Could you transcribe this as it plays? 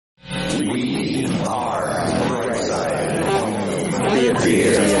We are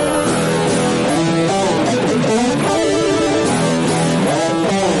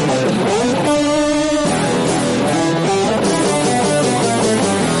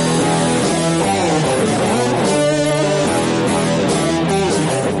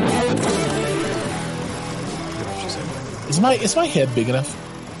Is my head big enough?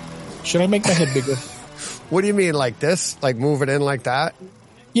 Should I make my head bigger? What do you mean, like this? Like move it in like that?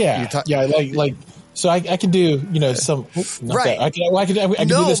 Yeah, like so I can do some right. I can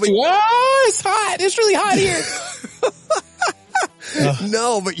do this too. Oh, it's hot! It's really hot here.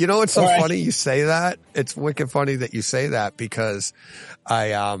 No, but it's so funny you say that. It's wicked funny that you say that because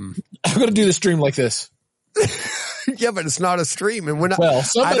I'm going to do the stream like this. Yeah, but it's not a stream, and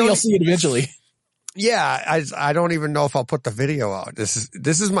somebody will see it eventually. Yeah, I don't even know if I'll put the video out. This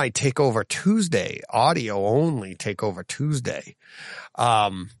is my Takeover Tuesday, audio only Takeover Tuesday.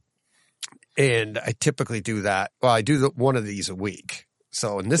 And I typically do that. Well, I do one of these a week.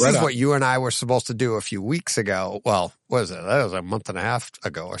 So, and this is what you and I were supposed to do a few weeks ago. Well, what was it? That was a month and a half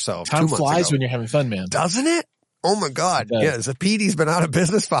ago or so. Time flies when you're having fun, man. Doesn't it? Oh my God. Yeah. Zapiti's been out of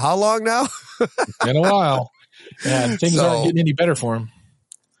business for how long now? Been a while. Yeah, things aren't getting any better for him.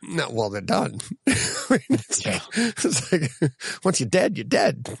 No, well, they're done. It's like, once you're dead, you're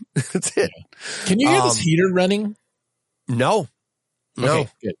dead. That's it. Can you hear this heater running? No. Okay,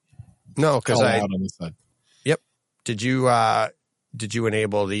 good. No, because out on this side. Yep. Did you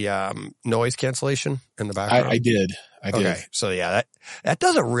enable the noise cancellation in the background? I did. Okay. So yeah, that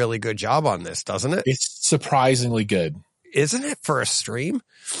does a really good job on this, doesn't it? It's surprisingly good. Isn't it, for a stream?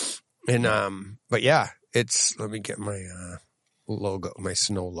 And but yeah, let me get my logo, my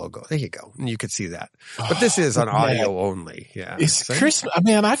snow logo. There you go. And you could see that. But this is on audio only. Yeah. It's Christmas.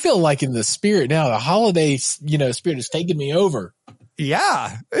 Man, I feel like in the spirit now, the holiday, spirit is taking me over.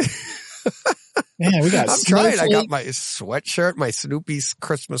 Yeah. Man, I'm trying. I got my sweatshirt, my Snoopy's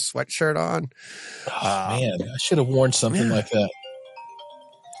Christmas sweatshirt on. Man, I should have worn something like that.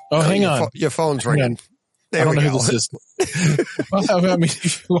 Oh, hang on. Your phone's ringing. I don't know who this is.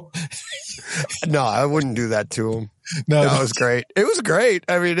 No, I wouldn't do that to him. No, that was great. It was great.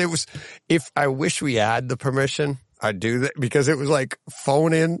 I mean, I wish we had the permission, I'd do that because it was like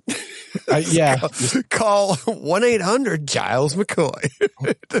phone in. Yeah. Call 1-800-Jiles Mccoy.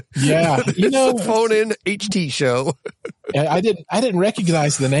 Yeah. Phone in HT show. I didn't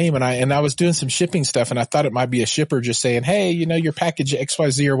recognize the name and I was doing some shipping stuff and I thought it might be a shipper just saying, hey, your package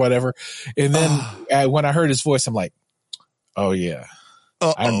XYZ or whatever. And then when I heard his voice, I'm like, oh yeah.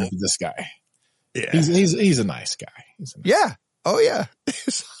 I remember this guy. Yeah. He's a nice guy. Yeah. Oh yeah.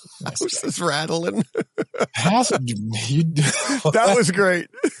 Nice house is rattling. That was great.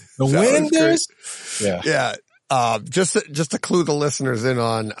 The windows. Yeah. Yeah. Just to clue the listeners in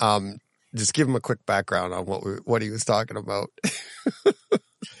on, just give them a quick background on what he was talking about.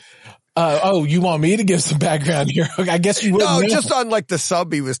 You want me to give some background here? I guess you would. No, just on like the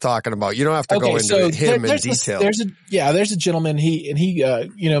sub he was talking about. You don't have to go into him in detail. There's a gentleman. He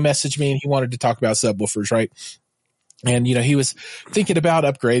messaged me and he wanted to talk about subwoofers, right? And, he was thinking about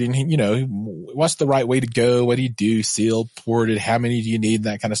upgrading, what's the right way to go? What do you do? Sealed, ported? How many do you need?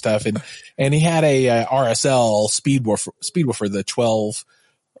 That kind of stuff. And he had a RSL speed woofer, the 12,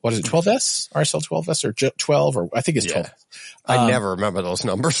 what is it? 12S? RSL 12S or 12, or I think it's 12. I never remember those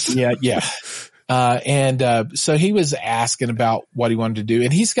numbers. Yeah. So he was asking about what he wanted to do,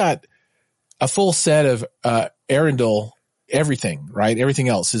 and he's got a full set of, Arundel everything, right? Everything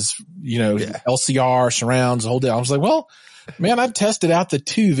else is, LCR, surrounds, the whole deal. I was like, well, man, I've tested out the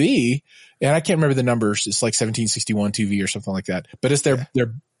 2V and I can't remember the numbers. It's like 1761 2V or something like that, but it's their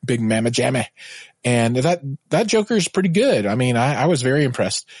big mamma jamma. And that Joker is pretty good. I mean, I was very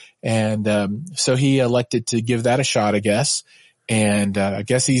impressed. And, so he elected to give that a shot, I guess. And, I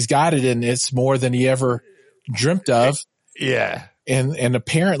guess he's got it and it's more than he ever dreamt of. Yeah. And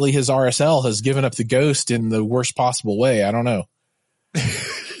apparently his RSL has given up the ghost in the worst possible way. I don't know.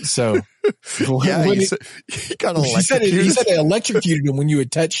 So yeah, he got electrocuted. He said it electrocuted him when you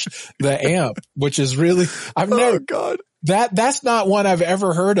would touch the amp, which is really, that's not one I've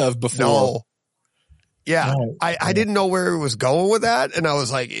ever heard of before. No. Yeah. No. I didn't know where he was going with that. And I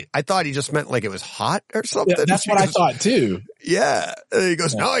was like, I thought he just meant like it was hot or something. Yeah, that's what I thought too. Yeah. And he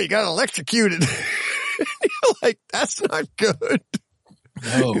goes, no, you got electrocuted. You're like, that's not good.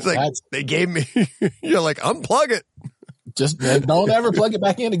 No, he's like, they gave me, you're like, unplug it. Just don't ever plug it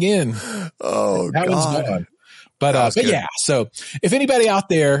back in again. Oh, that God. one's gone. But yeah, so if anybody out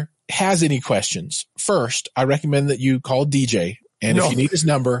there has any questions, first, I recommend that you call DJ. And if you need his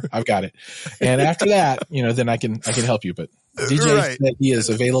number, I've got it. And after that, then I can help you. But DJ Right. said he is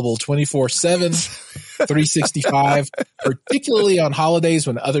available 24/7, 365, particularly on holidays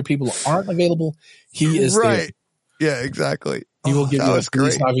when other people aren't available. He is right. Yeah, exactly. He will give that you was a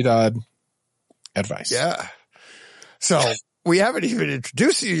Feliz great. Navidad advice. Yeah. So we haven't even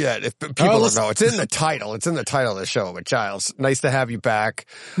introduced you yet. If people don't know, it's in the title. It's in the title of the show. But Jiles, nice to have you back.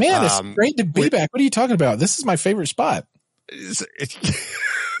 Man, it's great to be back. What are you talking about? This is my favorite spot.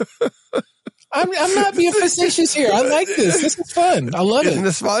 I'm not being facetious here. I like this. This is fun. I love it. Isn't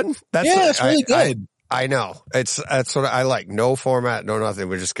this fun? It's really good. I know. That's what I like. No format, no nothing.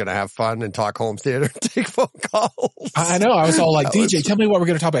 We're just going to have fun and talk home theater and take phone calls. I know. I was all like, DJ, tell me what we're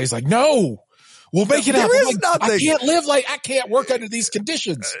going to talk about. He's like, no, we'll make it up. I can't work under these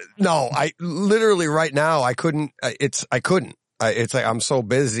conditions. No, I literally right now, I couldn't. It's like I'm so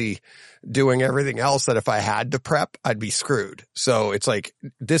busy doing everything else that if I had to prep, I'd be screwed. So it's like,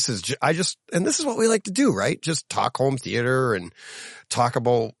 this is what we like to do, right? Just talk home theater and talk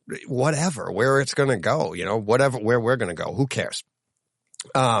about whatever, where it's going to go, where we're going to go. Who cares?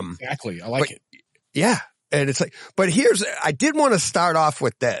 Exactly. I like it. Yeah. And it's like, but I did want to start off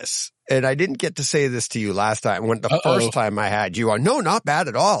with this. And I didn't get to say this to you last time first time I had you on. No, not bad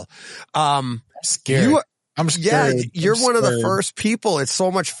at all. I'm scared. I'm scared. Yeah, you're one of the first people. It's so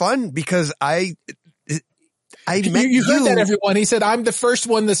much fun because I met you heard that, everyone. He said, I'm the first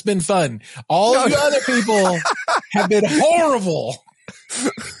one that's been fun. All the other people have been horrible.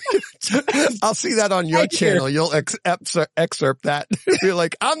 I'll see that on your channel. You'll excerpt that. You're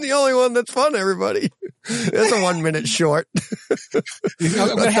like, I'm the only one that's fun, everybody. It's a 1 minute short. I'm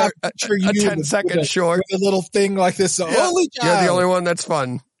going to have a 10-second short. With a little thing like this. Yeah, you're the only one that's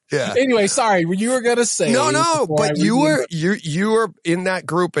fun. Yeah. Anyway, sorry, you were going to say. No, but you were in that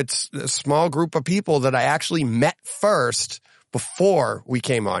group. It's a small group of people that I actually met first before we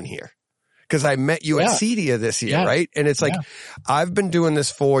came on here. Because I met you at CEDIA this year, right? And it's like, I've been doing this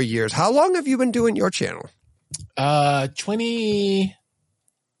 4 years. How long have you been doing your channel? 20.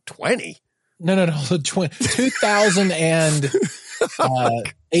 No.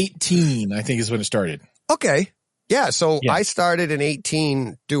 2018, I think is when it started. Okay. Yeah. So I started in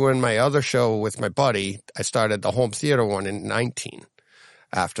 18 doing my other show with my buddy. I started the home theater one in 19.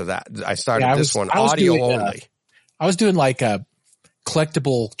 After that, I started this one audio only. I was doing like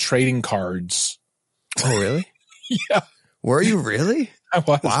collectible trading cards. Oh, really? Yeah. Were you really? I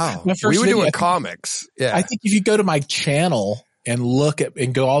was. Wow. We were doing comics. Yeah. I think if you go to my channel and look at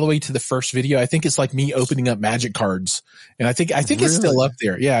and go all the way to the first video, I think it's like me opening up magic cards. And I think it's still up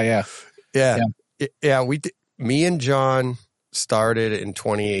there. Yeah. Me and John started in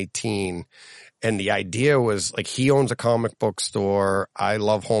 2018. And the idea was like, he owns a comic book store. I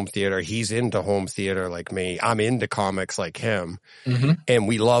love home theater. He's into home theater like me. I'm into comics like him. Mm-hmm. And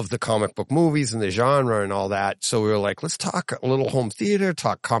we love the comic book movies and the genre and all that. So we were like, let's talk a little home theater,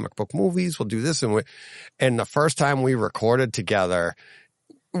 talk comic book movies. We'll do this. And the first time we recorded together,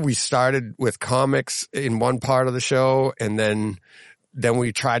 we started with comics in one part of the show. And then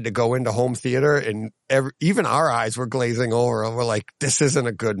we tried to go into home theater and even our eyes were glazing over and we're like, this isn't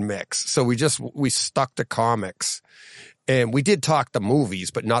a good mix. So we stuck to comics and we did talk the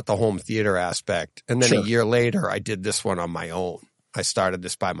movies, but not the home theater aspect. And then a year later, I did this one on my own. I started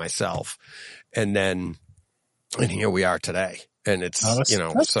this by myself and here we are today. And it's,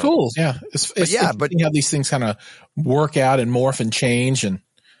 that's cool. Yeah. It's but how these things kind of work out and morph and change and.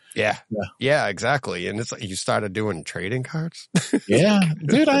 Yeah, exactly. And it's like you started doing trading cards. Yeah,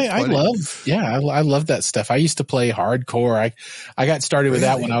 dude, I love that stuff. I used to play hardcore. I got started with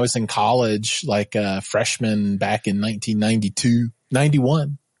that when I was in college, like freshman back in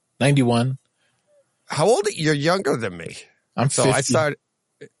 91. How old are you? You're younger than me. I'm 50. I started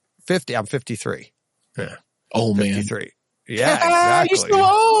 50. I'm 53. Yeah. Oh, 53. Man. Yeah, exactly. You're so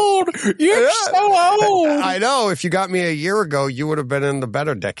old. You're so old. I know. If you got me a year ago, you would have been in the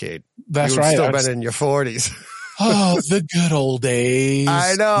better decade. That's right. You would have still been in your 40s. Oh, the good old days.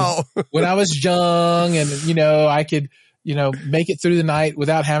 I know. When I was young and, I could, make it through the night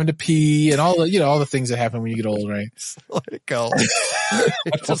without having to pee and all the things that happen when you get old, right? Just let it go.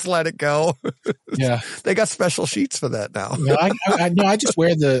 Just let it go. Yeah. They got special sheets for that now. I just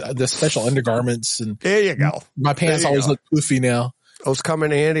wear the special undergarments and there you go. My pants always look poofy now. Those come in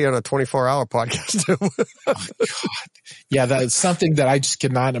handy on a 24-hour podcast too. Oh, God. Yeah, that's something that I just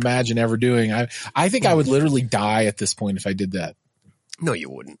cannot imagine ever doing. I think I would literally die at this point if I did that. No, you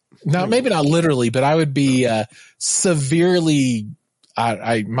wouldn't. No, maybe not literally, but I would be severely.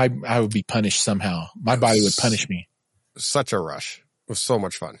 I would be punished somehow. My body would punish me. Such a rush. It was so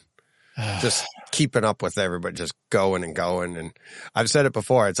much fun. Just keeping up with everybody, just going and going. And I've said it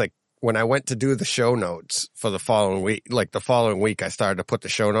before. It's like when I went to do the show notes for the following week, I started to put the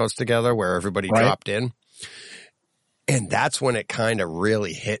show notes together where everybody dropped in. And that's when it kind of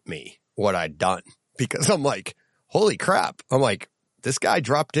really hit me what I'd done, because I'm like, holy crap. I'm like, this guy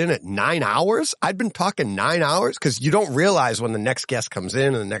dropped in at 9 hours. I'd been talking 9 hours, because you don't realize when the next guest comes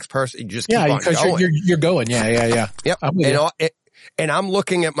in and the next person, you just keep on going. You're going. Yeah. Yep. And I'm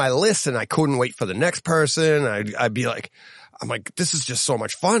looking at my list and I couldn't wait for the next person. I'd be like, I'm like, this is just so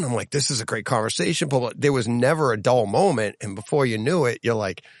much fun. I'm like, this is a great conversation. But there was never a dull moment. And before you knew it, you're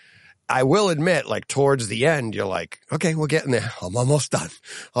like, I will admit, like towards the end, you're like, okay, we're getting there. I'm almost done.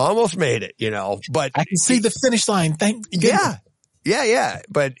 Almost made it, but I can see the finish line. Thank goodness. Yeah.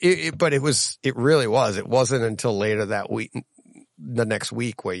 But it really was. It wasn't until later that week, the next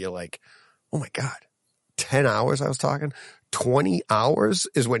week, where you're like, oh my God, 10 hours I was talking, 20 hours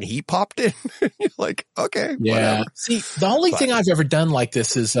is when he popped in. You're like, okay, whatever. See, the only thing I've ever done like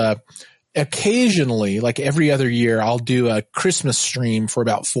this is, occasionally, like every other year, I'll do a Christmas stream for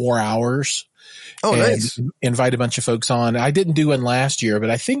about 4 hours. Oh, nice. Invite a bunch of folks on. I didn't do one last year, but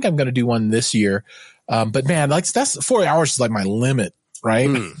I think I'm going to do one this year. But man, like that's 4 hours is like my limit, right?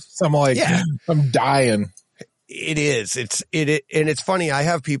 So I'm like, I'm dying. It is. And it's funny. I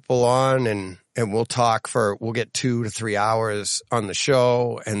have people on and we'll get 2 to 3 hours on the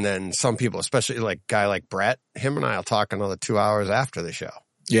show. And then some people, especially like a guy like Brett, him and I'll talk another 2 hours after the show.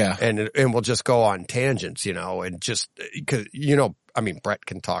 Yeah. And we'll just go on tangents, and just because, I mean, Brett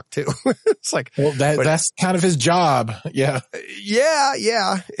can talk too. It's like, well, that's kind of his job. Yeah.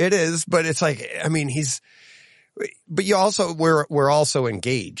 Yeah, it is. But it's like, I mean, but we're also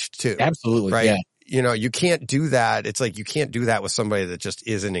engaged too. Absolutely. Right. Yeah. You can't do that. It's like, you can't do that with somebody that just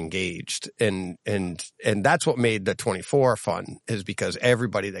isn't engaged. And that's what made the 24 fun, is because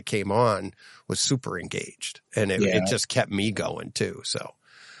everybody that came on was super engaged, and it just kept me going too. So.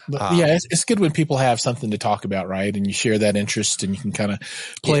 But it's good when people have something to talk about, right? And you share that interest, and you can kind of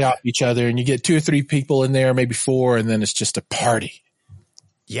play off each other, and you get 2 or 3 people in there, maybe 4, and then it's just a party.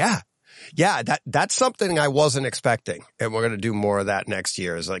 Yeah. That's something I wasn't expecting. And we're going to do more of that next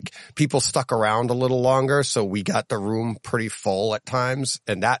year, is like people stuck around a little longer. So we got the room pretty full at times.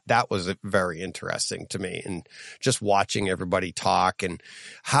 And that was very interesting to me, and just watching everybody talk and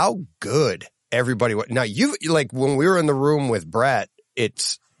how good everybody was. Now like when we were in the room with Brett,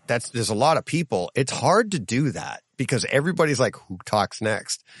 there's a lot of people. It's hard to do that because everybody's like, who talks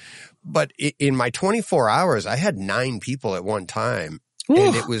next? But in my 24 hours, I had 9 people at one time. Ooh.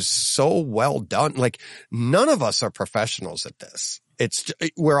 And it was so well done. Like, none of us are professionals at this.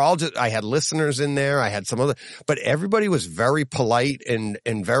 I had listeners in there. I had but everybody was very polite and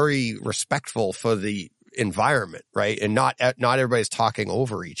very respectful for the environment, right? And not everybody's talking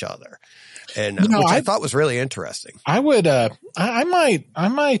over each other. And which I thought was really interesting. I would, I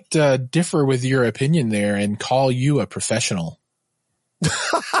might differ with your opinion there and call you a professional.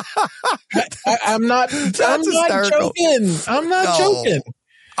 I'm not joking. I'm not joking.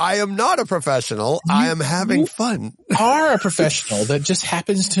 I am not a professional. I am having fun. Are a professional that just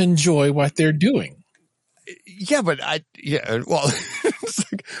happens to enjoy what they're doing. Yeah, but well,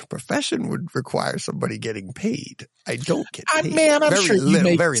 it's like, profession would require somebody getting paid. I don't get paid. Man, I'm sure you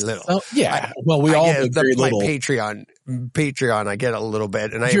make very little. We all make very little. My Patreon, I get a little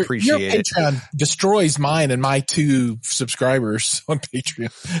bit, and I appreciate your Patreon destroys mine and my 2 subscribers on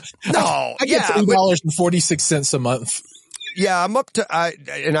Patreon. No, I get $3.46 a month. Yeah, I'm up to, I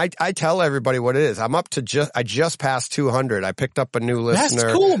tell everybody what it is. I'm up to I just passed 200. I picked up a new listener.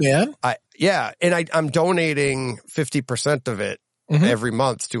 That's cool, man. And I'm donating 50% of it every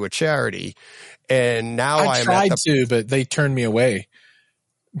month to a charity. And now I tried to, but they turned me away.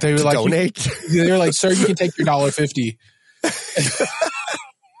 They were like, donate. They were like, sir, you can take your $1.50.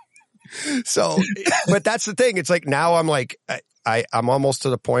 So, but that's the thing. It's like, now I'm like, I'm almost to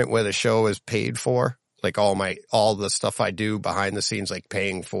the point where the show is paid for. Like all the stuff I do behind the scenes, like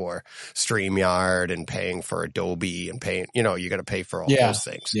paying for StreamYard and paying for Adobe and paying, you got to pay for all those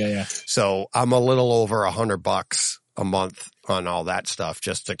things. Yeah. So I'm a little over $100 a month on all that stuff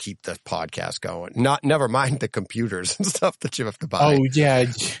just to keep the podcast going. Never mind the computers and stuff that you have to buy. Oh yeah.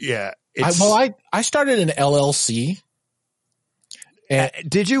 Yeah. I started an LLC. And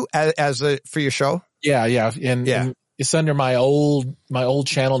did you for your show? Yeah. And it's under my old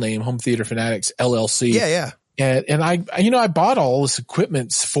channel name, Home Theater Fanatics LLC. Yeah. And I bought all this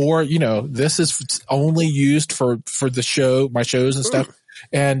equipment for, this is only used for the show, my shows and stuff.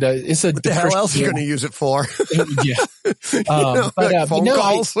 And, it's what the hell else are you going to use it for? Yeah. But phone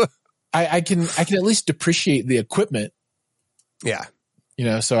calls. I can at least depreciate the equipment. Yeah.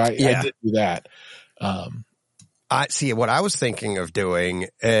 So I did do that. I see what I was thinking of doing,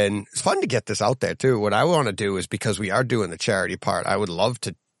 and it's fun to get this out there too. What I want to do is, because we are doing the charity part, I would love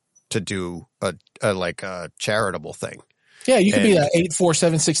to do a charitable thing. Yeah, you could be that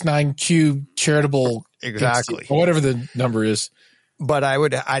 84769Q charitable. Exactly. Or whatever the number is. But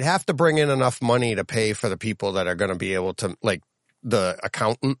I'd have to bring in enough money to pay for the people that are going to be able to, like the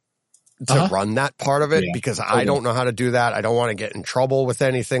accountant, to run that part of it, because I don't know how to do that. I don't want to get in trouble with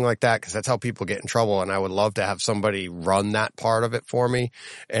anything like that, because that's how people get in trouble. And I would love to have somebody run that part of it for me.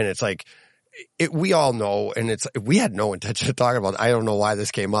 And it's like, we all know, and we had no intention of talking about it. I don't know why this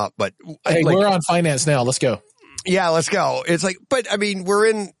came up, but hey, we're on finance now. Let's go. Yeah, let's go. It's like, but I mean, we're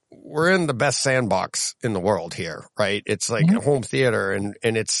in the best sandbox in the world here, right? It's like a home theater, and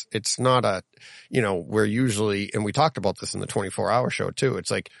it's not a, we're usually, and we talked about this in the 24-hour show too.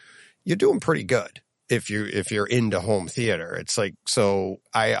 It's like, you're doing pretty good if you're into home theater. It's like, so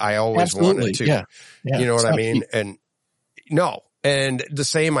I always wanted to, you know what I mean? And no. And the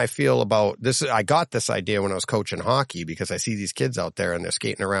same I feel about this. I got this idea when I was coaching hockey, because I see these kids out there and they're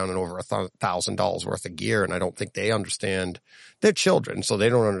skating around in over $1,000 worth of gear. And I don't think they understand, they're children. So they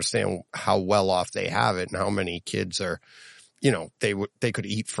don't understand how well off they have it, and how many kids are, they could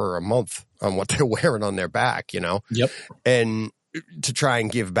eat for a month on what they're wearing on their back, Yep. And to try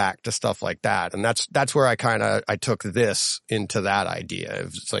and give back to stuff like that. And that's where I took this into that idea.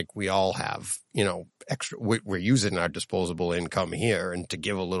 It's like, we all have, extra, we're using our disposable income here, and to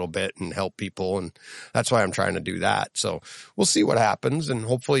give a little bit and help people. And that's why I'm trying to do that. So we'll see what happens, and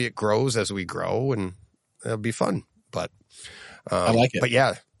hopefully it grows as we grow, and it'll be fun. But, I like it. But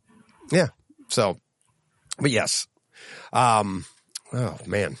yeah. So, but yes. Oh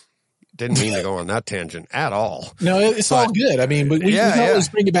man. Didn't mean to go on that tangent at all. No, it's all good. I mean, we can always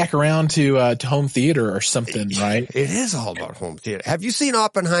bring it back around to home theater or something, right? It is all about home theater. Have you seen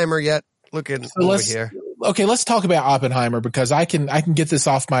Oppenheimer yet? Looking over here. Okay, let's talk about Oppenheimer, because I can get this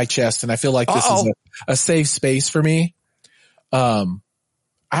off my chest, and I feel like this is a safe space for me.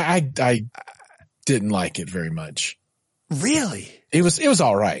 I didn't like it very much. Really? It was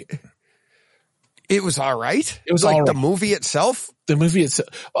all right. It was all right? It was like all right. The movie itself? The movie itself.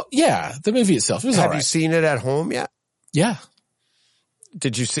 Oh, yeah, the movie itself. It was all right. Have you seen it at home yet? Yeah.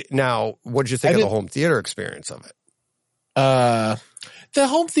 Did you see? Now, what did you think of the home theater experience of it? The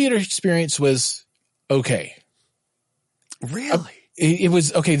home theater experience was okay. Really? It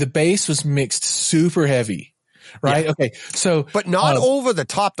was okay. The bass was mixed super heavy, right? Yeah. Okay. So, but not over the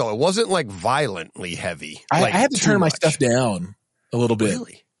top though. It wasn't like violently heavy. I had to turn my stuff down a little bit.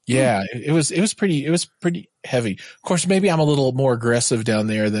 Really? Yeah. It was pretty heavy. Of course, maybe I'm a little more aggressive down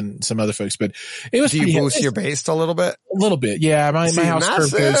there than some other folks, but it was Do you boost your bass a little bit? A little bit. Yeah. My house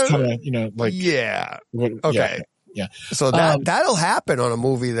curve goes kind of, like, yeah. Okay. Yeah. Yeah. So that'll happen on a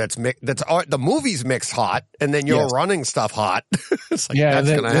movie the movie's mixed hot, and then you're running stuff hot. It's like, that's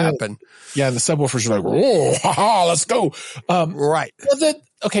going to happen. Yeah. And the subwoofers are like, oh, haha, let's go. Right. Well,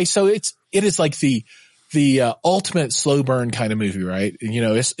 okay. So it is like the ultimate slow burn kind of movie, right?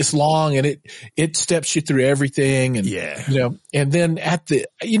 It's long, and it steps you through everything. And, and then at the,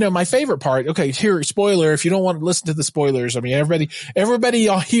 my favorite part, okay, here, spoiler, if you don't want to listen to the spoilers, I mean, everybody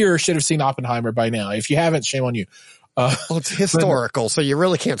here should have seen Oppenheimer by now. If you haven't, shame on you. Well, it's historical, so you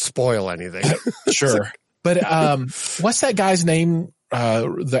really can't spoil anything. Sure. But, what's that guy's name?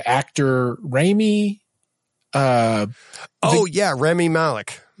 The actor, Rami? Rami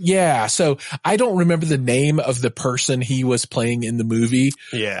Malek. Yeah. So I don't remember the name of the person he was playing in the movie.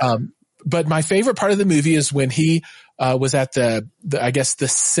 Yeah. But my favorite part of the movie is when he, was at the I guess the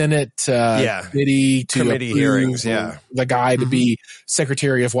Senate, committee hearings. The guy to be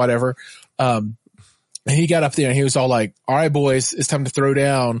secretary of whatever. And he got up there and he was all like, all right, boys, it's time to throw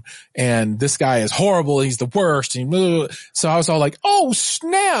down. And this guy is horrible. He's the worst. So I was all like, oh,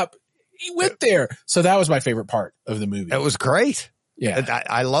 snap. He went there. So that was my favorite part of the movie. It was great. Yeah.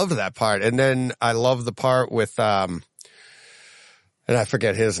 I loved that part. And then I love the part with, and I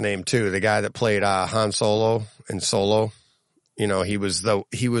forget his name too, the guy that played, Han Solo in Solo. He was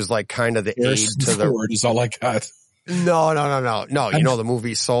like kind of the aide to the word is all I got. No. The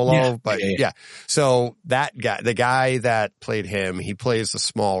movie Solo, yeah. So that guy, the guy that played him, he plays a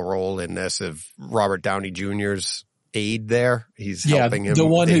small role in this of Robert Downey Jr.'s aide there. He's helping him. The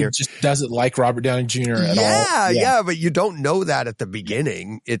one who just doesn't like Robert Downey Jr. at all. Yeah, but you don't know that at the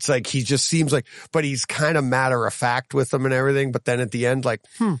beginning. It's like he just seems like, but he's kind of matter of fact with them and everything. But then at the end, like,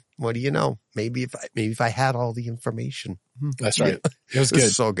 what do you know? Maybe if I had all the information. That's right. It was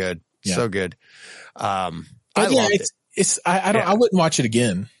good. So good. Yeah. So good. I loved it. I wouldn't watch it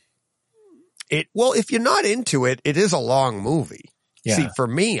again. Well, if you're not into it, it is a long movie. Yeah. See, for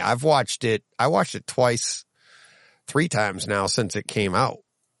me, I watched it twice. 3 times now since it came out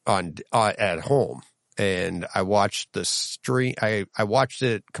on at home. And I watched the stream. I watched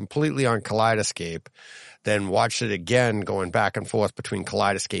it completely on Kaleidoscape, then watched it again going back and forth between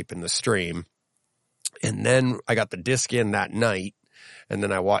Kaleidoscape and the stream. And then I got the disc in that night. And then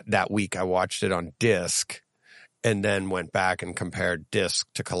that week I watched it on disc, and then went back and compared disc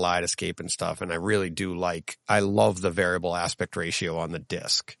to Kaleidoscape and stuff. And I really I love the variable aspect ratio on the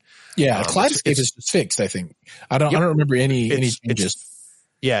disc. Yeah. Kaleidoscape is just fixed, I think. I don't remember any changes.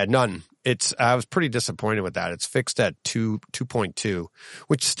 Yeah, none. I was pretty disappointed with that. It's fixed at 2.2,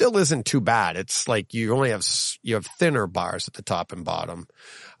 which still isn't too bad. It's like you have thinner bars at the top and bottom.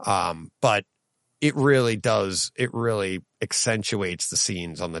 But it really accentuates the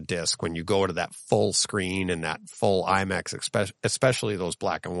scenes on the disc when you go to that full screen and that full IMAX, especially those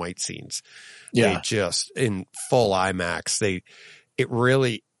black and white scenes. Yeah. They just, in full IMAX,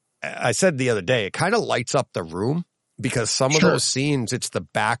 I said the other day, it kind of lights up the room, because some of those scenes, it's the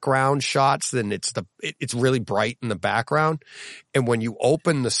background shots, then it's really bright in the background. And when you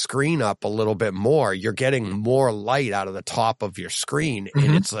open the screen up a little bit more, you're getting more light out of the top of your screen.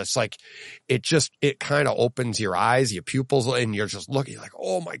 And it's like, it kind of opens your eyes, your pupils, and you're just looking like,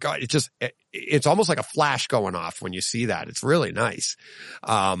 oh my God, it's almost like a flash going off when you see that. It's really nice.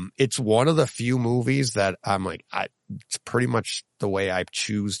 It's one of the few movies that I'm like, it's pretty much the way I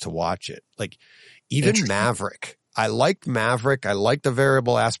choose to watch it. Like even Maverick. I liked Maverick. I liked the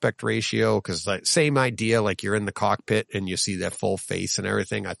variable aspect ratio because same idea, like you're in the cockpit and you see their full face and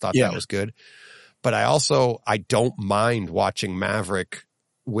everything. I thought that was good. But I don't mind watching Maverick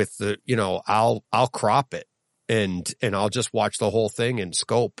with I'll crop it and I'll just watch the whole thing in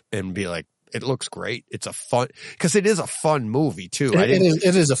scope and be like, it looks great. It's because it is a fun movie too. It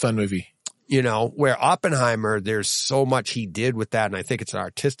is a fun movie. Where Oppenheimer, there's so much he did with that. And I think it's an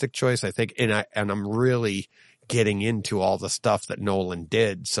artistic choice. I think, and I'm really getting into all the stuff that Nolan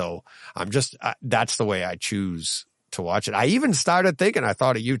did. So that's the way I choose to watch it. I even started thinking, I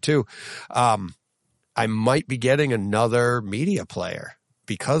thought of you too. I might be getting another media player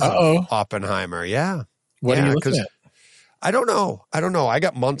because of Oppenheimer. Yeah. What are you looking at? I don't know. I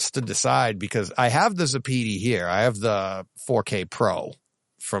got months to decide because I have the Zapiti here. I have the 4K Pro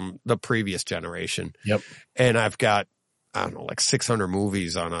from the previous generation. Yep. And I've got, I don't know, like 600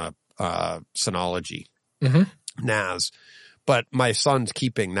 movies on a Synology. NAS, but my son's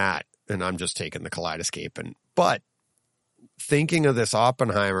keeping that and I'm just taking the Kaleidoscape. But thinking of this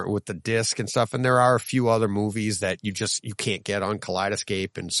Oppenheimer with the disc and stuff, and there are a few other movies that you can't get on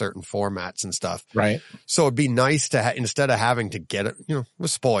Kaleidoscape in certain formats and stuff. Right. So it'd be nice to instead of having to get it, we're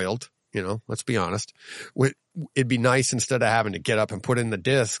spoiled, let's be honest. It'd be nice instead of having to get up and put in the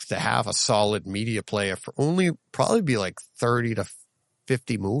discs to have a solid media player for probably be like 30 to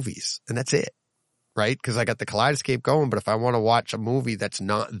 50 movies. And that's it. Right? Because I got the Kaleidoscape going, but if I want to watch a movie that's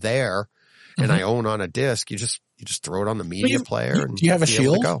not there and I own on a disc, you just throw it on the media player. Do you have a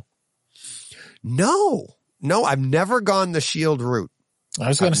Shield? Go. No, I've never gone the Shield route. I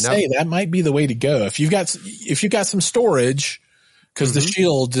was going to say that might be the way to go. If you've got some storage, because the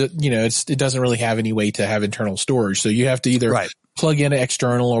Shield, it doesn't really have any way to have internal storage. So you have to either plug in an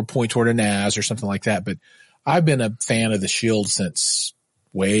external or point toward a NAS or something like that. But I've been a fan of the Shield since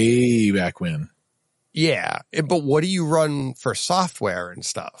way back when. Yeah, but what do you run for software and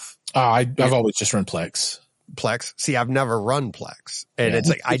stuff? I've always just run Plex. Plex? See, I've never run Plex. And it's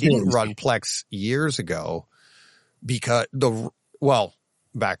like, I didn't run Plex years ago because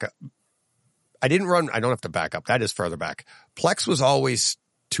back up. I don't have to back up. That is further back. Plex was always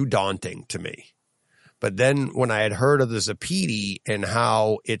too daunting to me. But then when I had heard of the Zapiti and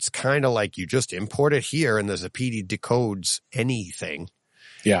how it's kind of like you just import it here and the Zapiti decodes anything.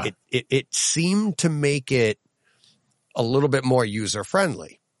 Yeah. It seemed to make it a little bit more user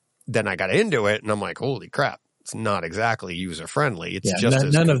friendly. Then I got into it and I'm like, holy crap. It's not exactly user friendly. It's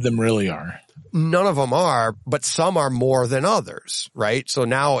none of them really are. None of them are, but some are more than others, right? So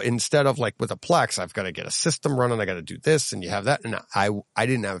now instead of like with a Plex, I've got to get a system running. I got to do this and you have that. And I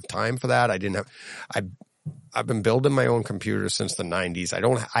didn't have time for that. I've been building my own computer since the 90s.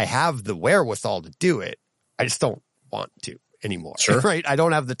 I have the wherewithal to do it. I just don't want to anymore. Sure. Right? I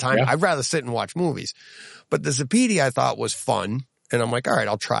don't have the time. Yeah. I'd rather sit and watch movies. But the Zapiti I thought was fun. And I'm like, all right,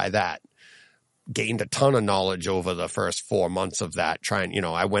 I'll try that. Gained a ton of knowledge over the first 4 months of that.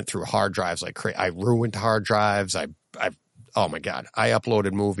 I went through hard drives like crazy. I ruined hard drives. Oh my God. I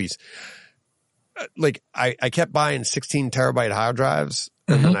uploaded movies. Like I kept buying 16 terabyte hard drives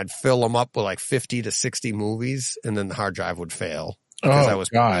and then I'd fill them up with like 50 to 60 movies and then the hard drive would fail. Oh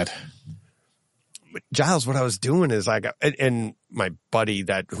God. Jiles, what I was doing is and my buddy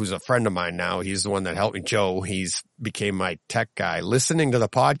who's a friend of mine now, he's the one that helped me, Joe, he's became my tech guy. Listening to the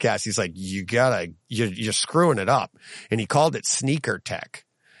podcast, he's like, you're screwing it up. And he called it sneaker tech.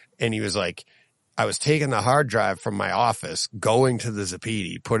 And he was like, I was taking the hard drive from my office, going to the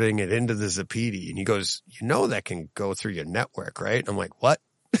Zapiti, putting it into the Zapiti. And he goes, that can go through your network, right? I'm like, what?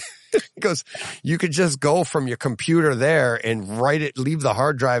 He goes, you could just go from your computer there and leave the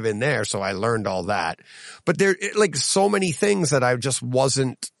hard drive in there. So I learned all that. But there, like so many things that I just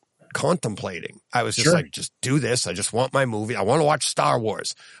wasn't contemplating. I was just like, just do this. I just want my movie. I want to watch Star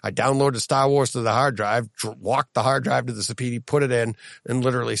Wars. I downloaded Star Wars to the hard drive, walked the hard drive to the Zapiti, put it in, and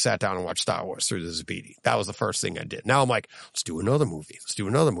literally sat down and watched Star Wars through the Zapiti. That was the first thing I did. Now I'm like, let's do another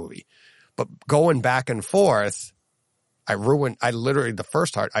movie. But going back and forth, the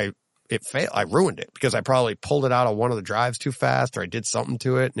first it failed. I ruined it because I probably pulled it out of one of the drives too fast, or I did something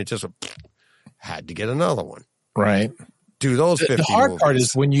to it and it just had to get another one. Right. Do those 50 The hard movies. part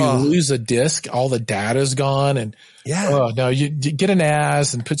is when you lose a disc, all the data's gone, and no, you get an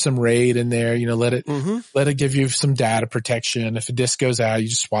NAS and put some RAID in there, let it give you some data protection. If a disc goes out, you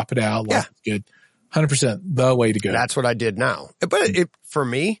just swap it out. It's good. 100% the way to go. That's what I did now. But for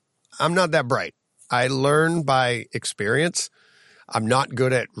me, I'm not that bright. I learn by experience. I'm not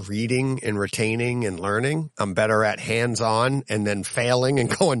good at reading and retaining and learning. I'm better at hands-on and then failing and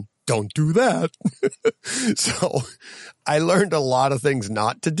going, don't do that. So I learned a lot of things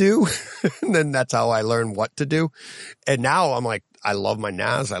not to do. And then that's how I learned what to do. And now I'm like, I love my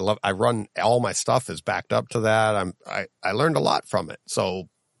NAS. I run all my stuff is backed up to that. I learned a lot from it. So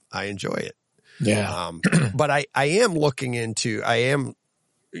I enjoy it. Yeah. But I am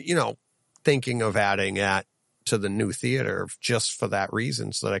thinking of adding that to the new theater just for that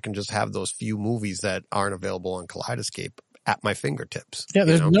reason, so that I can just have those few movies that aren't available on Kaleidoscape at my fingertips. Yeah,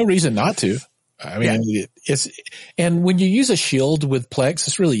 there's no reason not to. I mean, and when you use a Shield with Plex,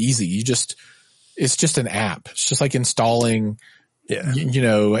 it's really easy. It's just an app. It's just like installing,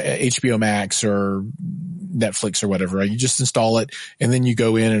 HBO Max or Netflix or whatever. Right? You just install it and then you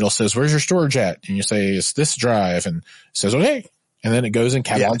go in and it'll says, where's your storage at? And you say, it's this drive, and it says, okay. And then it goes and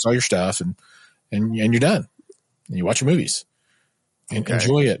catalogs all your stuff and you're done. And you watch your movies and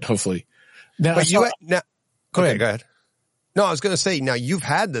enjoy it, hopefully. Now, go ahead. No, I was going to say, now you've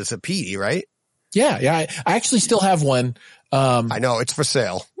had this Zapiti, right? Yeah. I actually still have one. I know it's for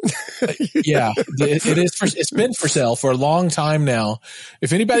sale. Yeah, it is. It's been for sale for a long time now.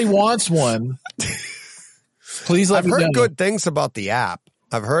 If anybody wants one, please let me know. I've heard good things about the app.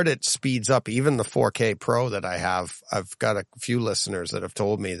 I've heard it speeds up even the 4K Pro that I have. I've got a few listeners that have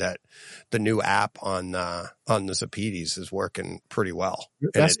told me that the new app on the Zapitis is working pretty well.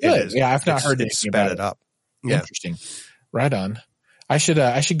 That's good. I've not heard it sped it up. Yeah. Interesting. Right on. I should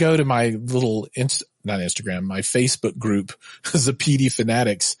go to my little not Instagram, my Facebook group, Zapiti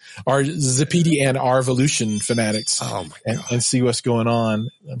Fanatics, or Zapiti and Arvolution Fanatics, and see what's going on.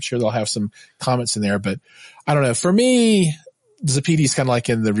 I'm sure they'll have some comments in there, but I don't know. For me, Zapiti is kind of like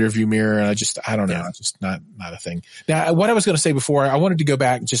in the rearview mirror, and I don't know. It's just not a thing. Now, what I was going to say before, I wanted to go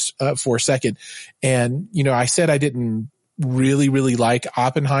back just for a second. And, I said I didn't really, really like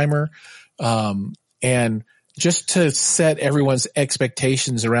Oppenheimer. And just to set everyone's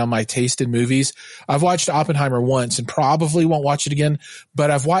expectations around my taste in movies, I've watched Oppenheimer once and probably won't watch it again, but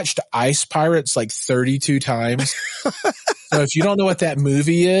I've watched Ice Pirates like 32 times. So if you don't know what that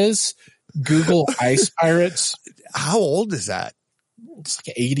movie is, Google Ice Pirates. How old is that? It's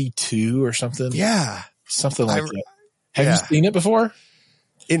like 82 or something. Yeah. Something like that. Have you seen it before?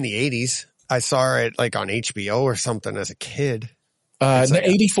 In the 80s. I saw it like on HBO or something as a kid.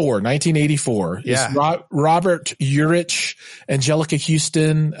 1984. Yeah. It's Robert Urich, Angelica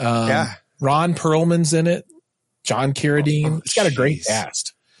Houston. Ron Perlman's in it. John Carradine. It's got a great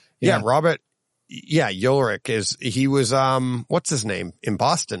cast. Yeah. Robert. Yeah. Ulrich he was, what's his name in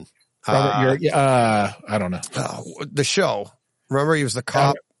Boston? Robert Urich. I don't know. The show. Remember he was the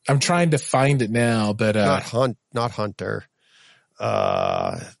cop. I'm trying to find it now, but, not Hunter.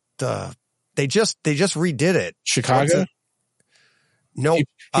 They just redid it. Chicago? No, he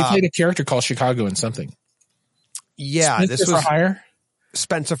played a character called Chicago in something. Yeah, Spencer for Hire.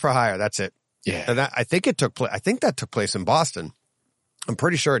 Spencer for Hire. That's it. Yeah, and I think that took place in Boston. I'm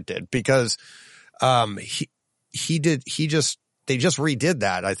pretty sure it did because they just redid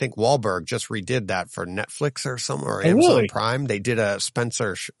that. I think Wahlberg just redid that for Netflix or something or Amazon Prime. They did a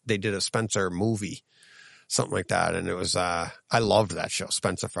Spencer movie, something like that, and it was I loved that show,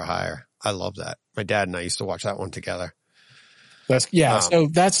 Spencer for Hire. I love that. My dad and I used to watch that one together. So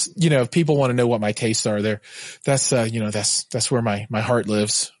that's, if people want to know what my tastes are there, that's where my heart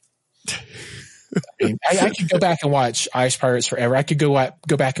lives. I mean, I could go back and watch Ice Pirates forever. I could go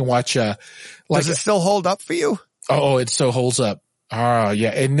back and watch, Does it still hold up for you? Oh, it so holds up. Oh, yeah.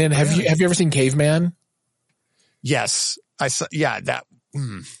 And then have you ever seen Caveman? Yes. I saw, yeah, that,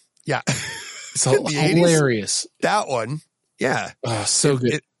 yeah. So hilarious. 80s, that one. Yeah. Oh, so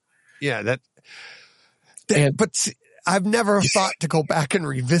good. But see, I've never thought to go back and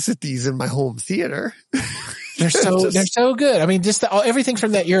revisit these in my home theater. They're so good. I mean, just everything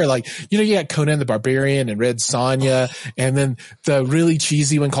from that era, like, you got Conan the Barbarian and Red Sonja, and then the really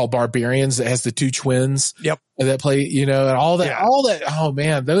cheesy one called Barbarians that has the two twins. Yep. That play, and all that. Oh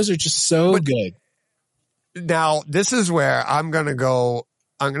man, those are just so good. Now, this is where I'm going to go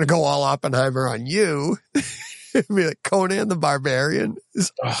all Oppenheimer on you. Be like, Conan the Barbarian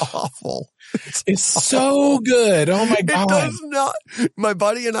is awful. It's so good. Oh my God. It does not. My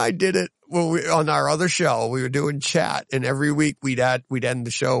buddy and I did it when on our other show. We were doing chat, and every week we'd end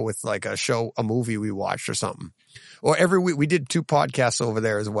the show with like a movie we watched or something. Or every week we did 2 podcasts over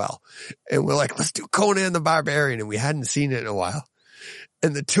there as well. And we're like, let's do Conan the Barbarian. And we hadn't seen it in a while.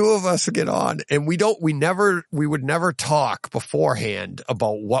 And the 2 of us get on, and we would never talk beforehand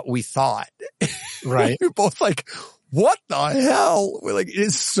about what we thought. Right. We're both like, what the hell? We're like, it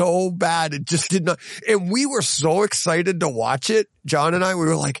is so bad. It just did not. And we were so excited to watch it. John and I, we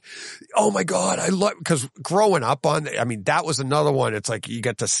were like, oh my God, because growing up that was another one. It's like you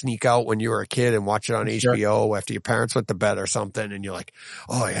get to sneak out when you were a kid and watch it on HBO after your parents went to bed or something. And you're like,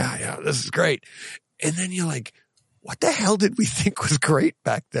 oh yeah, this is great. And then you're like, what the hell did we think was great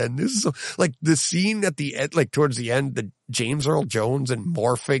back then? This is like the scene at the end, like towards the end, the James Earl Jones and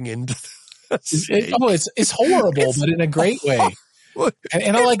morphing into it's horrible, but in a great way.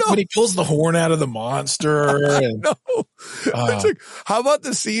 And I like when he pulls the horn out of the monster. And, it's like, how about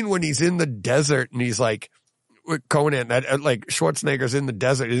the scene when he's in the desert and he's like, with Conan, like Schwarzenegger's in the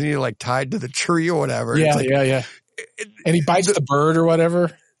desert, isn't he like tied to the tree or whatever? Yeah, like, yeah. And he bites the bird or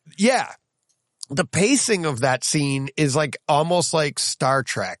whatever. Yeah. The pacing of that scene is like almost like Star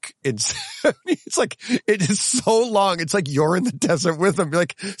Trek. It's like, it is so long. It's like you're in the desert with them. You're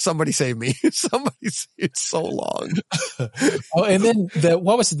like, somebody save me. It's so long. Oh, and then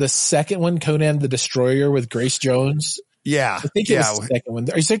what was it? The second one, Conan the Destroyer with Grace Jones? Yeah. I think it was the second one.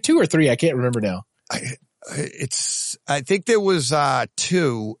 Is there 2 or 3? I can't remember now. I think there was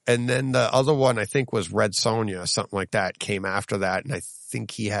 2, and then the other one I think was Red Sonja, something like that came after that, and I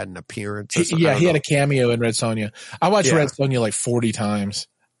think he had an appearance. Yeah, he had a cameo in Red Sonja. I watched Red Sonja like 40 times.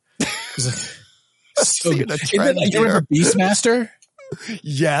 So good. You remember Beastmaster?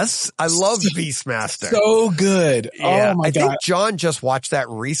 Yes, I love Beastmaster. So good. Yeah, oh my God. I think John just watched that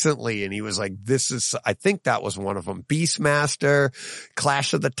recently, and he was like, I think that was one of them. Beastmaster,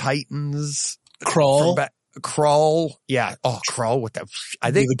 Clash of the Titans. Krull. Yeah. Oh, Krull with that.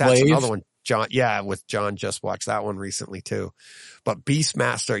 I think that's another one. John. Yeah. With John just watched that one recently too. But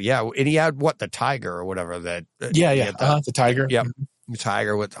Beastmaster. Yeah. And he had the tiger or whatever that. The tiger. Yep. The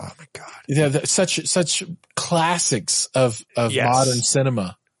tiger with, oh my God. Yeah. Such classics of modern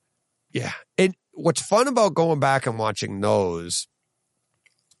cinema. Yeah. And what's fun about going back and watching those,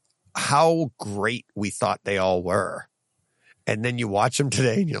 how great we thought they all were. And then you watch them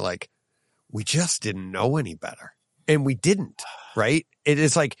today and you're like, we just didn't know any better. And we didn't, right? It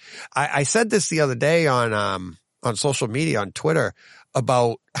is like, I said this the other day on social media, on Twitter,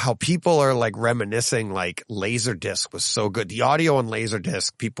 about how people are like reminiscing, like Laserdisc was so good. The audio on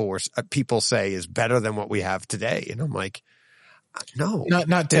Laserdisc, people say is better than what we have today. And I'm like, no.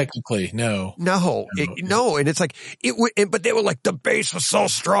 Not technically, no. No. And it's like, but they were like, the bass was so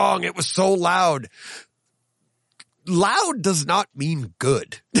strong. It was so loud. Loud does not mean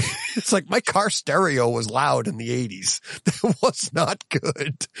good. It's like my car stereo was loud in the 80s. That was not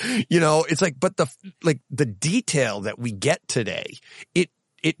good. It's like, but the detail that we get today, it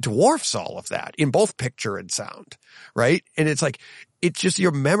dwarfs all of that in both picture and sound, right? And it's like, it's just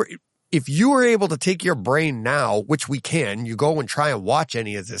your memory. If you were able to take your brain now, which we can, you go and try and watch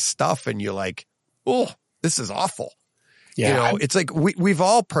any of this stuff and you're like, oh, this is awful. Yeah. It's like we've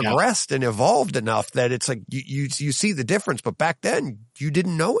all progressed and evolved enough that it's like you see the difference, but back then you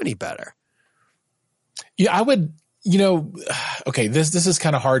didn't know any better. Yeah, I would, okay, this is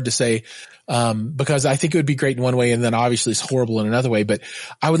kind of hard to say, because I think it would be great in one way and then obviously it's horrible in another way, but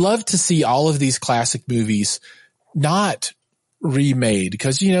I would love to see all of these classic movies not remade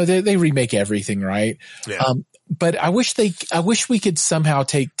because, they remake everything, right? Yeah. But I wish we could somehow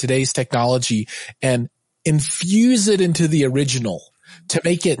take today's technology and infuse it into the original to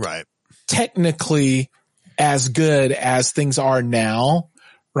make it technically as good as things are now,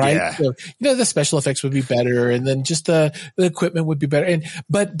 right? Yeah. So, the special effects would be better, and then just the equipment would be better. And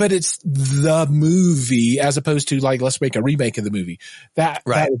but it's the movie as opposed to like, let's make a remake of the movie. That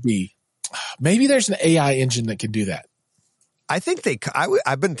would be, maybe there's an AI engine that can do that. I think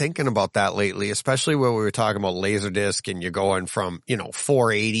I've been thinking about that lately, especially when we were talking about Laserdisc and you're going from,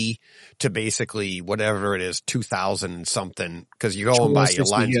 480 to basically whatever it is, 2000 and something, because you're going by your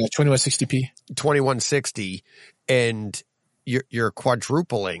lines. Yeah, 2160p. 2160, and you're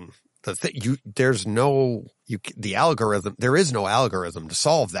quadrupling the thing. There is no algorithm to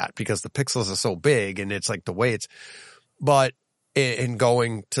solve that because the pixels are so big, and it's like the way it's, but in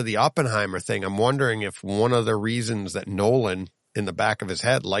going to the Oppenheimer thing, I'm wondering if one of the reasons that Nolan in the back of his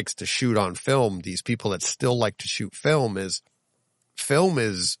head likes to shoot on film, these people that still like to shoot film is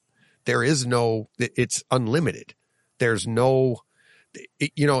it's unlimited. There's no,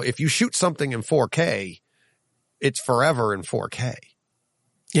 if you shoot something in 4K, it's forever in 4K.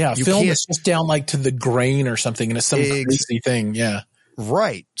 Yeah. Film is just down like to the grain or something, and it's some crazy thing. Yeah.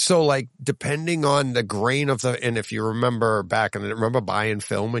 Right. So like depending on the grain of and if you remember back and remember buying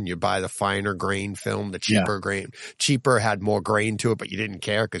film and you buy the finer grain film, the cheaper grain, had more grain to it, but you didn't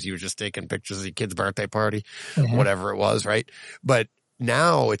care because you were just taking pictures of your kid's birthday party, whatever it was. Right. But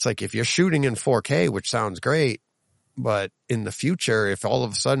now it's like, if you're shooting in 4K, which sounds great, but in the future, if all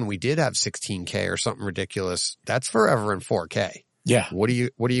of a sudden we did have 16K or something ridiculous, that's forever in 4K. Yeah. What are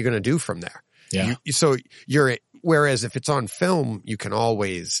you going to do from there? Yeah. Whereas if it's on film, you can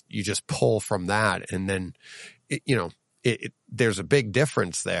always, you just pull from that. And then, there's a big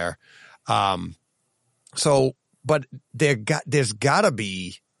difference there. But there's gotta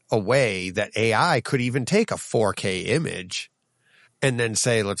be a way that AI could even take a 4K image and then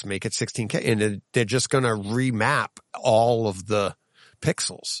say, let's make it 16K. And they're just going to remap all of the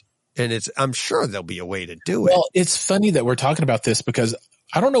pixels. And I'm sure there'll be a way to do it. Well, it's funny that we're talking about this because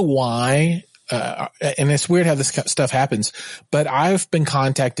I don't know why, and it's weird how this stuff happens, but I've been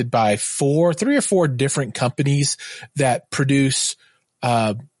contacted by 3 or 4 different companies that produce,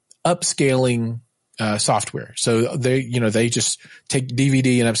 upscaling, software. So they just take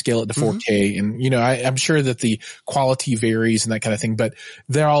DVD and upscale it to 4K. And, I'm sure that the quality varies and that kind of thing, but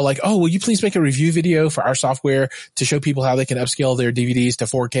they're all like, oh, will you please make a review video for our software to show people how they can upscale their DVDs to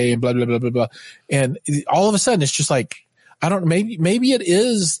 4K and blah, blah, blah, blah, blah. And all of a sudden it's just like, I don't know, maybe it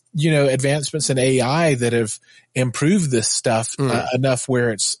is, advancements in AI that have improved this stuff enough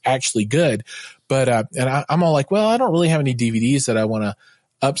where it's actually good. But, and I'm all like, well, I don't really have any DVDs that I want to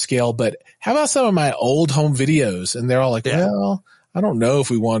upscale, but how about some of my old home videos? And they're all like, well, I don't know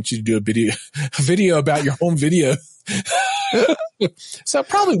if we want you to do a video about your home video. So I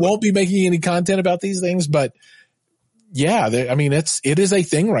probably won't be making any content about these things, but yeah, it is a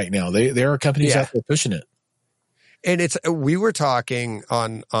thing right now. There are companies out there pushing it. And we were talking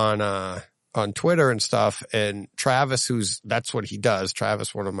on Twitter and stuff, and Travis, that's what he does.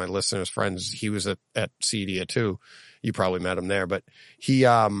 Travis, one of my listeners' friends, he was at CEDIA too. You probably met him there, but he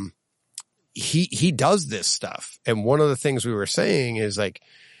does this stuff. And one of the things we were saying is like,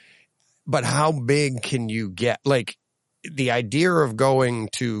 but how big can you get? Like the idea of going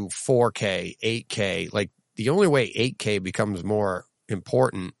to 4K, 8K, like the only way 8K becomes more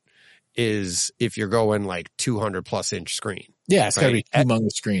important is if you're going like 200 plus inch screen. Yeah. It's gotta be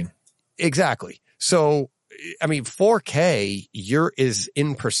humongous screen. Exactly. So, 4K is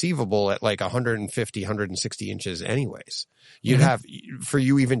imperceivable at like 150, 160 inches anyways. You'd have, for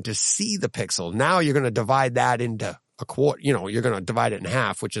you even to see the pixel. Now you're going to divide that into a quarter, you're going to divide it in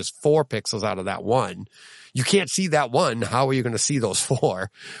half, which is 4 pixels out of that one. You can't see that one. How are you going to see those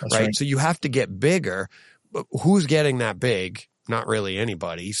 4? Right? So you have to get bigger. But who's getting that big? Not really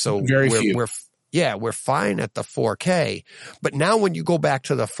anybody. So very few. We're fine at the 4K. But now when you go back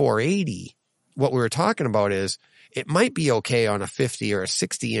to the 480, what we were talking about is it might be okay on a 50 or a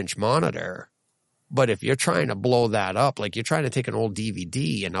 60 inch monitor. But if you're trying to blow that up, like you're trying to take an old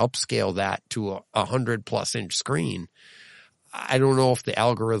DVD and upscale that to a 100 plus inch screen, I don't know if the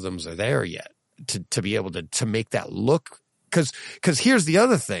algorithms are there yet to be able to make that look. Cause here's the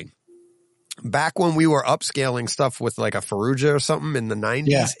other thing. Back when we were upscaling stuff with like a Faruja or something in the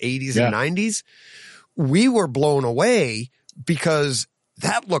 90s, 80s and 90s, we were blown away because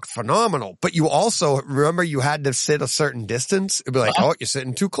that looked phenomenal. But you also remember you had to sit a certain distance. It'd be like, oh, you're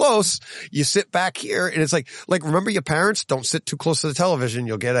sitting too close. You sit back here. And it's like remember your parents, don't sit too close to the television.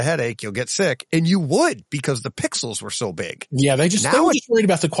 You'll get a headache. You'll get sick. And you would because the pixels were so big. Yeah. They were just worried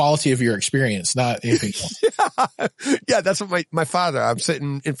about the quality of your experience, not anything else. Yeah. That's what my father, I'm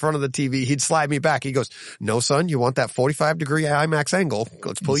sitting in front of the TV. He'd slide me back. He goes, no, son, you want that 45-degree IMAX angle.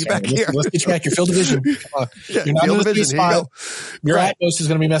 Let's pull you back here. Let's get you back. Your field of vision. You're not in the space spot. You're at post is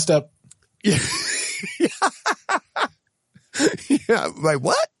going to be messed up. Yeah. Yeah, like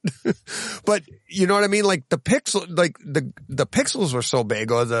what? But you know what I mean? Like the pixels were so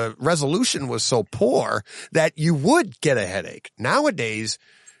big or the resolution was so poor that you would get a headache. Nowadays,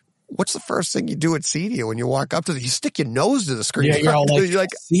 what's the first thing you do at CEDIA when you walk up to you stick your nose to the screen? Yeah, you're all like,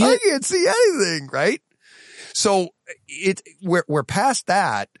 I can't see anything, right? So we're past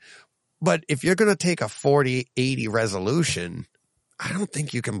that. But if you're going to take a 4080 resolution, I don't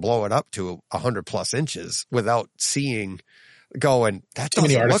think you can blow it up to 100 plus inches without going, that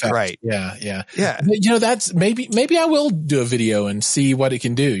doesn't look right. Yeah. Yeah. Yeah. You know, that's maybe I will do a video and see what it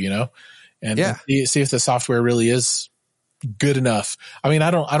can do, you know, and see if the software really is good enough. I mean,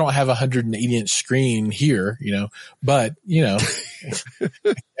 I don't have a 180-inch screen here, you know, but you know,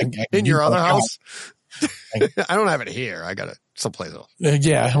 in your other house, I don't have it here. I got it someplace else.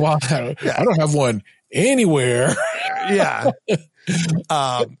 Yeah. Well, I don't have one anywhere. Yeah.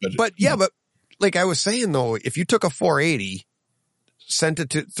 But like I was saying though, if you took a 480, sent it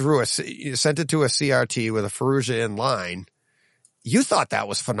to a CRT with a Ferrugia in line, you thought that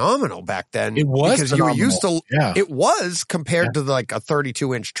was phenomenal back then. It was because phenomenal. You were used to. Yeah. It was compared to like a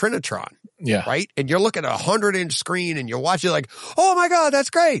 32-inch Trinitron. Yeah. Right. And you're looking at a 100-inch screen and you're watching like, oh my God, that's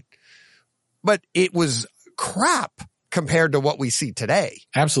great. But it was crap compared to what we see today.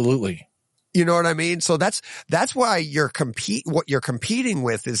 Absolutely. You know what I mean? So that's why what you're competing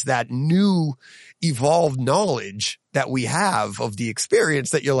with is that new evolved knowledge that we have of the experience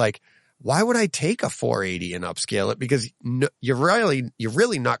that you're like, why would I take a 480 and upscale it? Because you're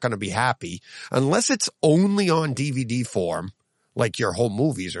really not going to be happy unless it's only on DVD form, like your home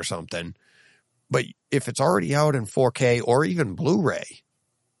movies or something. But if it's already out in 4K or even Blu-ray,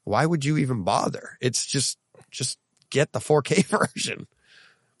 why would you even bother? It's just get the 4K version.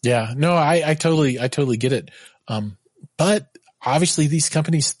 Yeah, no, I totally get it. But obviously these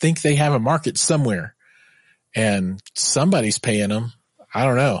companies think they have a market somewhere and somebody's paying them. I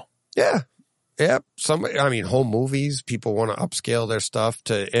don't know. Yeah. Yeah. Home movies, people want to upscale their stuff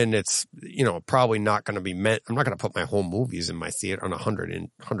and it's, you know, probably not going to be meant. I'm not going to put my home movies in my theater on a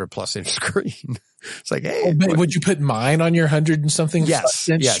 100 plus inch screen. It's like, hey, would you put mine on your 100 and something? Yes.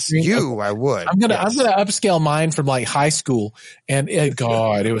 Screen? I would. I'm going to upscale mine from like high school and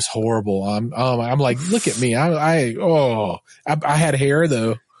God, it was horrible. I'm like, look at me. I had hair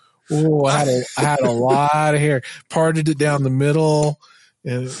though. Oh, I had a lot of hair, parted it down the middle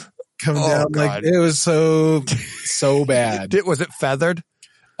and come down. Like it was so bad. Was it feathered?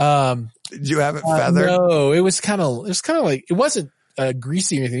 Did you have it feathered? No, it was kind of like, it wasn't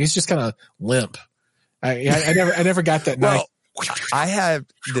greasy or anything. It's just kind of limp. I never got that nice. I had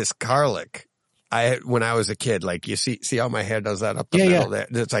this garlic. When I was a kid, like you see how my hair does that up the middle there.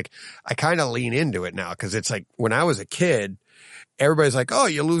 It's like, I kind of lean into it now. Cause it's like when I was a kid, everybody's like, oh,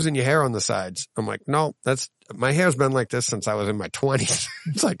 you're losing your hair on the sides. I'm like, no, my hair's been like this since I was in my 20s.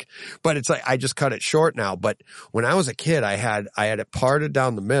 But it's like, I just cut it short now. But when I was a kid, I had it parted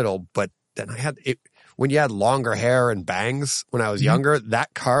down the middle, but then I had it. When you had longer hair and bangs when I was younger,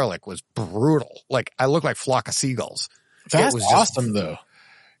 that garlic was brutal. Like I looked like flock of seagulls. That's awesome though.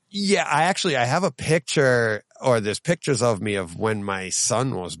 Yeah, I have a picture, or there's pictures of me of when my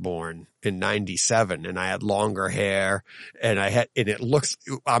son was born in 97 and I had longer hair and it looks,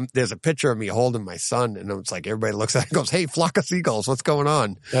 there's a picture of me holding my son and it's like everybody looks at it and goes, hey, flock of seagulls, what's going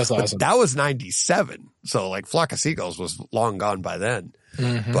on? That's awesome. But that was 97. So like flock of seagulls was long gone by then.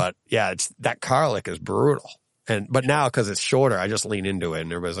 Mm-hmm. But yeah, that garlic is brutal. But now because it's shorter, I just lean into it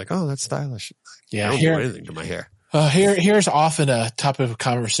and everybody's like, oh, that's stylish. Yeah. I don't do anything to my hair. Here's often a topic of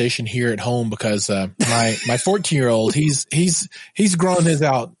conversation here at home because, my 14-year-old, he's grown his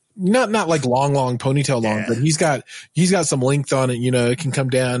out, not like long ponytail long, but he's got some length on it, you know, it can come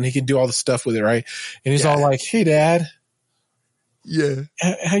down, he can do all the stuff with it, right? And he's all like, hey dad. Yeah.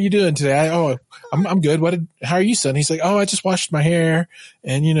 How you doing today? Oh, I'm good. How are you, son? He's like, oh, I just washed my hair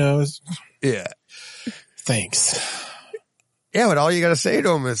and you know, thanks. Yeah. But all you got to say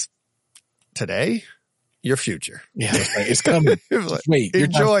to him is today, your future. Yeah, it's coming. Like, wait,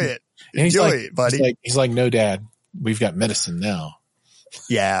 enjoy it. Enjoy it, buddy. He's like, no, dad, we've got medicine now.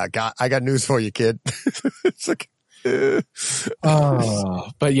 Yeah, I got news for you, kid. It's like, but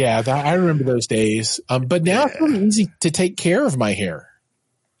yeah, I remember those days. But now it's really easy to take care of my hair.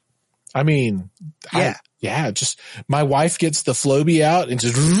 I mean, just my wife gets the Flowbee out and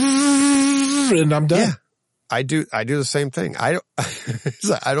just, and I'm done. Yeah, I do the same thing. I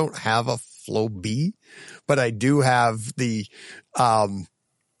don't have a Flowbee, but I do have the,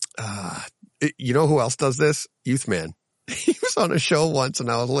 you know who else does this? Youth Man. He was on a show once and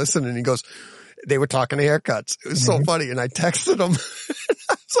I was listening and he goes, they were talking to haircuts. It was so funny. And I texted him.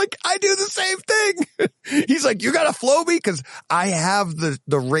 I was like, I do the same thing. He's like, you got to flow me? Cause I have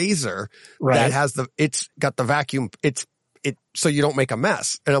the razor that has it's got the vacuum. So you don't make a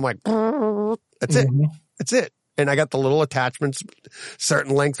mess. And I'm like, that's it. That's it. And I got the little attachments,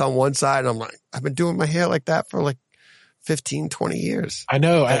 certain length on one side. And I'm like, I've been doing my hair like that for like 15, 20 years. I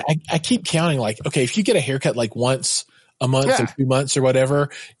know. I keep counting like, okay, if you get a haircut like once a month or 2 months or whatever,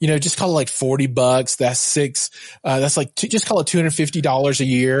 just call it like $40. That's like, just call it $250 a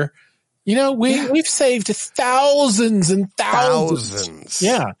year. We've saved thousands and thousands.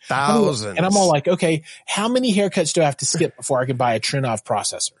 Yeah. Thousands. And I'm all like, okay, how many haircuts do I have to skip before I can buy a Trin-Off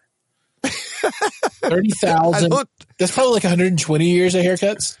processor? 30,000. That's probably like 120 years of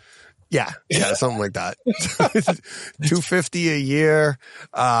haircuts. Yeah, something like that. 250 a year.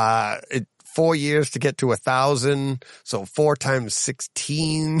 4 years to get to 1,000. So 4 times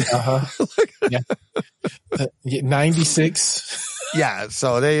 16. Yeah. 96. Yeah.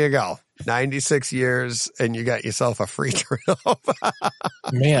 So there you go. 96 years and you got yourself a free Trin-Off.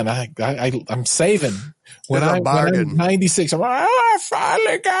 Man, I'm saving. When I'm 96, I'm like, I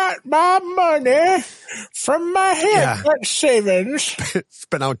finally got my money from my haircut savings. It's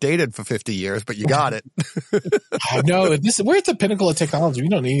been outdated for 50 years, but you got it. I know. We're at the pinnacle of technology. We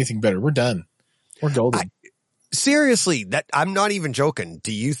don't need anything better. We're done. We're golden. Seriously, I'm not even joking.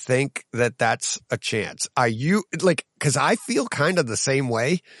 Do you think that that's a chance? Are you like, cause I feel kind of the same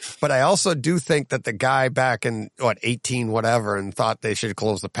way, but I also do think that the guy back in 18, whatever, and thought they should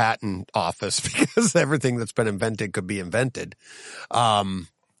close the patent office because everything that's been invented could be invented.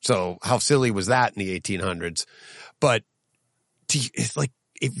 So how silly was that in the 1800s? But it's like,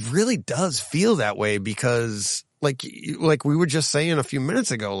 it really does feel that way because like we were just saying a few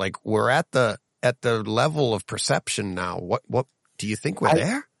minutes ago, like we're at the level of perception now. What do you think we're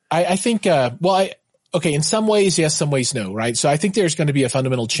there? I think, okay, in some ways, yes, some ways, no, right? So I think there's going to be a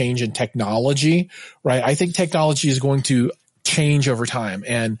fundamental change in technology, right? I think technology is going to change over time.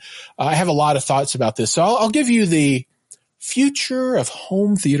 And I have a lot of thoughts about this. So I'll give you the future of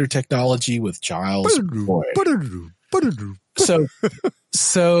home theater technology with Jiles.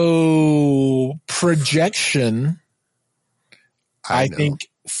 So projection, I think,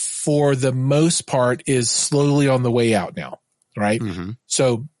 for the most part is slowly on the way out now, right?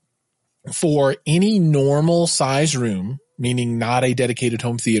 So for any normal size room, meaning not a dedicated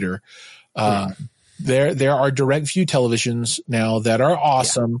home theater, there are direct view televisions now that are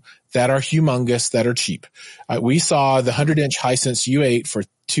awesome, that are humongous, that are cheap. We saw the 100-inch Hisense U8 for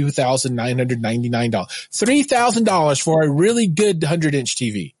 $2,999, $3,000 for a really good 100-inch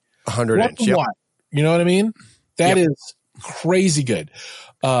TV. 100-inch, you know what I mean? That is crazy good.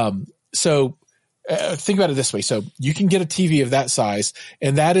 So think about it this way. So you can get a TV of that size,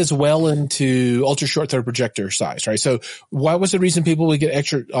 and that is well into ultra short throw projector size, right? So why was the reason people would get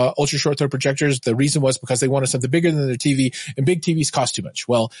extra ultra short throw projectors? The reason was because they wanted something bigger than their TV, and big TVs cost too much.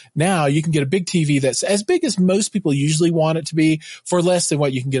 Well, now you can get a big TV that's as big as most people usually want it to be for less than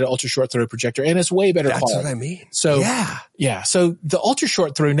what you can get an ultra short throw projector, and it's way better quality. That's what I mean. So yeah. So the ultra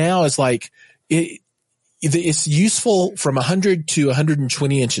short throw now is like it's useful from 100 to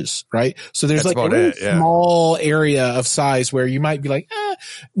 120 inches, right? So there's like a really small area of size where you might be like,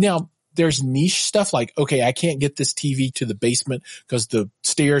 Now there's niche stuff like, okay, I can't get this TV to the basement because the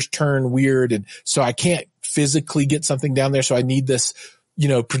stairs turn weird. And so I can't physically get something down there. So I need this,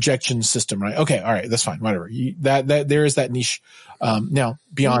 projection system, right? Okay. All right. That's fine. Whatever. There is that niche. Now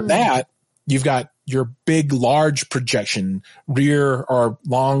beyond that, you've got your big, large projection, rear or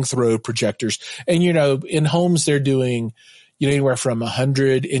long throw projectors. And, in homes, they're doing, anywhere from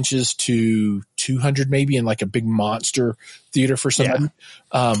 100 inches to 200 maybe in like a big monster theater for somebody.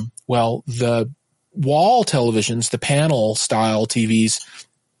 Well, the wall televisions, the panel style TVs,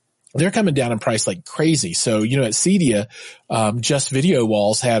 they're coming down in price like crazy. So, at Cedia, Just Video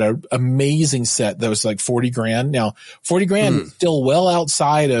Walls had an amazing set that was like $40,000. Now, $40,000 is still well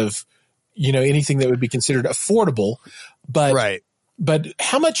outside of, anything that would be considered affordable, but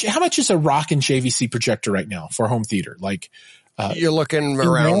how much is a Rock and JVC projector right now for home theater? Like, you're looking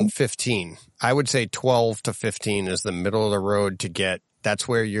around 15. I would say 12 to 15 is the middle of the road to get. That's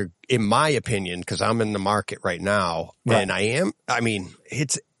where you're, in my opinion, cause I'm in the market right now and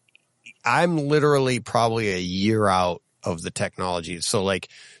I'm literally probably a year out of the technology. So like,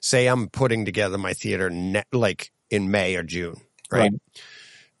 say I'm putting together my theater like in May or June, right?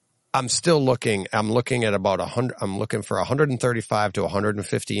 I'm looking at about 100. I'm looking for 135 to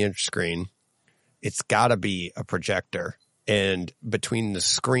 150 inch screen. It's gotta be a projector. And between the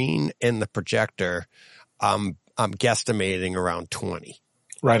screen and the projector, I'm guesstimating around 20.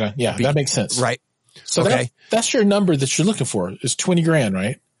 Right on. Yeah, that makes sense. Right. So that's your number that you're looking for is $20,000,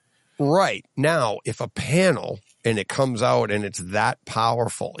 right? Right. Now, if a panel and it comes out and it's that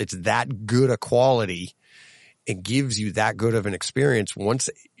powerful, it's that good a quality, it gives you that good of an experience.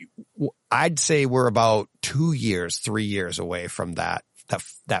 I'd say we're about 2 years, 3 years away from that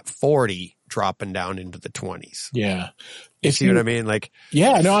 40 dropping down into the 20s. Yeah. You see what I mean? Like,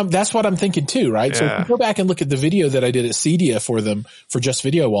 yeah, no, that's what I'm thinking too, right? Yeah. So if you go back and look at the video that I did at Cedia for them for just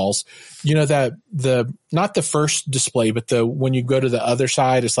video walls, you know, that not the first display, but when you go to the other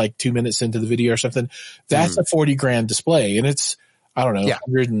side, it's like 2 minutes into the video or something. That's a $40,000 display. And it's, I don't know,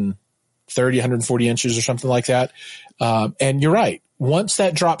 130, 140 inches or something like that. And you're right. Once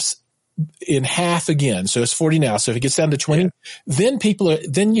that drops in half again, so it's 40 now. So if it gets down to 20, then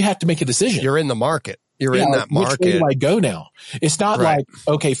then you have to make a decision. You're in the market. You're in that market. Which way do I go now? It's not like,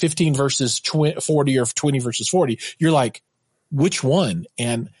 okay, 15 versus 40 or 20 versus 40. You're like, which one?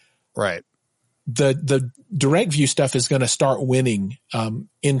 And the direct view stuff is going to start winning,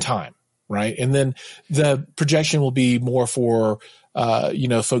 in time. Right. And then the projection will be more for,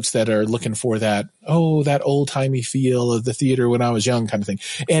 folks that are looking for that old timey feel of the theater when I was young kind of thing.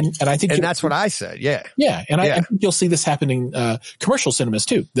 And I think, and that's what I said. Yeah. Yeah. And I think you'll see this happening, commercial cinemas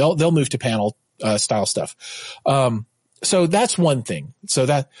too. They'll move to panel, style stuff. So that's one thing. So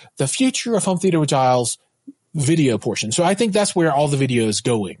that the future of home theater with Jiles video portion. So I think that's where all the video is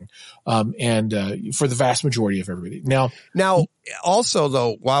going. And for the vast majority of everybody. Now also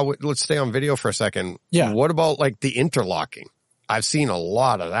though, let's stay on video for a second. Yeah. What about like the interlocking? I've seen a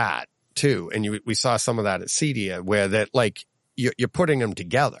lot of that too. And we saw some of that at Cedia where that like you're putting them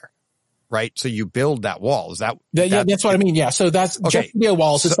together. Right. So you build that wall. Is that's what I mean. Yeah. So that's just video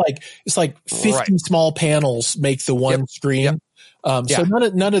walls. So, it's like 50 small panels make the one screen. So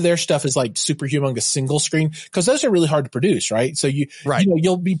none of their stuff is like super humongous single screen because those are really hard to produce. Right. So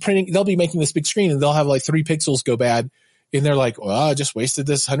they'll be making this big screen and they'll have like 3 pixels go bad. And they're like, well, I just wasted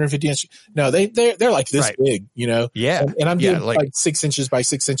this 150 inch. No, they're like this big, you know? Yeah. And I'm doing like 6 inches by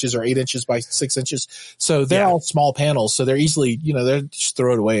 6 inches or 8 inches by 6 inches. So they're all small panels. So they're easily, they're just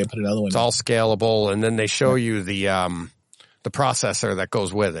throw it away and put another one. It's all scalable. And then they show you the processor that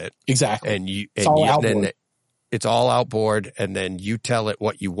goes with it. Exactly. And it's all outboard. And then you tell it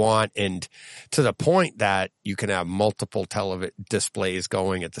what you want. And to the point that you can have multiple displays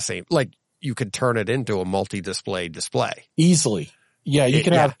going at the same, like, you could turn it into a multi-display display. Easily. Yeah, you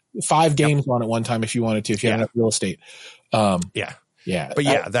can have 5 games on at one time if you wanted to, if you had enough real estate. Yeah. But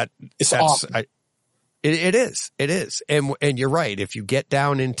that's awesome. It is. And you're right. If you get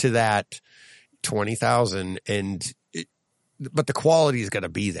down into that 20,000 but the quality is going to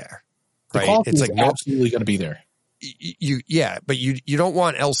be there. Right? The quality is absolutely going to be there. But you don't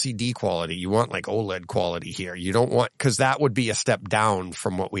want LCD quality. You want like OLED quality here. You don't want, cause that would be a step down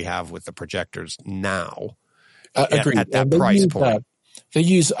from what we have with the projectors now. Agreed. At that price point. They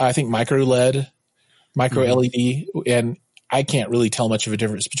use, I think, micro LED, LED, and I can't really tell much of a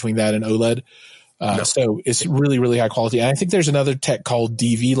difference between that and OLED. So it's really, really high quality. And I think there's another tech called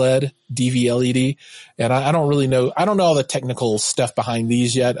DV LED. And I don't really know. I don't know all the technical stuff behind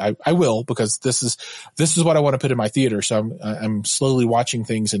these yet. I will, because this is what I want to put in my theater. So I'm slowly watching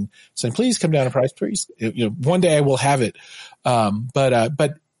things and saying, please come down in price, please. One day I will have it.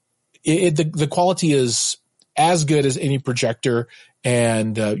 But the quality is as good as any projector.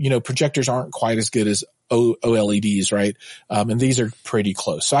 And, projectors aren't quite as good as OLEDs, right? And these are pretty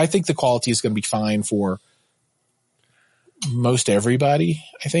close. So I think the quality is going to be fine for most everybody,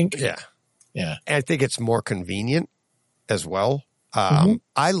 I think. Yeah. Yeah. And I think it's more convenient as well.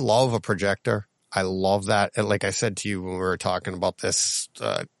 I love a projector. I love that. And like I said to you when we were talking about this,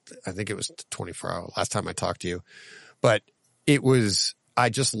 I think it was 24 hours last time I talked to you, but I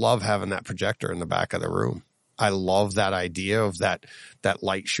just love having that projector in the back of the room. I love that idea of that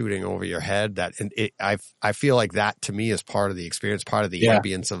light shooting over your head. I feel like that to me is part of the experience, part of the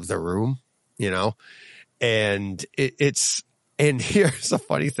ambience of the room, and and here's a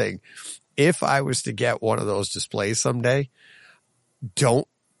funny thing. If I was to get one of those displays someday, don't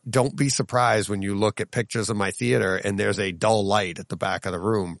be surprised when you look at pictures of my theater and there's a dull light at the back of the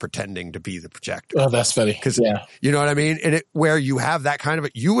room pretending to be the projector. Oh, that's funny. Cause you know what I mean? And where you have that kind of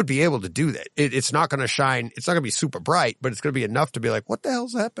you would be able to do that. It's not going to shine. It's not going to be super bright, but it's going to be enough to be like, what the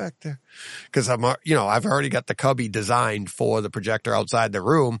hell's that back there? Cause I've already got the cubby designed for the projector outside the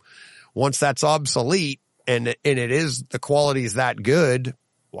room. Once that's obsolete and it is, the quality is that good,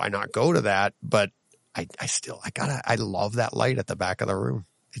 why not go to that? But I love that light at the back of the room.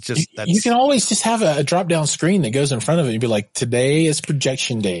 It's just you can always just have a drop down screen that goes in front of it and be like, today is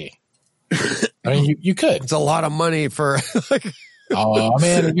projection day. I mean, you could. It's a lot of money for Oh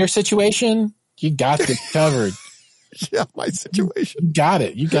man, in your situation, you got this covered. Yeah, my situation. You got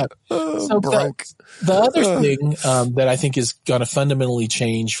it. You got so broke. The other thing that I think is going to fundamentally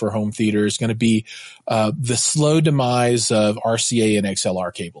change for home theater is going to be the slow demise of RCA and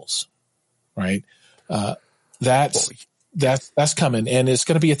XLR cables. Right, that's coming, and it's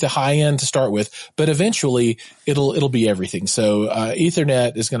going to be at the high end to start with, but eventually it'll be everything. So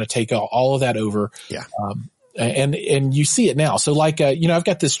Ethernet is going to take all of that over. Yeah. And you see it now. So like, I've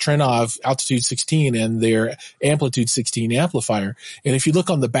got this Trenov Altitude 16 and their Amplitude 16 amplifier. And if you look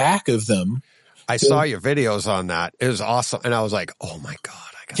on the back of them, I saw your videos on that. It was awesome. And I was like, oh my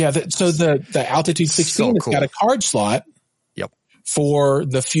God. So the Altitude 16 has got a card slot. Yep. For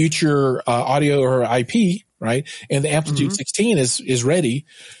the future, audio or IP, right? And the Amplitude 16 is ready.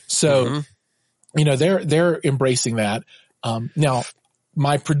 So, they're embracing that. Now,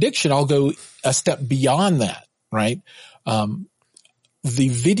 my prediction, I'll go a step beyond that, right? The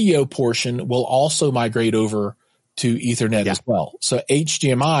video portion will also migrate over to Ethernet as well. So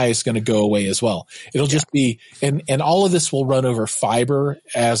HDMI is going to go away as well. It'll just be, and all of this will run over fiber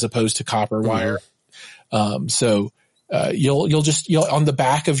as opposed to copper wire. So you'll on the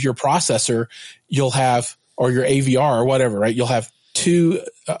back of your processor, you'll have, or your AVR or whatever, right? You'll have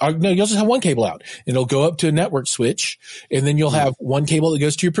you'll just have one cable out, and it'll go up to a network switch, and then you'll have one cable that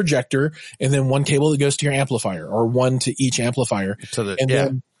goes to your projector, and then one cable that goes to your amplifier, or one to each amplifier.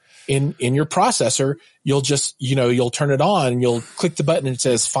 Then in your processor, you'll just, you'll turn it on, and you'll click the button and it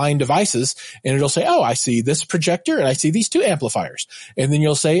says find devices, and it'll say, oh, I see this projector and I see these two amplifiers. And then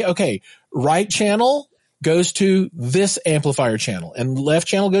you'll say, okay, right channel goes to this amplifier channel and left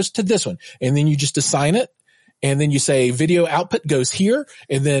channel goes to this one. And then you just assign it. And then you say video output goes here,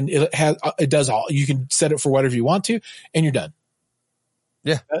 and then it does all. You can set it for whatever you want to, and you're done.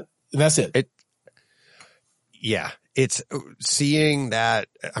 Yeah. That's it. It's seeing that.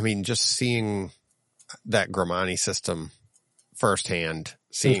 I mean, just seeing that Gramani system firsthand,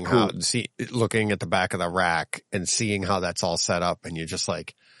 seeing looking at the back of the rack and seeing how that's all set up, and you're just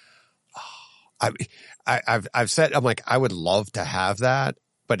like, I've said, I'm like, I would love to have that,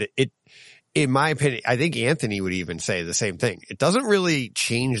 but it in my opinion, I think Anthony would even say the same thing. It doesn't really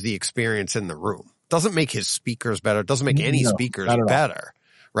change the experience in the room. It doesn't make his speakers better. It doesn't make any speakers better,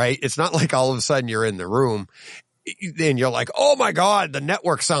 right? It's not like all of a sudden you're in the room and you're like, oh my God, the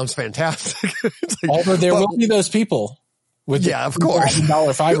network sounds fantastic. Like, although there will be those people with of course.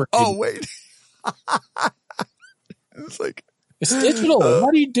 $1,000 fiber. Oh, wait. It's like, it's digital.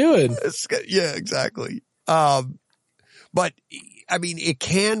 What are you doing? Yeah, exactly. But I mean, it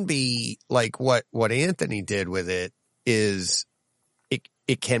can be like what Anthony did with it is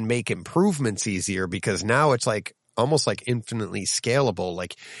it can make improvements easier, because now it's like almost like infinitely scalable.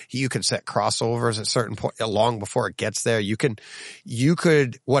 Like you can set crossovers at certain point long before it gets there. You could,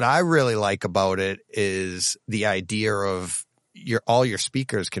 what I really like about it is the idea of all your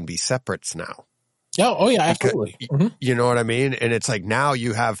speakers can be separates now. Oh yeah, absolutely. You know what I mean? And it's like now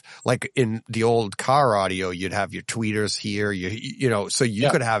you have, like in the old car audio, you'd have your tweeters here, so you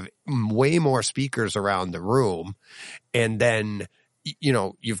could have way more speakers around the room. And then,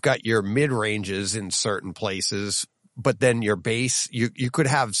 you've got your mid ranges in certain places, but then your bass, you could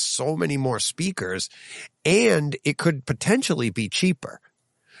have so many more speakers, and it could potentially be cheaper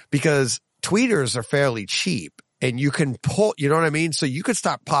because tweeters are fairly cheap. And you can pull, you know what I mean? So you could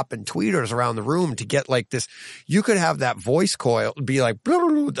start popping tweeters around the room to get like this. You could have that voice coil be like, blah, blah,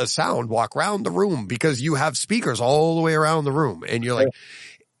 blah, the sound walk around the room, because you have speakers all the way around the room. And you're like,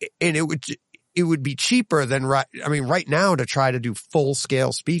 and it would be cheaper than right now to try to do full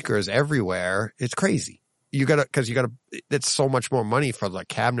scale speakers everywhere. It's crazy. It's so much more money for the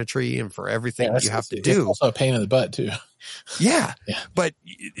cabinetry and for everything you have to do. It's also a pain in the butt too. Yeah. But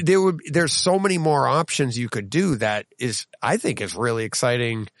there's so many more options you could do that I think is really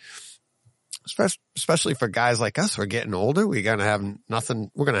exciting, especially for guys like us. We're getting older. We're going to have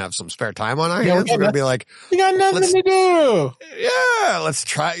nothing. We're going to have some spare time on our hands. We're going to be like, we got nothing to do. Yeah. Let's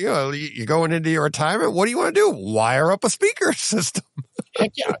try, you're going into your retirement. What do you want to do? Wire up a speaker system.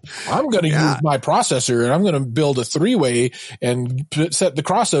 Heck yeah. I'm going to use my processor, and I'm going to build a 3-way and set the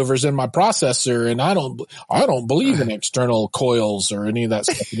crossovers in my processor. And I don't believe in external coils or any of that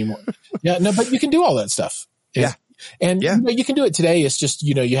stuff anymore. But you can do all that stuff. And you can do it today. It's just,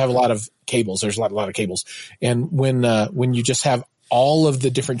 you have a lot of cables. There's a lot of cables. And when you just have all of the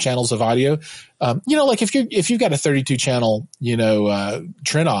different channels of audio, like if you've got a 32 channel,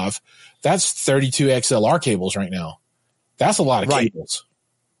 Trenov, that's 32 XLR cables right now. That's a lot of cables.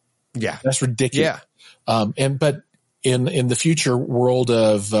 Yeah. That's ridiculous. Yeah. But in the future world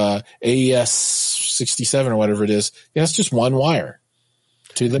of AES 67 or whatever it is, it's just one wire.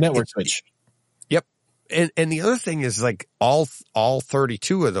 to the network switch. Yep. And the other thing is like all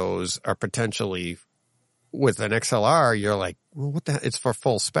 32 of those are potentially with an XLR. You're like, well, what the hell? It's for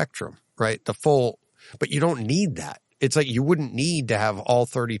full spectrum, right? But you don't need that. It's like you wouldn't need to have all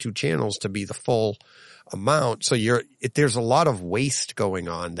 32 channels to be the full amount. So there's a lot of waste going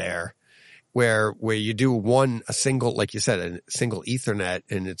on there where you do a single, like you said, a single Ethernet,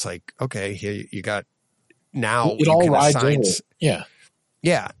 and it's like, okay, here you got now it all rides over. Yeah.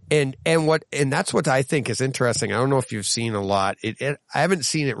 Yeah. And that's what I think is interesting. I don't know if you've seen a lot. I haven't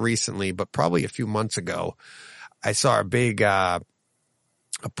seen it recently, but probably a few months ago, I saw a big, a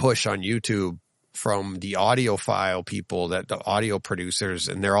push on YouTube from the audiophile people, that the audio producers,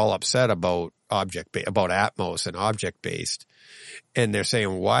 and they're all upset about about Atmos and object based. And they're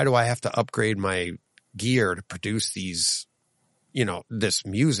saying, why do I have to upgrade my gear to produce these, this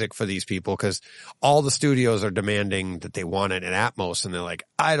music for these people? Cause all the studios are demanding that they want it in Atmos. And they're like,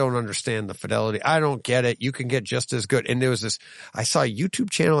 I don't understand the fidelity. I don't get it. You can get just as good. And there was I saw YouTube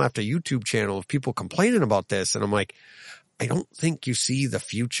channel after YouTube channel of people complaining about this. And I'm like, I don't think you see the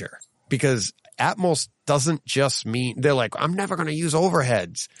future, because Atmos doesn't just mean, they're like, I'm never going to use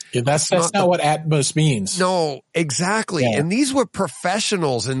overheads. Yeah, that's not what Atmos means. No, exactly. Yeah. And these were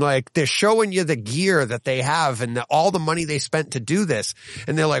professionals, and like, they're showing you the gear that they have and all the money they spent to do this.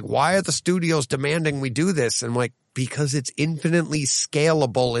 And they're like, why are the studios demanding we do this? And I'm like, because it's infinitely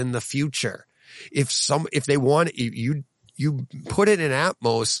scalable in the future. If they want you put it in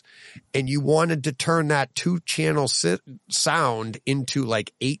Atmos and you wanted to turn that 2-channel sound into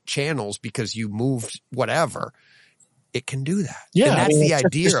like 8 channels because you moved whatever, it can do that. Yeah. And that's the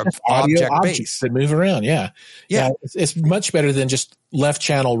idea of object based that move around. Yeah. Yeah. It's much better than just left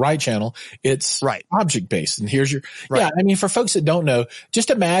channel, right channel. It's object based. And here's your, yeah. I mean, for folks that don't know, just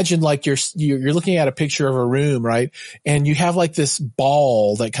imagine like you're looking at a picture of a room, right? And you have like this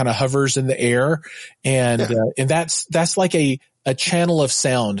ball that kind of hovers in the air, and that's like a channel of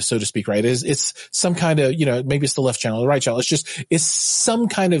sound, so to speak, right? It's some kind of, maybe it's the left channel, the right channel. It's some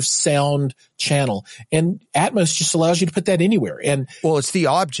kind of sound channel, and Atmos just allows you to put that anywhere. And well, it's the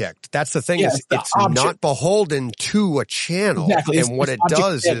object. That's the thing. Yeah, it's not beholden to a channel. Exactly. And what it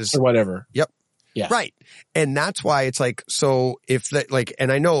does is or whatever. Yep. Yeah. Right. And that's why it's like, so if that, like,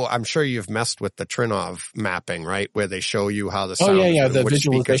 and I'm sure you've messed with the Trinov mapping, right? Where they show you how the sound, the which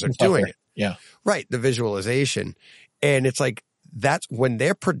speakers visualization are doing it. Yeah. Right. The visualization. And it's like, that's when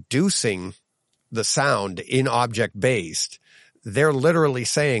they're producing the sound in object based, they're literally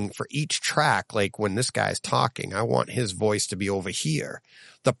saying for each track, like when this guy's talking, I want his voice to be over here.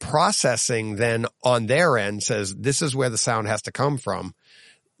 The processing then on their end says, this is where the sound has to come from.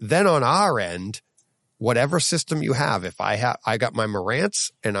 Then on our end, whatever system you have, if I got my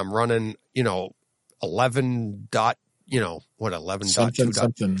Marantz and I'm running, 11 dot,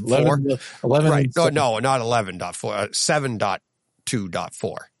 11.2.4? 11. Right. No, not 11.4,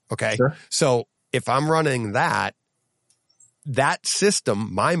 7.2.4. Okay. Sure. So if I'm running that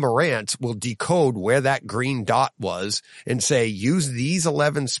system, my Marantz will decode where that green dot was and say, use these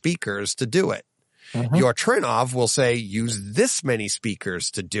 11 speakers to do it. Mm-hmm. Your Trinov will say, use this many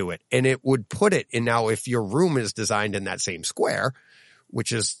speakers to do it. And it would put it in. Now, if your room is designed in that same square,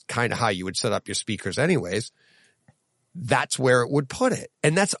 which is kind of how you would set up your speakers anyways, that's where it would put it.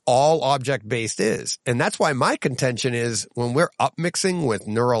 And that's all object based is. And that's why my contention is when we're upmixing with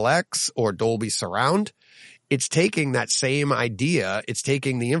Neural X or Dolby Surround, it's taking that same idea. It's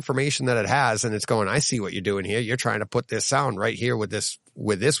taking the information that it has and it's going, I see what you're doing here. You're trying to put this sound right here where this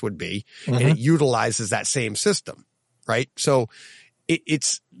would be. Mm-hmm. And it utilizes that same system. Right. So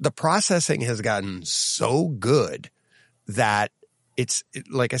it's the processing has gotten so good that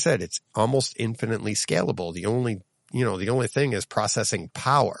like I said, it's almost infinitely scalable. The only thing is processing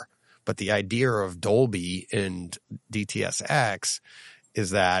power, but the idea of Dolby and DTS:X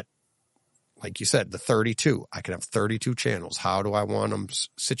is that, like you said, the 32, I can have 32 channels. How do I want them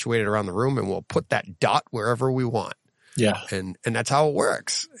situated around the room? And we'll put that dot wherever we want. Yeah. And that's how it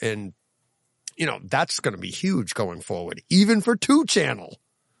works. And, that's going to be huge going forward, even for 2-channel.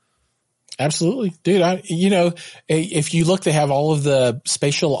 Absolutely. Dude, if you look, they have all of the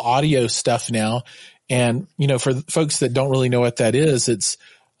spatial audio stuff now. And, for folks that don't really know what that is, it's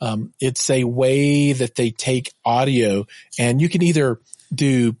a way that they take audio, and you can either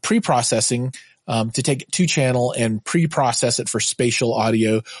do pre-processing, to take 2-channel and pre-process it for spatial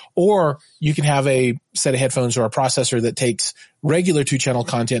audio, or you can have a set of headphones or a processor that takes regular 2-channel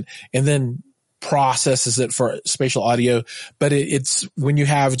content and then processes it for spatial audio. But it's when you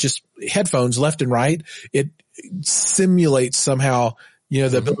have just headphones left and right, it simulates somehow,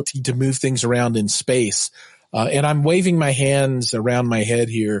 the ability to move things around in space. And I'm waving my hands around my head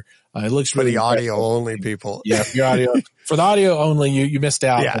here. It looks for really the audio only people. Yeah, for for the audio only, you missed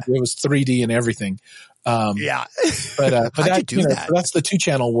out. Yeah. It was 3D and everything. Yeah. But How'd you do that? So that's the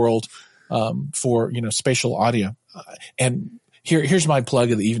 2-channel world, for, spatial audio. And here's my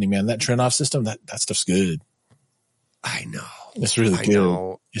plug of the evening, man. That Trinoff system, that stuff's good. I know. It's really good.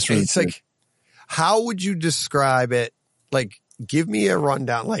 Know. It's really good. Like, how would you describe it? Like, give me a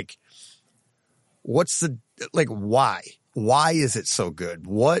rundown. Like, why? Why is it so good?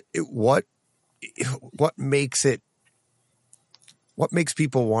 What makes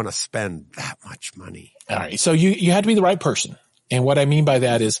people want to spend that much money? All right. So you had to be the right person. And what I mean by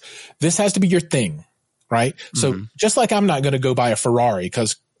that is this has to be your thing, right? So just like I'm not going to go buy a Ferrari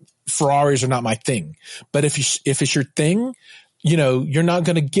because Ferraris are not my thing. But if it's your thing, you're not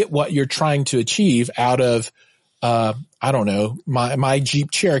going to get what you're trying to achieve out of, I don't know, my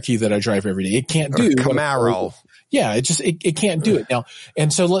Jeep Cherokee that I drive every day. It can't do Camaro. Yeah, it can't do it now.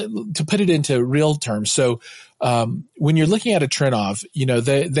 And so to put it into real terms, so when you're looking at a Trinnov,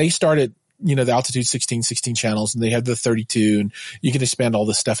 they started, the Altitude 16 channels, and they have the 32, and you can expand all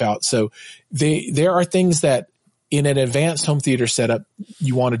this stuff out. So there are things that in an advanced home theater setup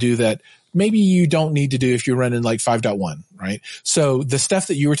you want to do that maybe you don't need to do if you're running like 5.1, right? So the stuff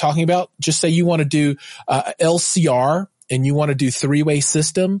that you were talking about, just say you want to do LCR and you want to do 3-way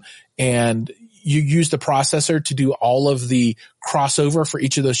system, and you use the processor to do all of the crossover for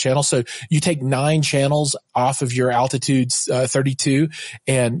each of those channels. So you take 9 channels off of your Altitude 32,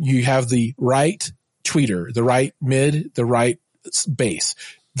 and you have the right tweeter, the right mid, the right bass,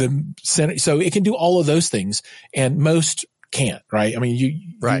 the center. So it can do all of those things, and most can't, right? I mean,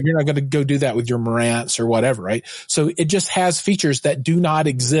 you're not going to go do that with your Marantz or whatever, right? So it just has features that do not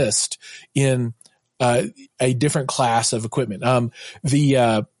exist in a different class of equipment.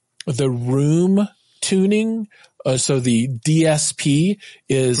 The room tuning, so the DSP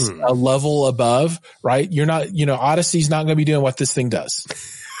is a level above, right? You're not, Odyssey's not going to be doing what this thing does,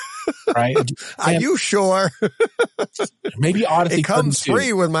 right? Are you sure? Maybe Odyssey it comes 32.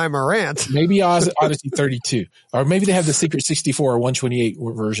 free with my Marantz. Maybe Odyssey 32, or maybe they have the Secret 64 or 128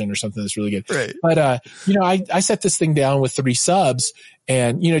 version or something that's really good. Right. But, I set this thing down with 3 subs,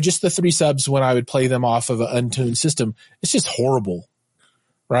 and, just the 3 subs when I would play them off of an untuned system, it's just horrible.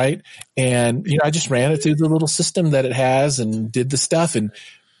 Right. And, I just ran it through the little system that it has and did the stuff, and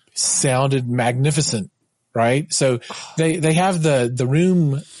sounded magnificent. Right. So they have the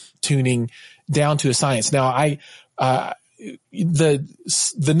room tuning down to a science. Now the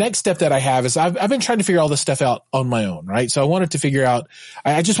next step that I have is I've been trying to figure all this stuff out on my own. Right. So I wanted to figure out,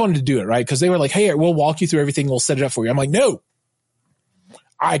 I just wanted to do it. Right. Cause they were like, hey, we'll walk you through everything. We'll set it up for you. I'm like, no,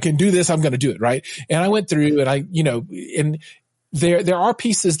 I can do this. I'm going to do it. Right. And I went through and there are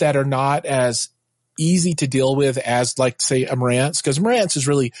pieces that are not as easy to deal with as, like, say, a Marantz, because Marantz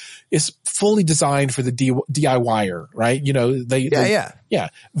is fully designed for the DIYer, right? Yeah.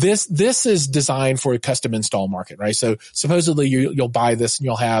 This is designed for a custom install market, right? So supposedly you'll buy this and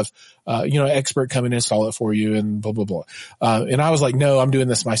you'll have, expert come and install it for you and blah, blah, blah. And I was like, no, I'm doing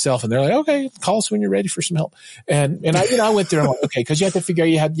this myself. And they're like, okay, call us when you're ready for some help. And I went through and I'm like, okay, cause you have to figure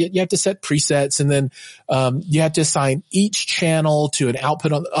out, you have to set presets, and then, you have to assign each channel to an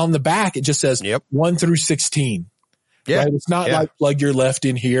output on the back. It just says 1 through 16. Yeah. Right? It's not like plug your left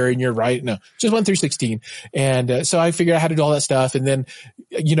in here and your right. No, just 1 through 16. And, so I figured out how to do all that stuff. And then,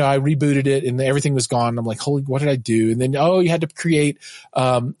 I rebooted it and everything was gone. I'm like, holy, what did I do? And then, you had to create,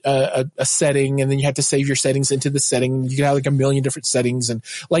 a setting, and then you had to save your settings into the setting. You can have like a million different settings, and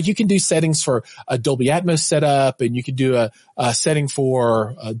like you can do settings for a Dolby Atmos setup, and you could do a setting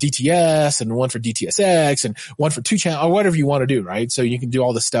for DTS, and one for DTSX, and one for 2-channel, or whatever you want to do. Right. So you can do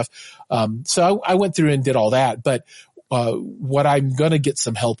all this stuff. So I went through and did all that, but what I'm going to get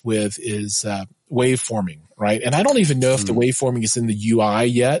some help with is waveforming, right? And I don't even know if the waveforming is in the UI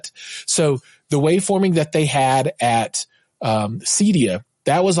yet. So the waveforming that they had at Cedia,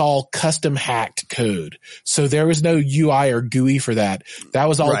 that was all custom hacked code. So there was no UI or GUI for that. That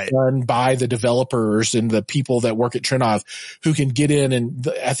was all done by the developers and the people that work at Trinnov, who can get in, and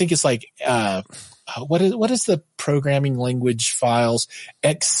I think it's like what is the programming language files?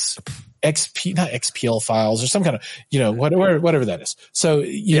 XP, not XPL files, or some kind of, whatever that is. So,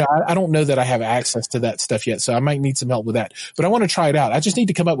 I don't know that I have access to that stuff yet. So I might need some help with that, but I want to try it out. I just need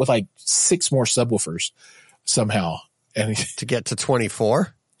to come up with like 6 more subwoofers somehow. And to get to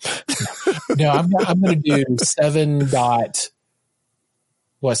 24? No, I'm going to do 7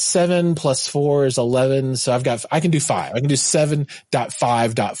 plus 4 is 11. So I can do 5. I can do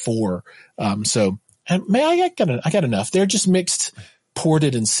 7.5.4. So, man, I got enough. They're just mixed,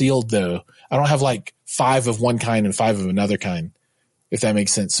 ported, and sealed though. I don't have like 5 of one kind and 5 of another kind, if that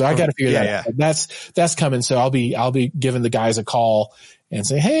makes sense. So I got to figure that out. But that's coming. So I'll be giving the guys a call and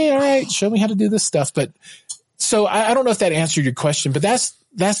say, hey, all right, show me how to do this stuff. But so I don't know if that answered your question, but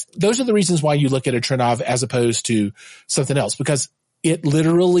those are the reasons why you look at a Trinov as opposed to something else, because it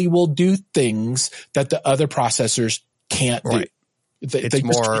literally will do things that the other processors can't do. It's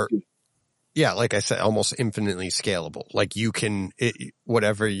more, like I said, almost infinitely scalable. Like you can,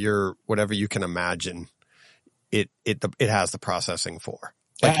 whatever you can imagine, it has the processing for.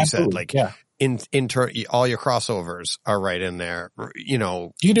 Like Absolutely. you said, like all your crossovers are right in there. You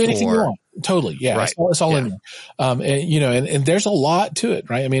can do anything you want. Totally. Yeah. Right. It's all in there. And there's a lot to it,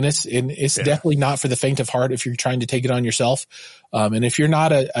 right? I mean, it's definitely not for the faint of heart if you're trying to take it on yourself. And if you're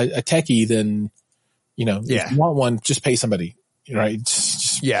not a techie, then, if you want one, just pay somebody, right?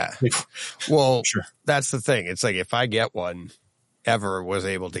 Well, sure. That's the thing. It's like, if I was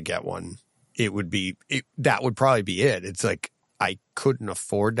able to get one, that would probably be it. It's like, I couldn't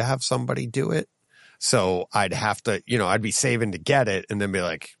afford to have somebody do it. So I'd have to, I'd be saving to get it and then be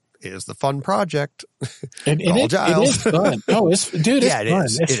like, here's the fun project. And it is fun. Oh, it's fun.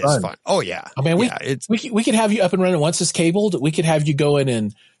 It is fun. Oh yeah. I mean, we could have you up and running once it's cabled. We could have you going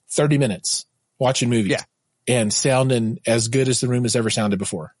in 30 minutes watching movies and sounding as good as the room has ever sounded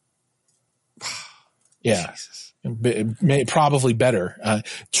before. Yeah. Jesus. Probably better.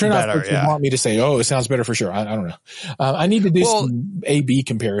 Trinov want me to say, oh, it sounds better for sure. I don't know. I need to do some A/B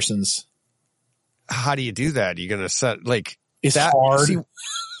comparisons. How do you do that? You're going to set it's hard.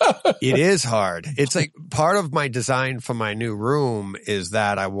 It is hard. It's like part of my design for my new room is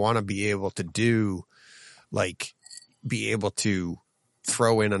that I want to be able to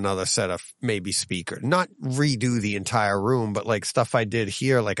throw in another set of maybe speaker, not redo the entire room, but like stuff I did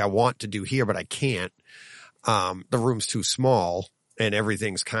here, like I want to do here, but I can't. The room's too small and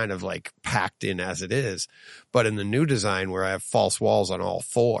everything's kind of like packed in as it is. But in the new design where I have false walls on all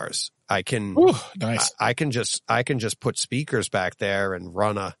 4s, I can, nice. I can just put speakers back there and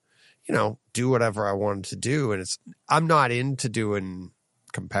run do whatever I wanted to do. And I'm not into doing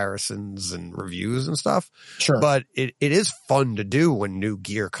comparisons and reviews and stuff. Sure. But it is fun to do when new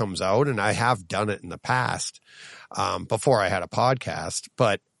gear comes out. And I have done it in the past, before I had a podcast,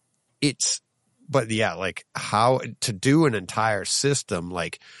 but like how to do an entire system,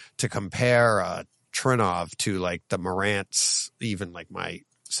 like to compare a Trinov to like the Marantz, even like my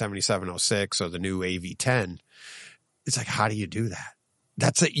 7706 or the new AV10. It's like, how do you do that?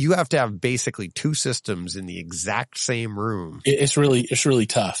 That's it. You have to have basically 2 systems in the exact same room. It's really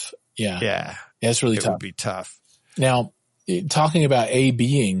tough. Yeah. Yeah. It's really tough. It would be tough. Now, talking about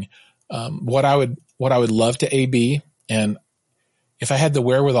A/Bing, what I would love to A/B, and if I had the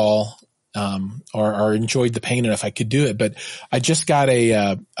wherewithal, or enjoyed the pain enough, I could do it. But I just got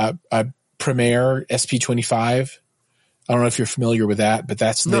a Premiere SP25. I don't know if you're familiar with that, but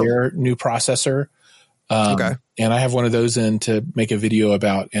that's their new processor. Okay. And I have one of those in to make a video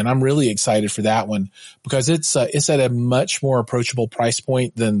about, and I'm really excited for that one because it's at a much more approachable price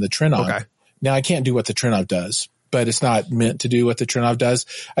point than the Trinov. Okay. Now I can't do what the Trinov does, but it's not meant to do what the Trinov does.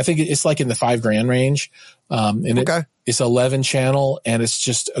 I think it's like in the $5,000 range. And it's 11 channel and it's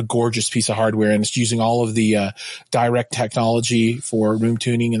just a gorgeous piece of hardware and it's using all of the, direct technology for room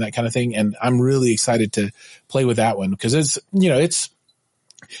tuning and that kind of thing. And I'm really excited to play with that one because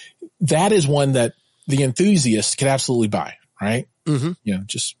that is one that the enthusiast can absolutely buy, right? Mm-hmm.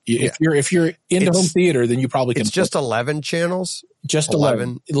 If you're into home theater, then you probably can. It's just 11 channels? Just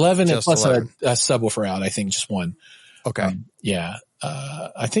 11 and plus 11. A subwoofer out, I think just one. Okay.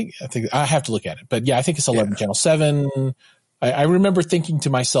 I think I have to look at it, but I think it's 11 channel 7. I remember thinking to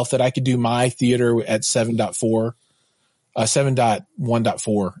myself that I could do my theater at 7.4,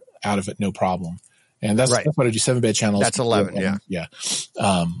 7.1.4 out of it. No problem. And that's what I do. 7-bed channels. That's 11. Yeah.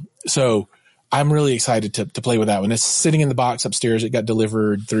 So I'm really excited to play with that one. It's sitting in the box upstairs. It got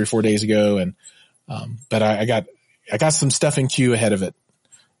delivered 3 or 4 days ago. And, but I got some stuff in queue ahead of it,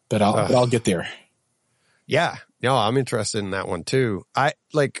 but I'll get there. Yeah. No, I'm interested in that one too. I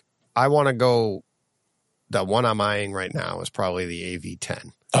want to go. The one I'm eyeing right now is probably the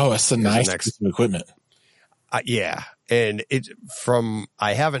AV10. Oh, it's a nice piece of equipment. Yeah. And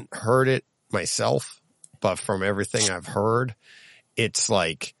I haven't heard it myself, but from everything I've heard, it's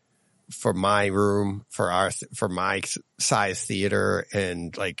like for my room, for my size theater,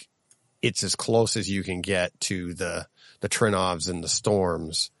 and like it's as close as you can get to the Trinovs and the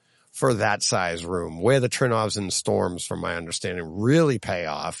Storms for that size room. Where the Trinovs and the Storms, from my understanding, really pay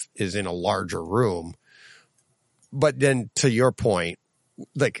off is in a larger room. But then to your point,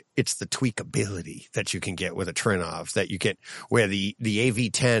 like it's the tweakability that you can get with a Trinnov that you get where the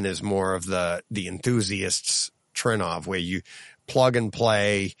AV10 is more of the enthusiast's Trinnov where you plug and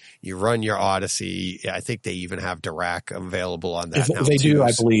play, you run your Odyssey. I think they even have Dirac available on that now. They too. do,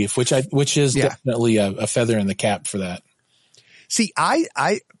 I believe, which is definitely a feather in the cap for that. See,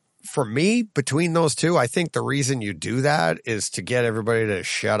 for me, between those two, I think the reason you do that is to get everybody to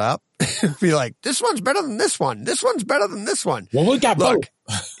shut up. Be like, this one's better than this one. This one's better than this one. Well, we got both.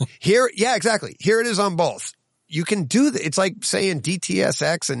 Here, yeah, exactly. Here it is on both. You can do that. It's like saying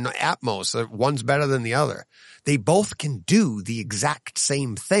DTSX and Atmos, one's better than the other. They both can do the exact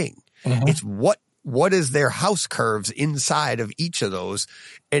same thing. Mm-hmm. It's what is their house curves inside of each of those.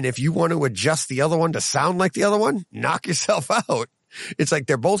 And if you want to adjust the other one to sound like the other one, knock yourself out. It's like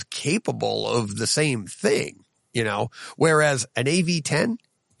they're both capable of the same thing, you know, whereas an AV10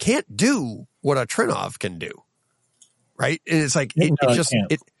 can't do what a Trinnov can do. Right. And it's like,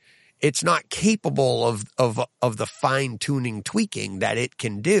 it's not capable of the fine tuning tweaking that it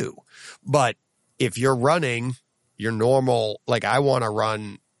can do. But if you're running your normal, like I want to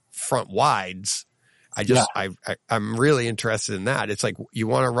run front wides, I'm really interested in that. It's like you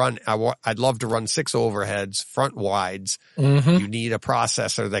want to run, I'd love to run 6 overheads, front wides. Mm-hmm. You need a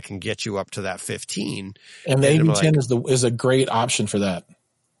processor that can get you up to that 15. And the AV10 is a great option for that.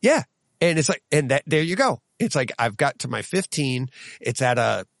 Yeah. And it's like, and that, there you go. It's like, I've got to my 15. It's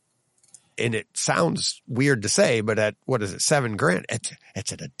at and it sounds weird to say, but at, what is it, $7,000?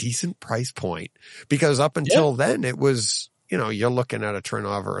 It's at a decent price point because up until then it was, you know, you're looking at a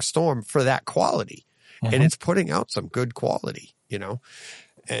Trinnov or a Storm for that quality. Mm-hmm. And it's putting out some good quality, you know,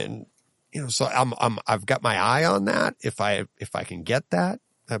 and, you know, so I've got my eye on that. If I can get that,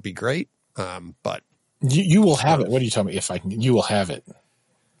 that'd be great. But you will have it. What are you talking about? You will have it.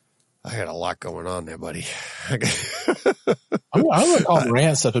 I got a lot going on there, buddy. I'm going to call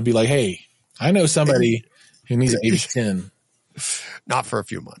Rance up and be like, hey, I know somebody who needs an AV10. Not for a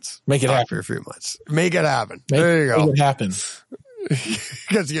few months. Make it happen. For a few months. Make it happen. There you go. Make it happen.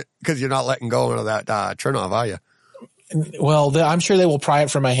 Because you're not letting go of that Trinnov, are you? Well, I'm sure they will pry it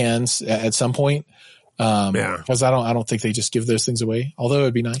from my hands at some point. Because I don't think they just give those things away. Although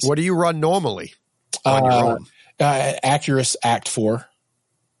it'd be nice. What do you run normally on your own? Accurus Act 4.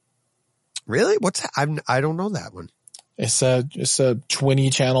 Really? What's that? I don't know that one. It's a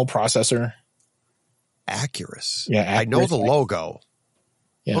 20 channel processor. Accurus. Yeah, I know the logo.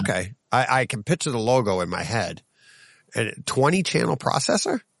 Yeah. Okay. I can picture the logo in my head. And 20 channel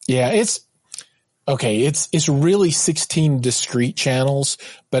processor? Yeah, it's okay. It's really 16 discrete channels,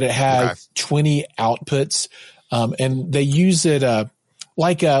 but it has 20 outputs. And they use it,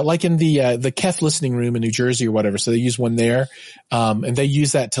 like in the Keth listening room in New Jersey or whatever. So they use one there. And they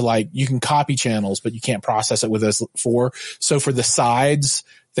use that to you can copy channels, but you can't process it with those 4. So for the sides,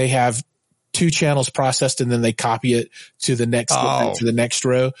 they have 2 channels processed and then they copy it to the next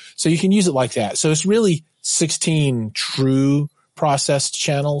row. So you can use it like that. So it's really 16 true processed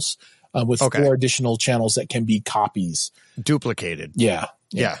channels, with 4 additional channels that can be copies. Duplicated. Yeah.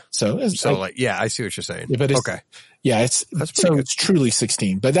 So I see what you're saying. Yeah, but it's truly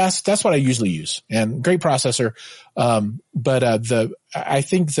 16, but that's what I usually use, and great processor. But I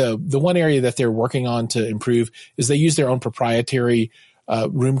think the one area that they're working on to improve is they use their own proprietary,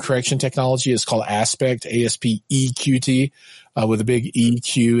 room correction technology. It's called Aspect, ASPEQT, with a big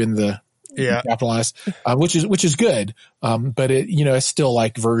EQ in the capitalized, which is good. But it's still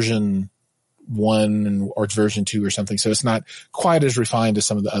like version 1 or it's version 2 or something. So it's not quite as refined as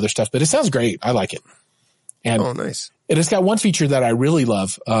some of the other stuff, but it sounds great. I like it. And nice. And it's got one feature that I really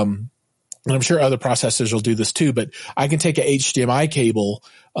love. And I'm sure other processors will do this too, but I can take a HDMI cable,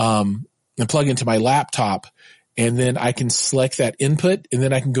 and plug into my laptop, and then I can select that input, and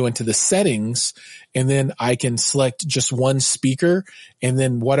then I can go into the settings, and then I can select just one speaker, and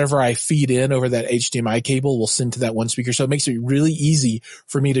then whatever I feed in over that HDMI cable will send to that one speaker. So it makes it really easy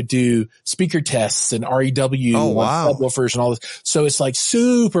for me to do speaker tests and REW, subwoofers and all this. So it's like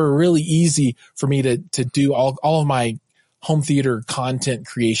super really easy for me to do all of my home theater content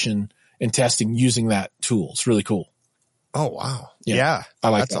creation and testing using that tool. It's really cool. Oh, wow. Yeah. I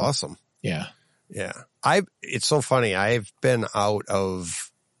like that. That's awesome. Yeah. Yeah. It's so funny. I've been out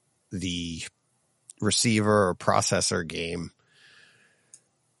of the receiver or processor game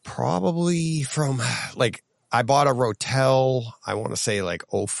probably from I bought a Rotel, I want to say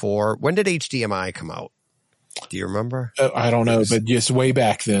 04. When did HDMI come out? Do you remember? I don't know, but just way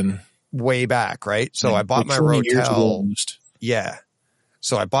back then. Way back, right? So I bought my Rotel. Yeah.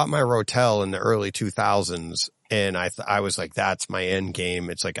 So I bought my Rotel in the early 2000s, And I was like, that's my end game.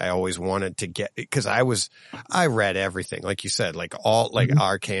 It's like, I always wanted to get, cause I read everything, like you said, like all, like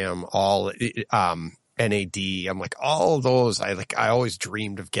RCAM, all, NAD. I'm like, all of those. I always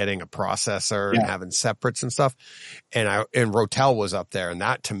dreamed of getting a processor and having separates and stuff. And Rotel was up there, and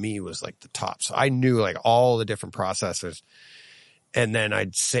that to me was like the top. So I knew like all the different processors. And then I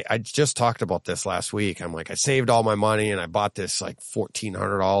just talked about this last week. I'm like, I saved all my money and I bought this like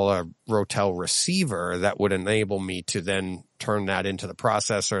 $1,400 Rotel receiver that would enable me to then turn that into the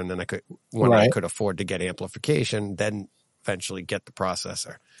processor. And then I could afford to get amplification, then eventually get the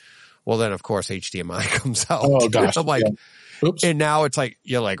processor. Well, then of course HDMI comes out. Oh gosh. I'm like, oops. And now it's like,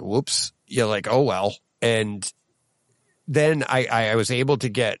 you're like, whoops. You're like, oh well. And then I was able to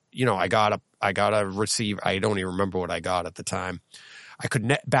get, I got a receiver. I don't even remember what I got at the time.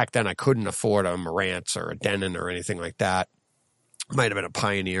 Back then I couldn't afford a Marantz or a Denon or anything like that. Might have been a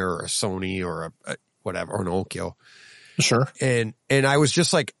Pioneer or a Sony or a whatever, or an Onkyo. Sure. And I was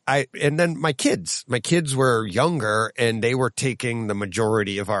just like, and then my kids were younger and they were taking the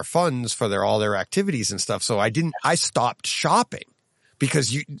majority of our funds for all their activities and stuff. So I stopped shopping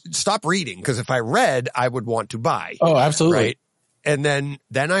because stop reading. Because if I read, I would want to buy. Oh, absolutely. Right. And then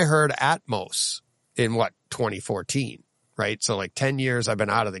I heard Atmos in 2014. Right. So like 10 years I've been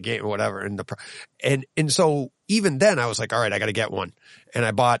out of the game or whatever. And so even then I was like, all right, I got to get one. And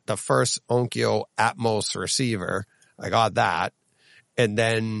I bought the first Onkyo Atmos receiver. I got that. And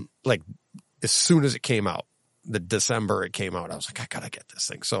then like as soon as it came out, the December it came out, I was like, I got to get this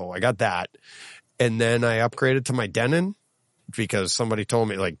thing. So I got that. And then I upgraded to my Denon because somebody told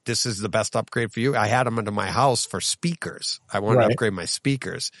me like, this is the best upgrade for you. I had them into my house for speakers. I wanted to upgrade my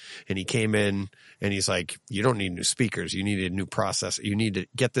speakers. And he came in and he's like, you don't need new speakers. You need a new processor. You need to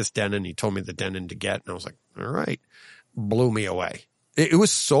get this Denon. He told me the Denon to get. And I was like, all right. Blew me away. It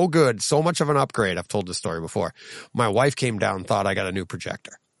was so good. So much of an upgrade. I've told this story before. My wife came down and thought I got a new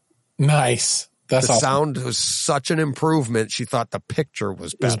projector. Nice. That's the awesome. sound was such an improvement. She thought the picture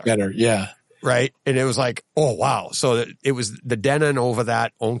was better. It was better. Yeah. Right. And it was like, oh, wow. So it was the Denon over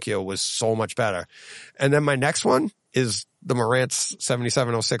that Onkyo was so much better. And then my next one is the Marantz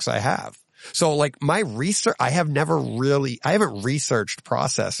 7706 I have. So like my research, I haven't researched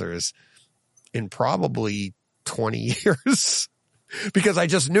processors in probably 20 years because I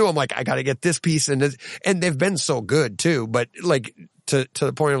just knew I'm like, I got to get this piece and they've been so good too. But like to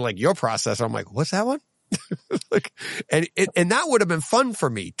the point of like your processor, I'm like, what's that one? Like, and that would have been fun for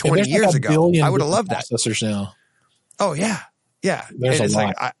me 20 years ago. I would have loved that. Processors now. Oh yeah. Yeah. There's a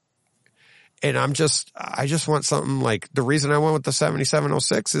lot. Like, I just want something like the reason I went with the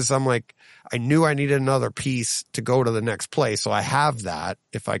 7706 is I'm like, I knew I needed another piece to go to the next place. So I have that.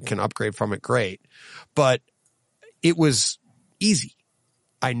 If I can upgrade from it, great. But it was easy.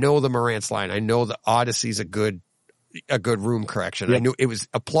 I know the Marantz line. I know the Odyssey's a good room correction. Yep. I knew it was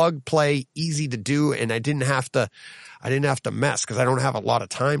a plug play, easy to do. And I didn't have to mess because I don't have a lot of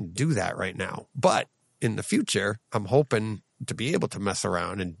time to do that right now. But in the future, I'm hoping to be able to mess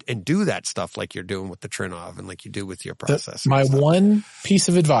around and do that stuff like you're doing with the Trinov and like you do with your processor. My one piece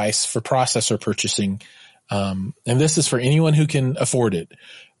of advice for processor purchasing, and this is for anyone who can afford it,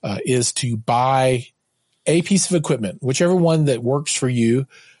 is to buy a piece of equipment, whichever one that works for you,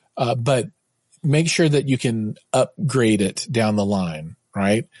 but make sure that you can upgrade it down the line,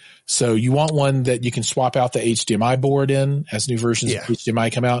 right? So you want one that you can swap out the HDMI board in as new versions of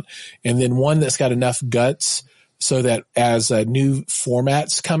HDMI come out, and then one that's got enough guts so that as new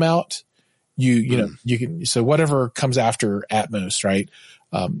formats come out, you can, so whatever comes after Atmos, right?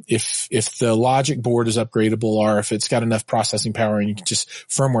 If the logic board is upgradable or if it's got enough processing power and you can just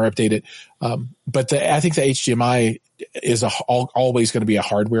firmware update it. But I think the HDMI is always going to be a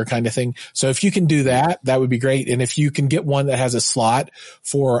hardware kind of thing. So if you can do that, that would be great. And if you can get one that has a slot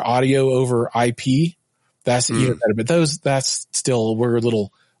for audio over IP, that's even better. But that's still, we're a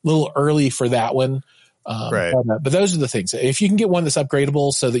little early for that one. Right. But those are the things. If you can get one that's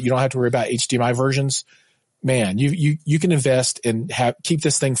upgradable so that you don't have to worry about HDMI versions, man, you can invest and keep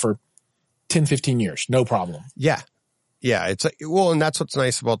this thing for 10, 15 years. No problem. Yeah. Yeah. It's like, well, and that's what's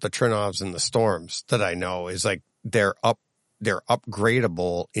nice about the Trinovs and the Storms that I know is like they're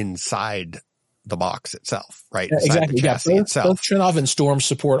upgradable inside the box itself, right? Yeah, exactly. The chassis itself. Both Trinov and Storm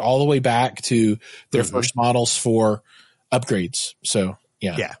support all the way back to their first models for upgrades. So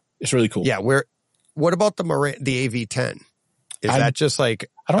yeah, it's really cool. Yeah. What about the AV10? Is that just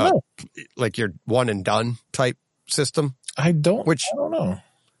like, I don't know, like your one and done type system? I don't know.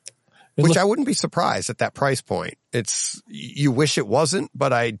 I wouldn't be surprised at that price point. You wish it wasn't,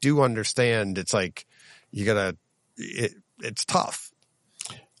 but I do understand it's like, it's tough.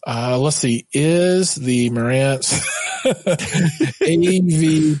 Let's see. Is the Marantz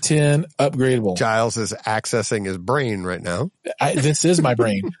AV10 upgradable? Jiles is accessing his brain right now. This is my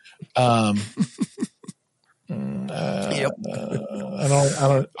brain. Yep.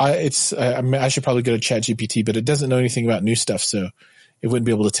 I should probably go to ChatGPT, but it doesn't know anything about new stuff, so it wouldn't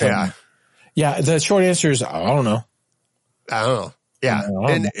be able to tell me. Yeah. The short answer is, I don't know. Yeah.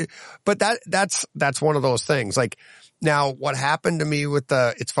 But that's one of those things. Like, now what happened to me with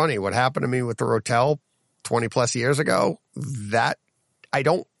it's funny, what happened to me with the Rotel 20 plus years ago, that I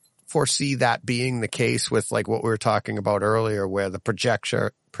don't foresee that being the case with like what we were talking about earlier, where the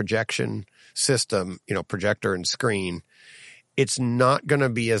projection system, projector and screen, it's not going to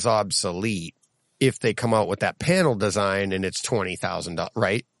be as obsolete if they come out with that panel design and it's $20,000,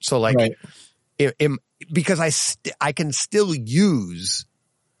 right? So like, right. Because I can still use,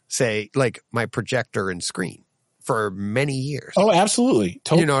 say, like my projector and screen for many years. Oh, absolutely.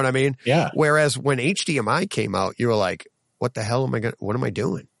 Totally. You know what I mean? Yeah. Whereas when HDMI came out, you were like, what the hell what am I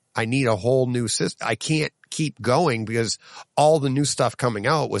doing? I need a whole new system. I can't keep going because all the new stuff coming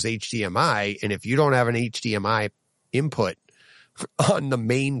out was HDMI. And if you don't have an HDMI input on the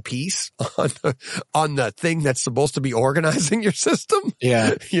main piece, on the thing that's supposed to be organizing your system,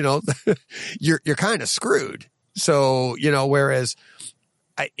 yeah, you're kind of screwed. So, whereas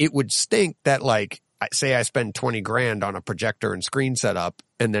it would stink that like, say I spend 20 grand on a projector and screen setup,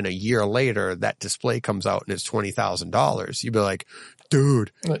 and then a year later that display comes out and it's $20,000. You'd be like,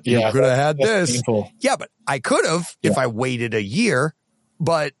 dude, you could have had this. Painful. Yeah, but I could have if I waited a year.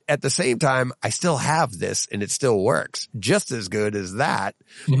 But at the same time, I still have this and it still works just as good as that.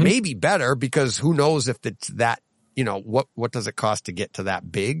 Mm-hmm. Maybe better, because who knows if it's that, what does it cost to get to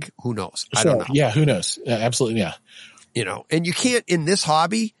that big? Who knows? Sure. I don't know. Yeah, who knows? Absolutely. Yeah. And you can't in this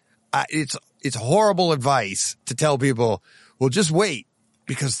hobby, it's horrible advice to tell people, well, just wait,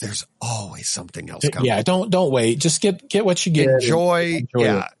 because there's always something else coming. Yeah. Don't wait. Just get what you get. Enjoy it.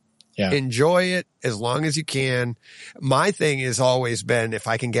 Yeah. Enjoy it as long as you can. My thing has always been, if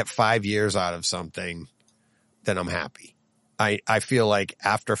I can get 5 years out of something, then I'm happy. I feel like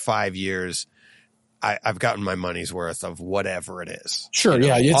after 5 years, I've gotten my money's worth of whatever it is. Sure.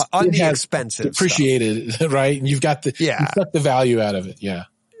 Yeah. It's on the expensive depreciated, stuff. Right? And you've got you got the value out of it. Yeah.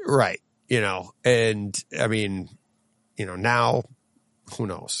 Right. And I mean, now who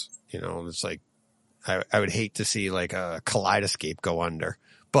knows, it's like, I would hate to see like a Kaleidoscape go under,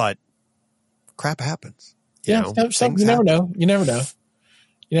 but crap happens. You never know. You never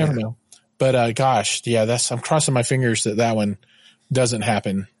know. But, gosh, yeah, I'm crossing my fingers that one doesn't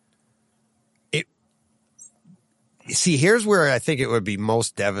happen. See, here's where I think it would be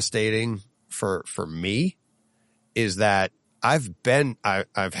most devastating for me, is that I've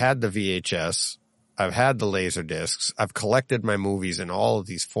had the VHS, I've had the laser discs, I've collected my movies in all of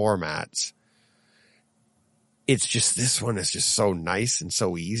these formats. It's just, this one is just so nice and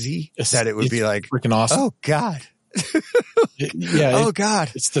so easy that it would be like, freaking awesome. Oh God.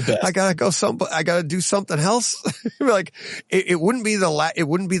 God. It's the best. I gotta do something else. Like it wouldn't be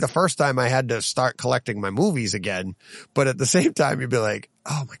the first time I had to start collecting my movies again. But at the same time, you'd be like,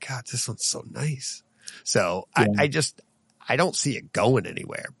 oh my God, this one's so nice. So I don't see it going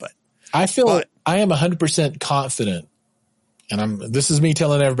anywhere, but I am 100% confident. And this is me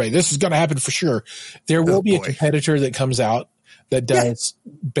telling everybody, this is going to happen for sure. There will be a competitor that comes out that does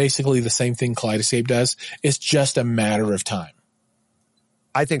basically the same thing Kaleidoscape does. It's just a matter of time.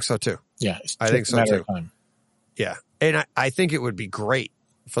 I think so too. Yeah. I think so too. Yeah. And I think it would be great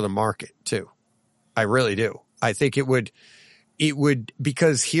for the market too. I really do. I think it would,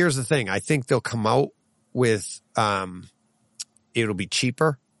 because here's the thing. I think they'll come out with, it'll be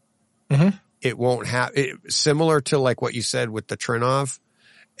cheaper. Mm-hmm. It won't have it, similar to like what you said with the Trinov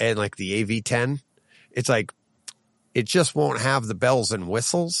and like the AV10. It's like, it just won't have the bells and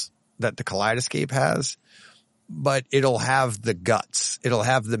whistles that the Kaleidoscape has, but it'll have the guts. It'll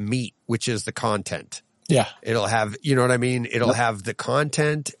have the meat, which is the content. Yeah. It'll have, you know what I mean? It'll have the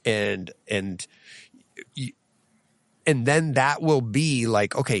content and then that will be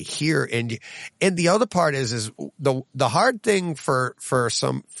like, okay, here. And the other part is the hard thing for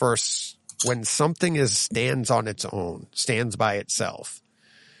when something stands on its own, stands by itself,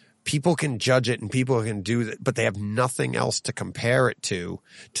 people can judge it and people can do that, but they have nothing else to compare it to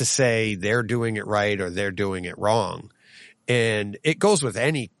say they're doing it right or they're doing it wrong. And it goes with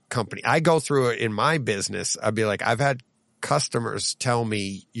any company. I go through it in my business. I'd be like, I've had customers tell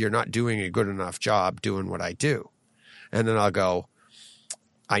me you're not doing a good enough job doing what I do. And then I'll go,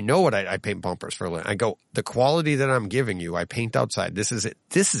 I know what I paint bumpers for a living. I go, the quality that I'm giving you, I paint outside. This is it.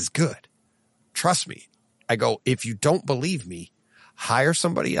 This is good. Trust me. I go, if you don't believe me, hire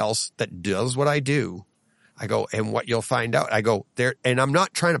somebody else that does what I do. I go, and what you'll find out, I go there, and I'm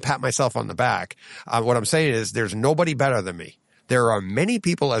not trying to pat myself on the back. What I'm saying is there's nobody better than me. There are many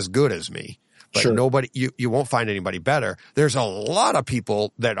people as good as me, but nobody, you won't find anybody better. There's a lot of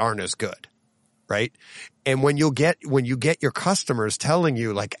people that aren't as good. Right. And when you get your customers telling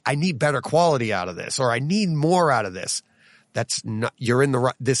you like, I need better quality out of this, or I need more out of this, that's not, you're in the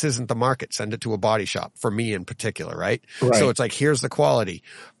right, this isn't the market. Send it to a body shop, for me in particular. Right. So it's like, here's the quality.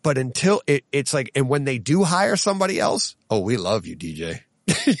 But until it's like, and when they do hire somebody else, oh, we love you, DJ.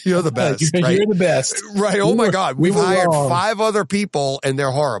 You're the best. Right? You're the best. Right. Oh my God. We've hired 5 other people and they're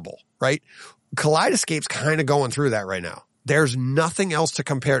horrible. Right. Kaleidoscape's kind of going through that right now. There's nothing else to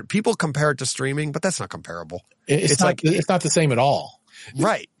compare it. People compare it to streaming, but that's not comparable. It's not the same at all.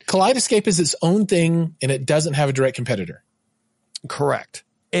 Right. Kaleidoscape is its own thing and it doesn't have a direct competitor. Correct.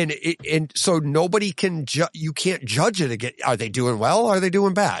 And so nobody can you can't judge it again. Are they doing well? Are they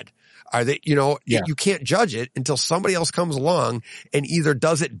doing bad? Are they, you can't judge it until somebody else comes along and either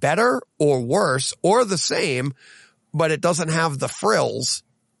does it better or worse or the same, but it doesn't have the frills.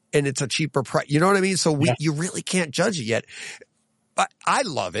 And it's a cheaper price. You know what I mean? So you really can't judge it yet. I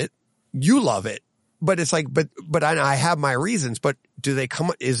love it. You love it. But it's like, but I have my reasons, but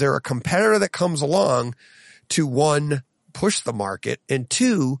is there a competitor that comes along to, 1, push the market, and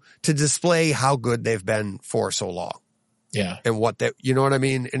 2, to display how good they've been for so long? Yeah. And you know what I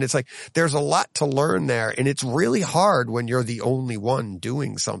mean? And it's like, there's a lot to learn there. And it's really hard when you're the only one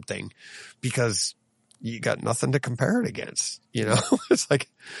doing something because you got nothing to compare it against, It's like,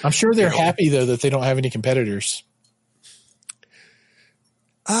 I'm sure they're happy though that they don't have any competitors.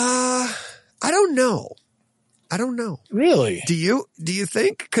 I don't know. Really? Do you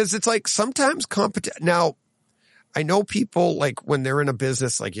think? Cause it's like sometimes now I know people like when they're in a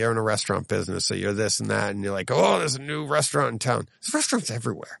business, like you're in a restaurant business, so you're this and that, and you're like, oh, there's a new restaurant in town. There's restaurants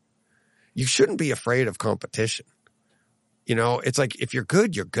everywhere. You shouldn't be afraid of competition. It's like, if you're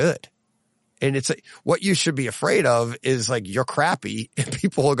good, you're good. And it's like, what you should be afraid of is like, you're crappy and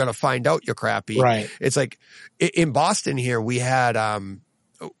people are going to find out you're crappy. Right. It's like in Boston here, we had,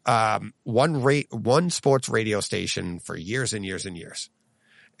 one sports radio station for years and years and years.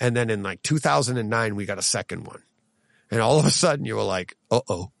 And then in like 2009, we got a second one. And all of a sudden you were like,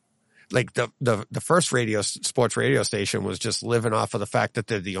 uh-oh. Like the first sports radio station was just living off of the fact that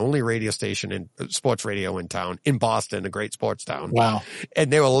they're the only radio station in sports radio in town, in Boston, a great sports town. Wow.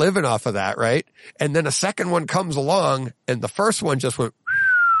 And they were living off of that, right? And then a second one comes along and the first one just went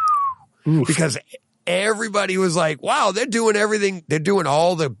because everybody was like, wow, they're doing everything. They're doing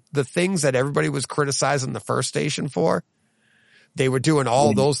all the things that everybody was criticizing the first station for. They were doing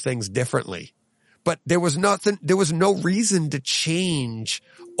all those things differently. But there was no reason to change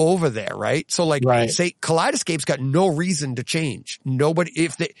over there, right? So like, say Kaleidoscape's got no reason to change. Nobody,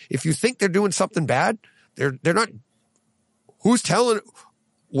 if you think they're doing something bad, they're not, who's telling,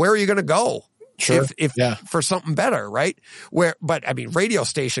 where are you going to go? Sure. If for something better, right? But I mean, radio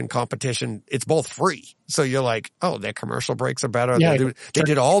station competition, it's both free. So you're like, oh, their commercial breaks are better. Yeah, they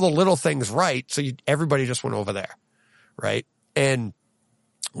did all the little things right. So everybody just went over there. Right. And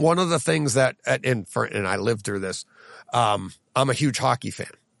one of the things that, and I lived through this, I'm a huge hockey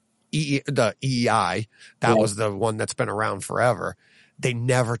fan. The EEI, that was the one that's been around forever. They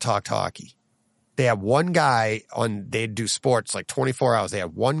never talked hockey. They had one guy they'd do sports like 24 hours. They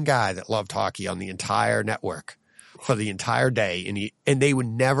had one guy that loved hockey on the entire network for the entire day. And they would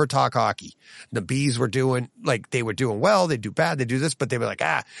never talk hockey. The Bees were doing, like, they were doing well. They do bad. They do this, but they were like,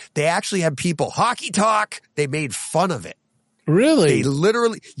 they actually had people hockey talk. They made fun of it. Really? They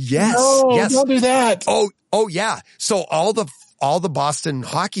literally, yes. No, yes. Don't do that. Oh yeah. So all the Boston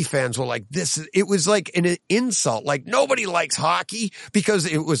hockey fans were like, it was like an insult. Like nobody likes hockey because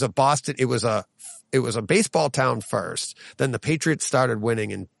it was a baseball town first. Then the Patriots started winning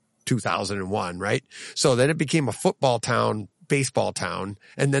in 2001, right? So then it became a football town, baseball town.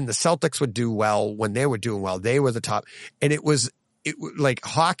 And then the Celtics would do well when they were doing well. They were the top. And it was like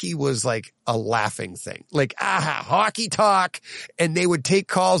hockey was like a laughing thing, like, hockey talk. And they would take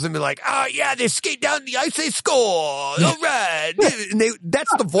calls and be like, oh yeah, they skate down the ice, they score. All right. And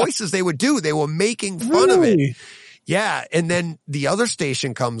that's the voices they would do. They were making fun of it. Yeah. And then the other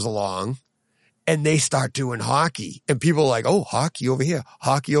station comes along and they start doing hockey and people are like, oh, hockey over here,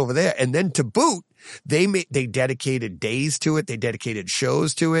 hockey over there. And then to boot, they dedicated days to it. They dedicated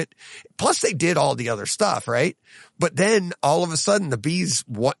shows to it. Plus they did all the other stuff, right? But then all of a sudden the Bees,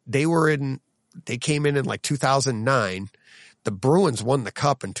 they came in like 2009. The Bruins won the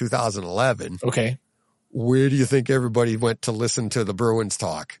cup in 2011. Okay. Where do you think everybody went to listen to the Bruins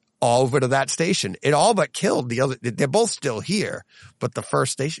talk? over to that station. It all but killed the other. They're both still here, but the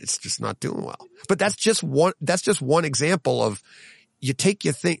first station, it's just not doing well. But that's just one example of you take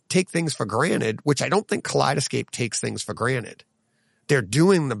things for granted, which I don't think Kaleidoscape takes things for granted. They're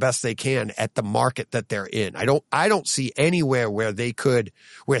doing the best they can at the market that they're in. I don't see anywhere where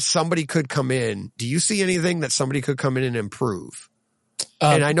somebody could come in. Do you see anything that somebody could come in and improve?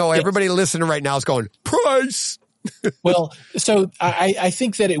 And I know everybody listening right now is going, price. Well, so I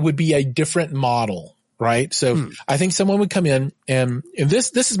think that it would be a different model, right? So I think someone would come in and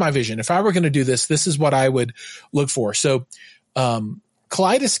this is my vision. If I were going to do this is what I would look for. So,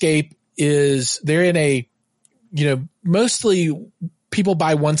 Kaleidoscape they're in a, mostly people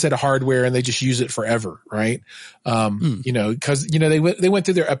buy one set of hardware and they just use it forever, right? Cause, they went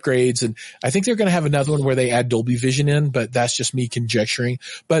through their upgrades, and I think they're going to have another one where they add Dolby Vision in, but that's just me conjecturing.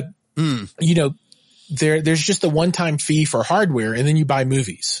 But, there's just a one-time fee for hardware, and then you buy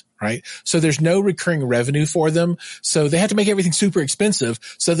movies, right? So there's no recurring revenue for them. So they have to make everything super expensive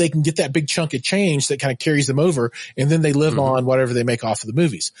so they can get that big chunk of change that kind of carries them over, and then they live on whatever they make off of the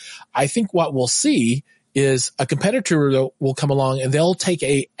movies. I think what we'll see is a competitor will come along and they'll take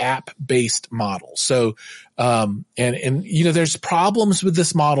a app-based model. So, there's problems with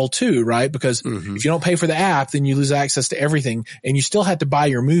this model too, right? Because if you don't pay for the app, then you lose access to everything, and you still have to buy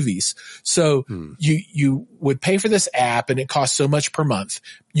your movies. So you would pay for this app, and it costs so much per month.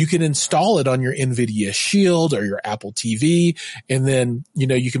 You can install it on your NVIDIA Shield or your Apple TV, and then,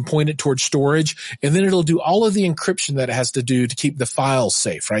 you can point it towards storage, and then it'll do all of the encryption that it has to do to keep the files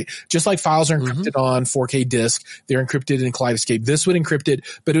safe, right? Just like files are encrypted on 4K disk, they're encrypted in Kaleidoscape. This would encrypt it,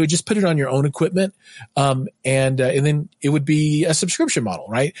 but it would just put it on your own equipment. And then it would be a subscription model,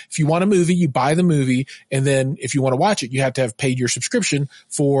 right? If you want a movie, you buy the movie, and then if you want to watch it, you have to have paid your subscription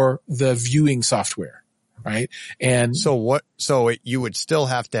for the viewing software, right? And so you would still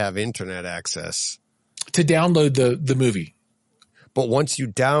have to have internet access to download the movie. But once you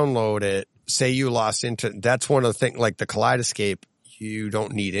download it, say you lost internet, that's one of the things, like the Kaleidoscape, you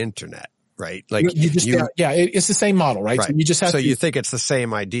don't need internet. Right. Like it's the same model, right? So you just have you think it's the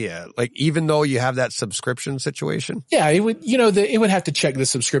same idea, like even though you have that subscription situation? Yeah, it would, it would have to check the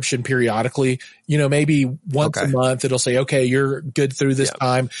subscription periodically, maybe once a month it'll say, okay, you're good through this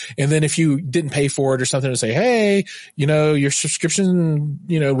time. And then if you didn't pay for it or something, it'll say, hey, your subscription,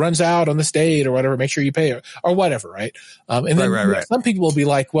 runs out on this date or whatever, make sure you pay it or whatever. Right. And then some people will be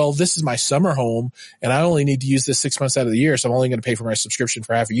like, well, this is my summer home and I only need to use this 6 months out of the year. So I'm only going to pay for my subscription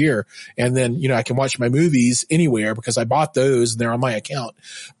for half a year. And then, I can watch my movies anywhere because I bought those and they're on my account.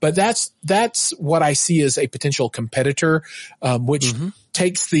 But that's what I see as a potential competitor, which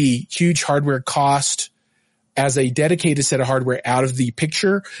takes the huge hardware cost as a dedicated set of hardware out of the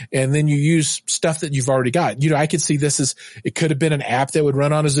picture. And then you use stuff that you've already got. I could see this as, it could have been an app that would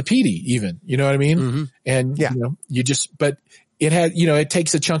run on a Zapiti even, you know what I mean? And but it had, it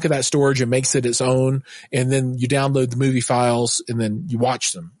takes a chunk of that storage and makes it its own. And then you download the movie files and then you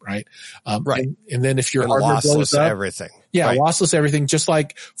watch them. Right. And then if your hardware blows up, everything. Yeah. Lossless everything, just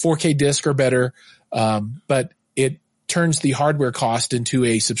like 4K disc or better. But it turns the hardware cost into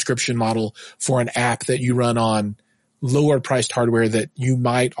a subscription model for an app that you run on lower priced hardware that you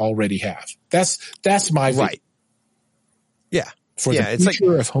might already have. That's my view. Right. Yeah. For the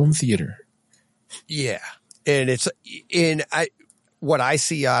future of home theater. Yeah. And what I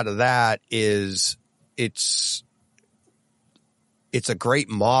see out of that is it's a great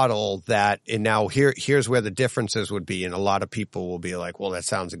model and now here's where the differences would be. And a lot of people will be like, well, that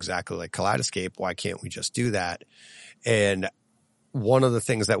sounds exactly like Kaleidoscape. Why can't we just do that? And one of the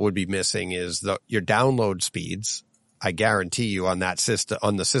things that would be missing is your download speeds. I guarantee you on that system,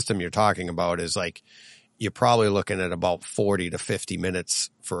 on the system you're talking about, is like, you're probably looking at about 40 to 50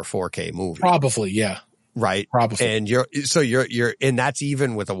 minutes for a 4K movie. Probably. Yeah. Right. Probably. And and that's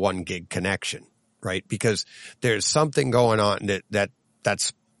even with a 1 gig connection, right? Because there's something going on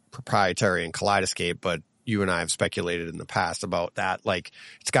that's proprietary in Kaleidoscape, but you and I have speculated in the past about that. Like,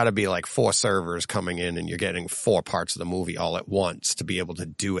 it's got to be like 4 servers coming in and you're getting 4 parts of the movie all at once to be able to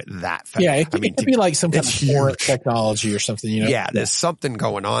do it that fast. Yeah. It could be like some kind of torrent technology or something, Yeah. There's something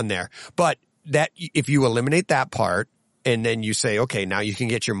going on there, but that if you eliminate that part, and then you say, okay, now you can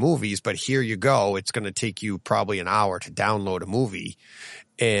get your movies, but here you go. It's going to take you probably an hour to download a movie.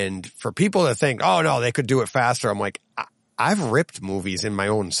 And for people that think, oh no, they could do it faster. I'm like, I've ripped movies in my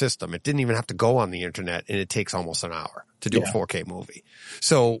own system. It didn't even have to go on the internet, and it takes almost an hour to do a 4K movie.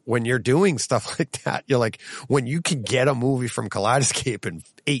 So when you're doing stuff like that, you're like, when you can get a movie from Kaleidoscape in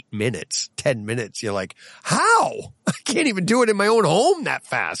 8 minutes, 10 minutes, you're like, how? I can't even do it in my own home that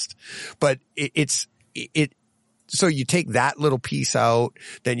fast. But so you take that little piece out,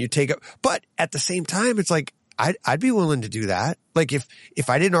 then you take it. But at the same time, it's like, I'd be willing to do that. Like if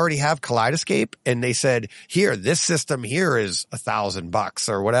I didn't already have Kaleidoscape and they said, here, this system here is $1,000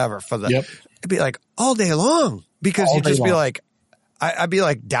 or whatever for the, it'd be like all day long, because you'd just be like, I'd be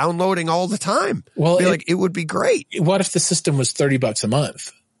like downloading all the time. Well, it would be great. What if the system was $30 a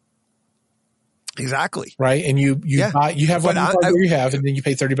month? Exactly. Right. And you have what you have, and then you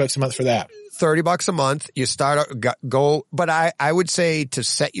pay $30 a month for that. $30 a month. You start, but I would say to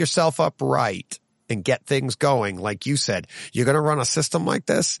set yourself up right and get things going. Like you said, you're going to run a system like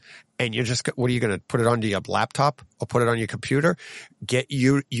this, and you're just, what are you going to put it onto your laptop or put it on your computer?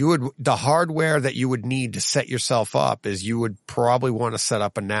 The hardware that you would need to set yourself up is you would probably want to set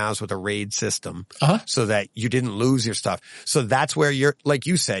up a NAS with a RAID system so that you didn't lose your stuff. So that's where you're, like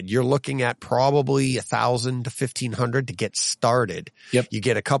you said, you're looking at probably 1,000 to 1,500 to get started. Yep. You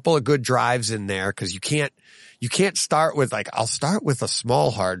get a couple of good drives in there, because you can't start with like, I'll start with a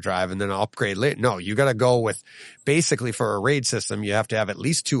small hard drive and then I'll upgrade later. No, you got to go with, basically for a RAID system, you have to have at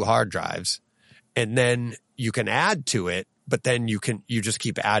least 2 hard drives, and then you can add to it, but then you just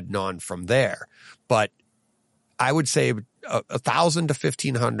keep adding on from there. But I would say 1,000 to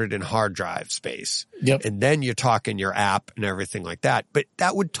 1,500 in hard drive space. Yep. And then you're talking your app and everything like that. But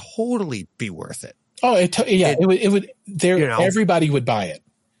that would totally be worth it. Oh, it would. Everybody would buy it.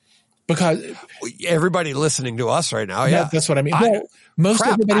 Because everybody listening to us right now, yeah, that's what I mean.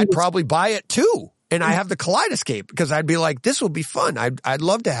 I'd probably buy it too, and I have the Kaleidoscape, because I'd be like, this will be fun. I'd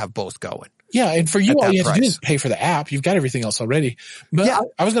love to have both going. Yeah, and for you, all you have to do is pay for the app. You've got everything else already. But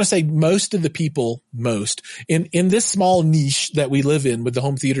I was going to say, most of the people, in this small niche that we live in with the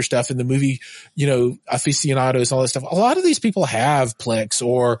home theater stuff and the movie, aficionados, all that stuff, a lot of these people have Plex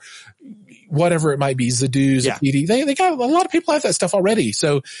or whatever it might be, Zadoos, or PD. They got, a lot of people have that stuff already.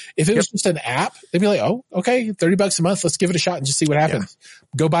 So if it was just an app, they'd be like, oh, okay, $30 a month. Let's give it a shot and just see what happens.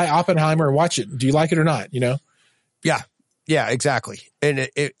 Go buy Oppenheimer and watch it. Do you like it or not? Yeah. Yeah, exactly. And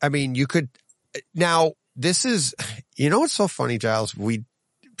I mean, you could, now this is, what's so funny, Giles?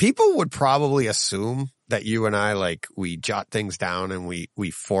 People would probably assume that you and I, like, we jot things down and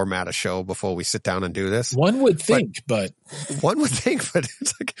we format a show before we sit down and do this. One would think, but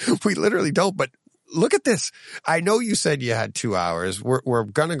it's like, we literally don't. But look at this. I know you said you had 2 hours. We're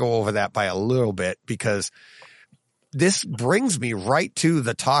going to go over that by a little bit, because this brings me right to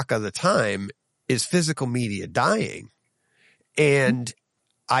the talk of the time. Is physical media dying? And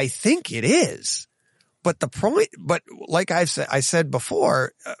I think it is. But like I said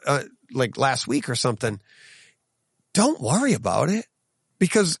before, like last week or something, don't worry about it,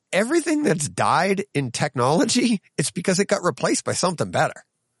 because everything that's died in technology, it's because it got replaced by something better.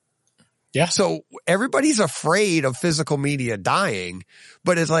 Yeah. So everybody's afraid of physical media dying,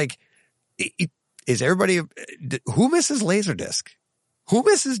 but it's like, is everybody, who misses Laserdisc? Who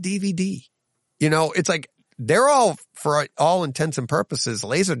misses DVD? It's like, they're all, for all intents and purposes,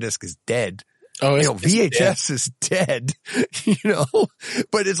 Laserdisc is dead. Oh, VHS is dead,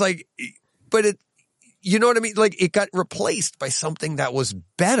 but it's like, you know what I mean? Like, it got replaced by something that was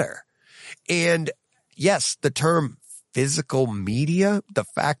better. And yes, the term physical media, the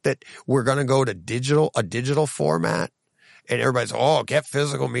fact that we're going to go to a digital format, and everybody's, get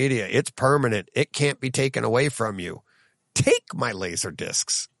physical media. It's permanent. It can't be taken away from you. Take my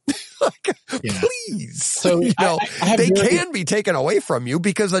Laserdiscs. Please. So they can be taken away from you,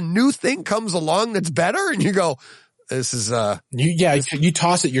 because a new thing comes along that's better, and you go, this is you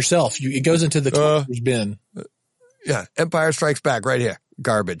toss it yourself. It goes into the garbage bin. Yeah, Empire Strikes Back right here,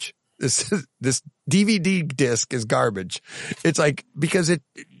 garbage. This DVD disc is garbage. It's like, because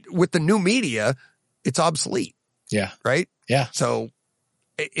with the new media, it's obsolete. Yeah. Right. Yeah. So,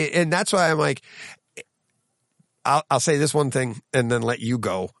 and that's why I'm like, I'll say this one thing and then let you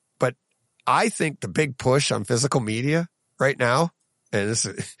go. But I think the big push on physical media right now, and this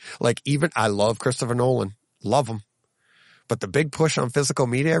is like, even I love Christopher Nolan, love him, but the big push on physical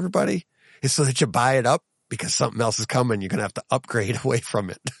media, everybody, is so that you buy it up, because something else is coming. You're going to have to upgrade away from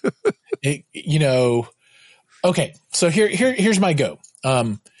it. Okay. So here's my go.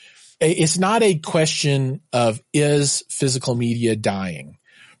 It's not a question of, is physical media dying?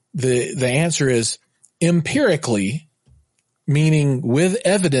 The answer is, empirically, meaning with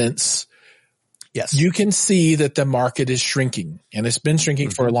evidence, yes, you can see that the market is shrinking, and it's been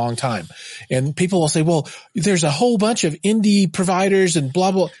shrinking for a long time. And people will say, well, there's a whole bunch of indie providers and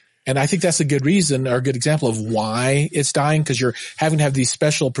blah, blah. And I think that's a good reason, or a good example of why it's dying, because you're having to have these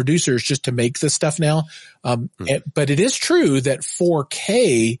special producers just to make this stuff now. But it is true that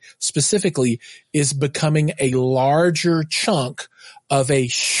 4K specifically is becoming a larger chunk of a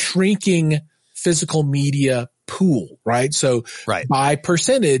shrinking physical media pool, right? So Right. by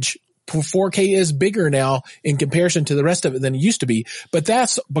percentage, 4K is bigger now in comparison to the rest of it than it used to be, but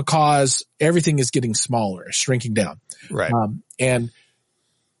that's because everything is getting smaller, shrinking down. Right. And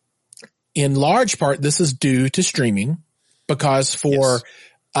in large part, this is due to streaming, because for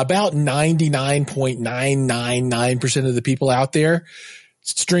about 99.999% of the people out there,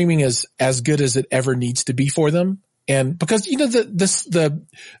 streaming is as good as it ever needs to be for them. And because, you know, the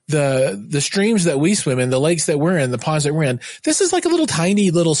streams that we swim in, the lakes that we're in, the ponds that we're in, this is like a little tiny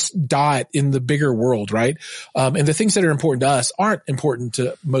little dot in the bigger world, right? And the things that are important to us aren't important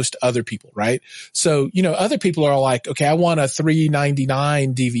to most other people, right? So, you know, other people are like, okay, I want a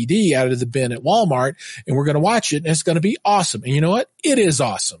 $3.99 DVD out of the bin at Walmart, and we're going to watch it, and it's going to be awesome. And you know what? It is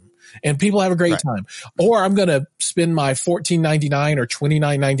awesome. And people have a great time. Or I'm going to spend my $14.99 or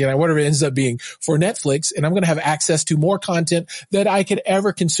 $29.99, whatever it ends up being, for Netflix, and I'm going to have access to more content that I could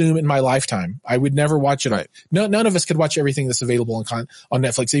ever consume in my lifetime. I would never watch it. None of us could watch everything that's available on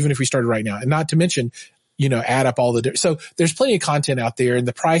Netflix, even if we started right now. And not to mention, you know, add up all the, so there's plenty of content out there, and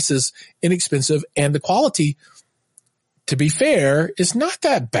the price is inexpensive, and the quality, to be fair, is not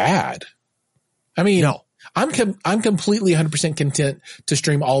that bad. I mean, no. I'm completely 100% content to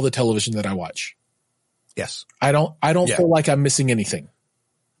stream all the television that I watch. Yes. I don't feel like I'm missing anything.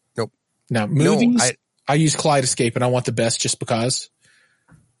 Nope. Now, movies, I use Kaleidoscape, and I want the best just because.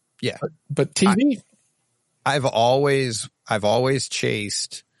 Yeah. But TV, I've always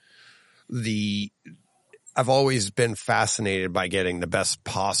chased I've always been fascinated by getting the best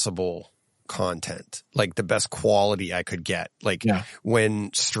possible content, like the best quality I could get. Like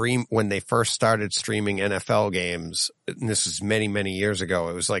when they first started streaming NFL games, and this is many, many years ago,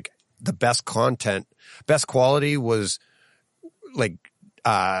 it was like the best content, best quality was like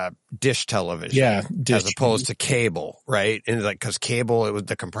dish television, as opposed to cable, right? And like, cause cable, it was,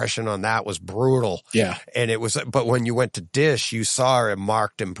 the compression on that was brutal. Yeah. And it was, but when you went to dish, you saw a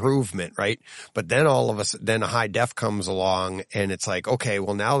marked improvement, right? But then then a high def comes along, and it's like, okay,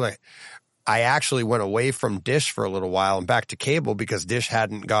 well, now that I actually went away from dish for a little while and back to cable, because dish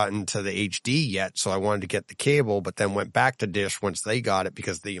hadn't gotten to the HD yet. So I wanted to get the cable, but then went back to dish once they got it,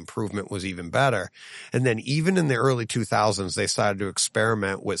 because the improvement was even better. And then even in the early 2000s, they started to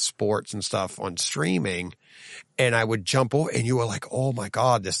experiment with sports and stuff on streaming, and I would jump over, and you were like, oh my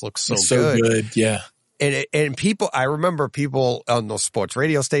God, this looks so good. Yeah. And people, I remember people on those sports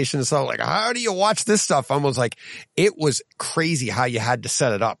radio stations, so like, how do you watch this stuff? I was like, it was crazy how you had to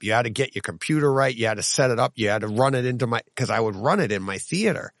set it up. You had to get your computer right. You had to set it up. You had to run it into cause I would run it in my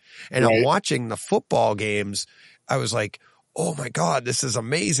theater, and I'm watching the football games. I was like, oh my God, this is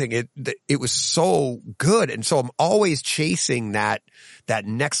amazing. It was so good. And so I'm always chasing that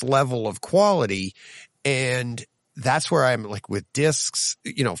next level of quality. And that's where I'm like with discs,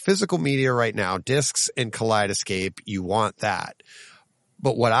 you know, physical media right now, discs and Kaleidoscape, you want that.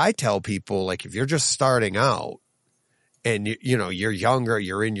 But what I tell people, like, if you're just starting out and you know, you're younger,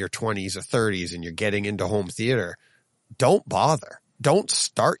 you're in your 20s or 30s, and you're getting into home theater, don't bother. Don't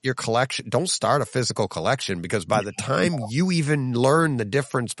start your collection. Don't start a physical collection, because by the time you even learn the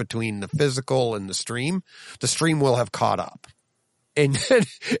difference between the physical and the stream will have caught up. And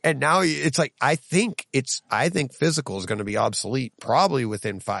now it's like, I think physical is going to be obsolete probably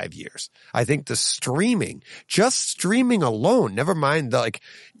within 5 years. I think just streaming alone, never mind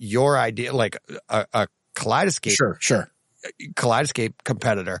your idea, like a Kaleidoscape. Sure. Kaleidoscape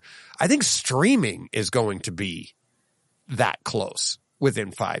competitor. I think streaming is going to be that close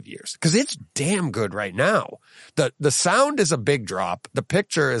within 5 years, because it's damn good right now. The sound is a big drop. The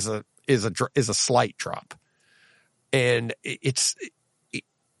picture is a slight drop. And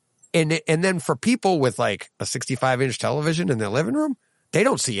and then for people with like a 65-inch television in their living room, they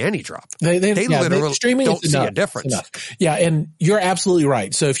don't see any drop. They literally don't see a difference. Yeah. And you're absolutely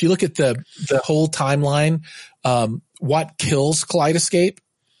right. So if you look at the whole timeline, what kills Kaleidoscape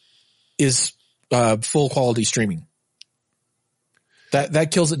is full quality streaming.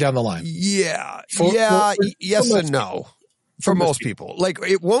 That kills it down the line. Yeah. Yes and no. For most people, like,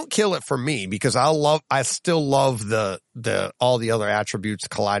 it won't kill it for me, because I still love all the other attributes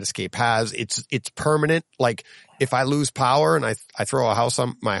Kaleidoscape has. It's permanent. Like, if I lose power and I throw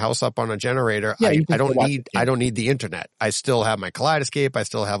my house up on a generator, I don't need the internet. I still have my Kaleidoscape. I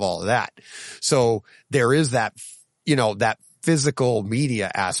still have all of that. So there is that, you know, that physical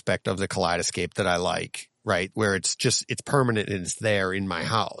media aspect of the Kaleidoscape that I like, right? Where it's permanent and it's there in my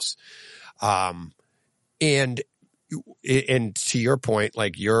house. And to your point,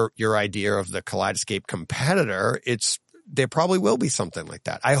 like your idea of the Kaleidoscape competitor, there probably will be something like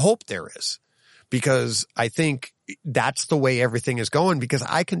that. I hope there is, because I think that's the way everything is going, because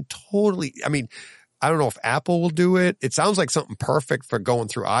I I don't know if Apple will do it. It sounds like something perfect for going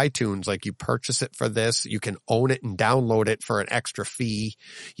through iTunes. Like you purchase it for this, you can own it and download it for an extra fee.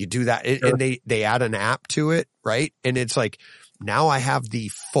 You do that. Sure. And they add an app to it, right? And it's like, now I have the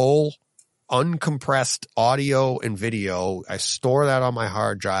full uncompressed audio and video. I store that on my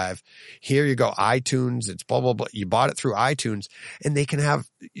hard drive. Here you go, iTunes. It's blah, blah, blah. You bought it through iTunes, and they can have,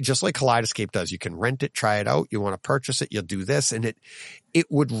 just like Kaleidoscape does, you can rent it, try it out. You want to purchase it, you'll do this. And it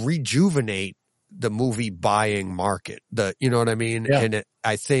would rejuvenate the movie buying market. You know what I mean? Yeah. And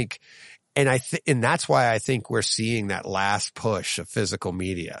and that's why I think we're seeing that last push of physical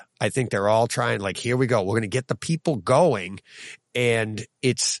media. I think they're all trying, like, here we go. We're going to get the people going. And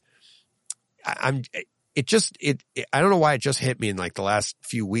I don't know why it just hit me in like the last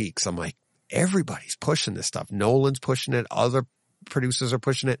few weeks. I'm like, everybody's pushing this stuff. Nolan's pushing it. Other producers are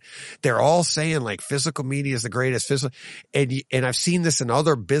pushing it. They're all saying like physical media is the greatest physical. And I've seen this in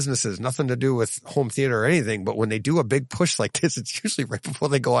other businesses, nothing to do with home theater or anything. But when they do a big push like this, it's usually right before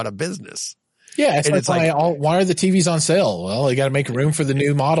they go out of business. Yeah. It's like, why are the TVs on sale? Well, you got to make room for the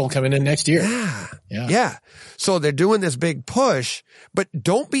new model coming in next year. Yeah. So they're doing this big push, but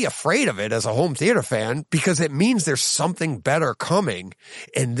don't be afraid of it as a home theater fan, because it means there's something better coming,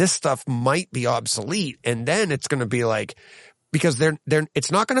 and this stuff might be obsolete. And then it's going to be like, because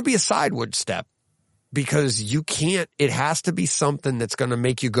it's not going to be a sideward step, because it has to be something that's going to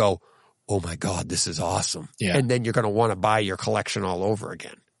make you go, oh my God, this is awesome. Yeah. And then you're going to want to buy your collection all over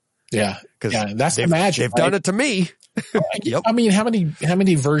again. Yeah. Because that's the magic. They've done it to me. Yep. I mean, how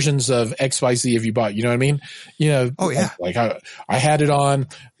many versions of XYZ have you bought? You know what I mean? You know, oh yeah. Like I had it on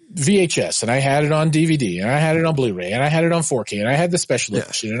VHS, and I had it on DVD, and I had it on Blu-ray, and I had it on 4K, and I had the special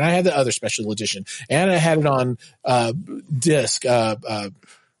edition, and I had the other special edition, and I had it on disc,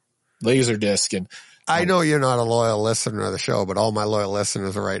 laser disc. And I know you're not a loyal listener of the show, but all my loyal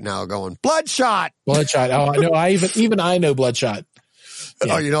listeners are right now going, Bloodshot. Oh, no, I know Bloodshot.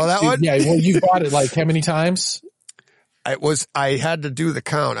 Yeah. Oh, you know that one? Yeah. Well, you bought it like how many times? I had to do the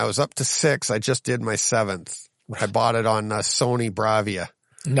count. I was up to 6. I just did my 7th. I bought it on Sony Bravia.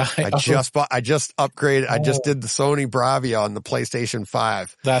 Nice. I just upgraded. I just did the Sony Bravia on the PlayStation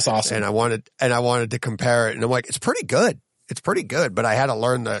 5. That's awesome. And I wanted to compare it, and I'm like, it's pretty good. It's pretty good, but I had to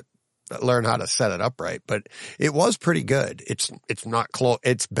learn how to set it up right. But it was pretty good. It's not close.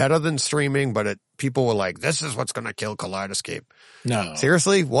 It's better than streaming, but people were like, this is what's going to kill Kaleidoscape. No.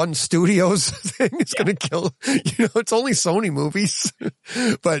 Seriously? One studio's thing is going to kill, it's only Sony movies,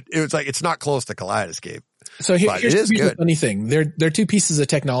 but it was like, it's not close to Kaleidoscape. So here's the funny thing. There are two pieces of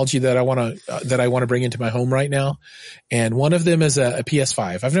technology that I want to bring into my home right now. And one of them is a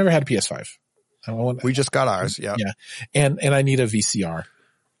PS5. I've never had a PS5. We just got ours. Yeah. Yeah. And I need a VCR.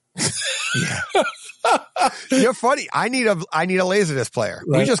 Yeah. You're funny. I need a Laserdisc player.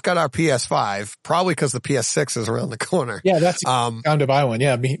 Right. We just got our PS5, probably because the PS6 is around the corner. Yeah, that's time to buy one.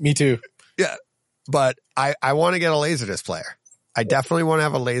 Yeah, me too. Yeah, but I want to get a Laserdisc player. I definitely want to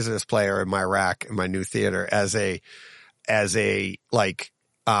have a Laserdisc player in my rack in my new theater as a like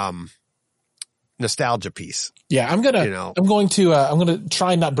nostalgia piece. Yeah, I'm going to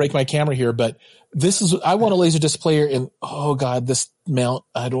try and not break my camera here, but I want a Laserdisc player, and oh God, this mount,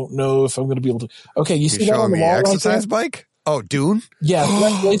 I don't know if I'm going to be able to. Okay, you see that on the wall exercise bike? Oh, Dune? Yeah,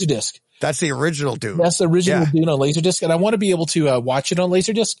 that's Laserdisc. That's the original Dune. That's the original Dune on Laserdisc, and I want to be able to watch it on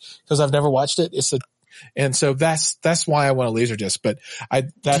Laserdisc because I've never watched it. And so that's why I want a Laserdisc. But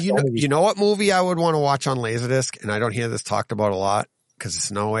you know what movie I would want to watch on Laserdisc, and I don't hear this talked about a lot because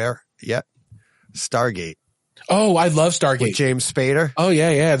it's nowhere yet. Stargate. Oh, I love Stargate. With James Spader. Oh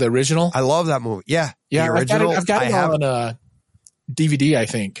yeah, the original. I love that movie. Yeah, the original. I've got it on DVD, I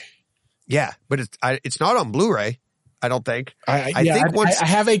think. Yeah, but it's not on Blu-ray. I don't think. I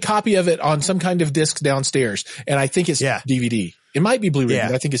have a copy of it on some kind of disc downstairs, and I think it's DVD. It might be Blu-ray,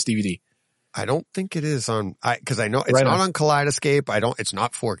 but I think it's DVD. I don't think it is on, because I know it's not on Kaleidoscape. It's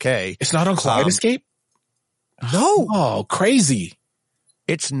not 4K. It's not on Kaleidoscape? No. Oh, crazy.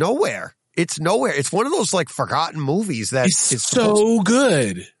 It's nowhere. It's one of those like forgotten movies that is so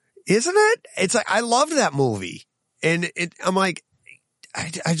good. Isn't it? It's like, I loved that movie. And I'm like,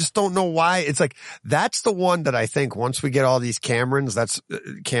 I just don't know why. It's like, that's the one that I think once we get all these Cameron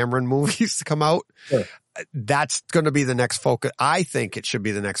movies to come out, sure, that's going to be the next focus. I think it should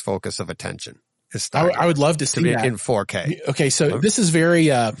be the next focus of attention. I would love to see that in 4K. Okay. So this is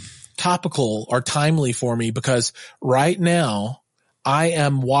very, topical or timely for me because right now I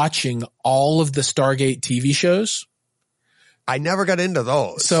am watching all of the Stargate TV shows. I never got into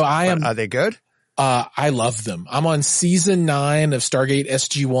those. So are they good? I love them. I'm on season 9 of Stargate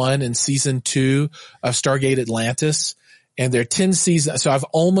SG-1 and season 2 of Stargate Atlantis. and they're 10 seasons. So I've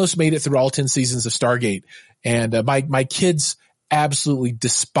almost made it through all 10 seasons of Stargate, and my kids absolutely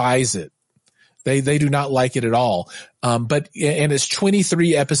despise it. They do not like it at all. But it's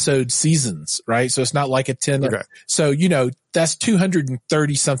 23 episode seasons, right? So it's not like a 10. Okay. So, that's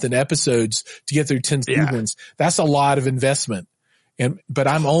 230 something episodes to get through 10 seasons. That's a lot of investment. But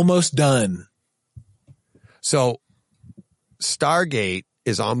I'm almost done. So Stargate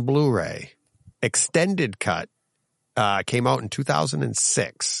is on Blu-ray. Extended cut, came out in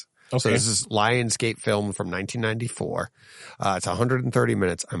 2006. Okay. So this is Lionsgate film from 1994. It's 130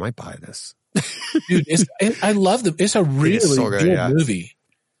 minutes. I might buy this. Dude, I love them. It's a really good movie.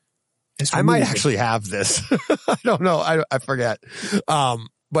 I might actually have this. I don't know. I forget.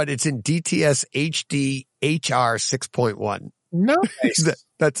 But it's in DTS HD HR 6.1. Nice.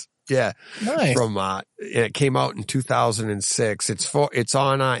 That's nice. From it came out in 2006. It's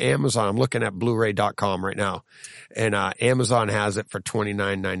on Amazon. I'm looking at Blu-ray.com right now, and Amazon has it for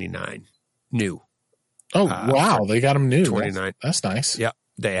 $29.99 new. Oh wow, they got them new. $29. That's nice. Yep.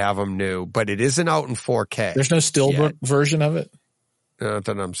 They have them new, but it isn't out in 4K. There's no steelbook version of it? Not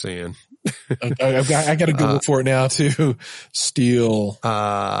that I'm seeing. I got to Google for it now too. Steel.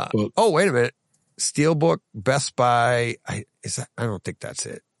 Oh, wait a minute. Steelbook, Best Buy. I don't think that's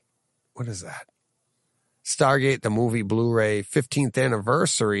it. What is that? Stargate, the movie Blu-ray 15th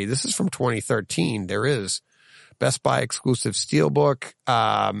anniversary. This is from 2013. There is Best Buy exclusive Steelbook,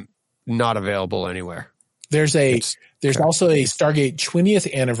 not available anywhere. There's also a Stargate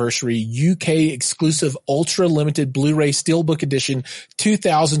 20th anniversary UK exclusive ultra limited Blu-ray Steelbook edition,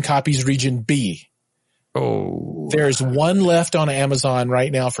 2,000 copies, region B. Oh, there's one left on Amazon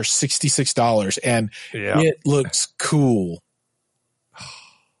right now for $66, and it looks cool.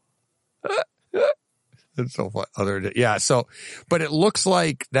 It's so fun. But it looks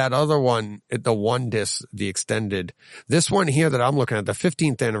like that other one, the one disc, the extended. This one here that I'm looking at, the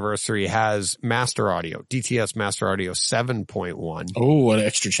 15th anniversary, has master audio, DTS master audio 7.1. Oh, an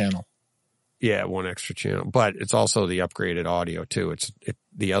extra channel. Yeah, one extra channel, but it's also the upgraded audio too.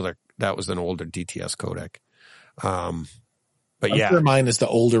 That was an older DTS codec. But I'm sure mine is the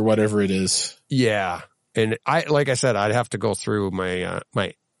older whatever it is. Yeah. And like I said, I'd have to go through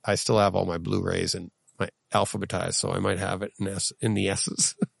I still have all my Blu-rays and my alphabetized, so I might have it in the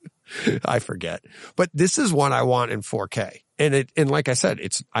S's. I forget. But this is one I want in 4K. And like I said,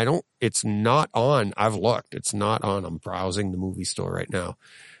 it's not on. I've looked. It's not on. I'm browsing the movie store right now.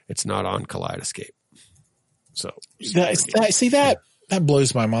 It's not on Kaleidoscape. So that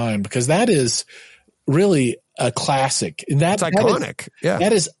blows my mind, because that is really a classic. And it's iconic.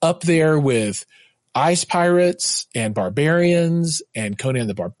 That is up there with Ice Pirates and Barbarians and Conan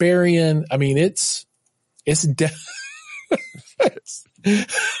the Barbarian. I mean, it's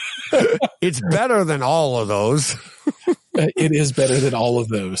better than all of those. It is better than all of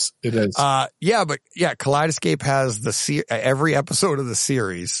those. It is. Kaleidoscape has every episode of the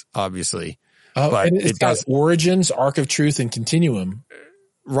series, obviously. But it does Origins, Arc of Truth, and Continuum.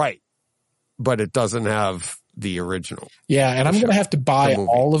 Right. But it doesn't have the original. Yeah. And I'm going to have to buy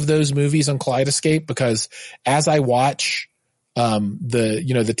all of those movies on Kaleidoscape, because as I watch,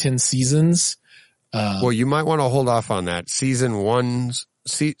 the 10 seasons, well, you might want to hold off on that. Stargate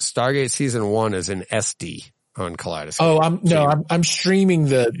season 1 is in SD on Kaleidoscape. Oh, I'm streaming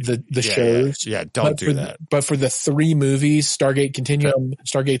the shows. Yeah, don't do that. But for the 3 movies, Stargate Continuum,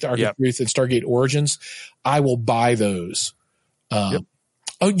 Stargate the Arc of Truth, and Stargate Origins, I will buy those. Oh,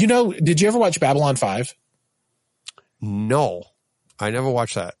 did you ever watch Babylon 5? No, I never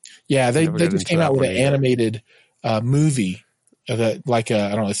watched that. Yeah, they just came out with an animated movie that, I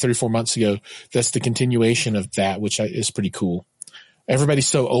don't know, 3 or 4 months ago. That's the continuation of that, which is pretty cool. Everybody's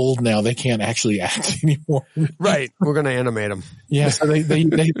so old now, they can't actually act anymore. Right. We're going to animate them. Yeah. So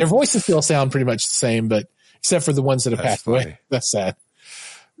their voices still sound pretty much the same, but except for the ones that have passed away. That's sad.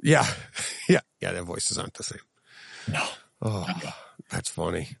 Yeah. Yeah. Yeah. Their voices aren't the same. No. Oh, that's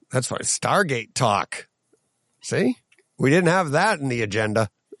funny. That's funny. Stargate talk. See? We didn't have that in the agenda.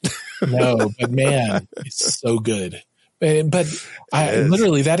 No, but man, it's so good. But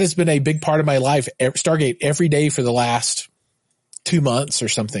literally, that has been a big part of my life. Stargate every day for the last 2 months or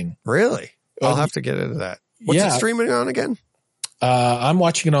something. Really? I'll have to get into that. What's it streaming on again? I'm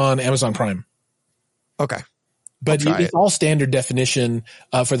watching it on Amazon Prime. Okay. But it's all standard definition,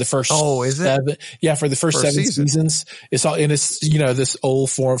 for the first. Oh, is it? 7. Yeah. For the first 7 seasons. It's all, and it's, this old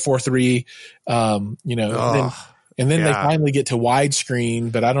 4:3, and then they finally get to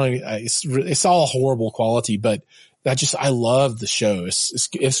widescreen, but I don't even, it's all horrible quality, but I love the show.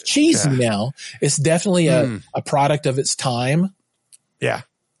 It's cheesy now. It's definitely a product of its time. Yeah.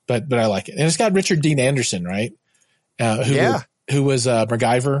 But I like it. And it's got Richard Dean Anderson, right? who was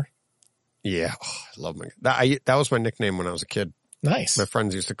MacGyver. Yeah. Oh, I love that was my nickname when I was a kid. Nice. My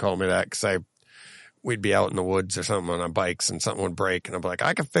friends used to call me that because we'd be out in the woods or something on our bikes and something would break and I'd be like,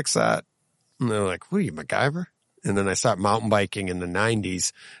 I can fix that. And they're like, what are you, MacGyver? And then I started mountain biking in the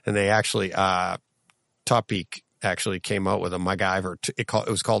 90s and they actually, Top Peak actually came out with a MacGyver. It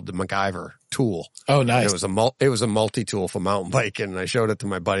was called the MacGyver tool. Oh, nice. And it was a multi-tool for mountain biking. And I showed it to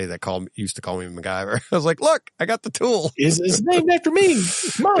my buddy that used to call me MacGyver. I was like, look, I got the tool. It's named after me.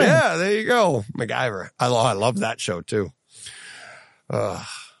 It's mine. Yeah, there you go. MacGyver. I love that show too.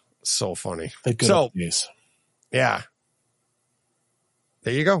 So funny. Yeah.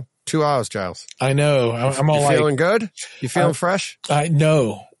 There you go. 2 hours, Jiles. I know. I'm all you feeling good? You feeling fresh?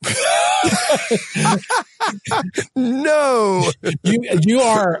 No. No. You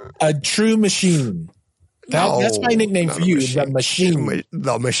are a true machine. That's my nickname for you. The machine.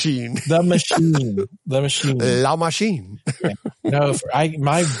 The machine. The machine. The machine. La machine. No,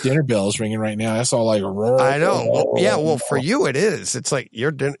 my dinner bell is ringing right now. That's all like. I know. Well, for you it is. It's like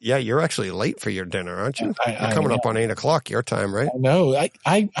your dinner. Yeah, you're actually late for your dinner, aren't you? You're coming up on 8:00 your time, right? No,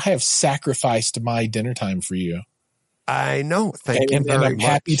 I have sacrificed my dinner time for you. I know. Thank you very much. And I'm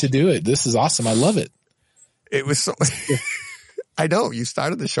happy to do it. This is awesome. I love it. It was so. I know you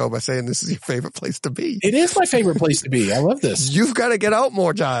started the show by saying this is your favorite place to be. It is my favorite place to be. I love this. You've got to get out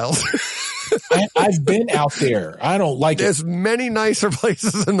more, Jiles. I've been out there. I don't like There's many nicer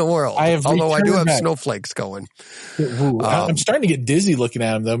places in the world. Although I do have snowflakes going. I'm starting to get dizzy looking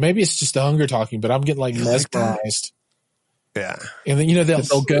at them though. Maybe it's just the hunger talking, but I'm getting like mesmerized. Yeah. And then,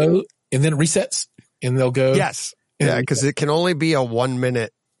 they'll go and then it resets and they'll go. Yes. Yeah. Cause it can only be a 1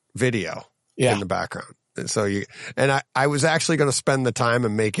 minute video in the background. And so I was actually going to spend the time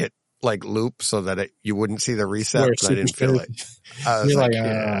and make it like loop so that you wouldn't see the reset, but I didn't feel it. I was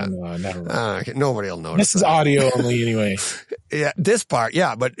no, never mind. Nobody will notice. This is audio only anyway. Yeah, this part,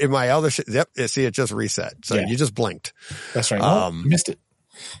 yeah, but in my other shit, see, it just reset. So you just blinked. That's right. Missed it.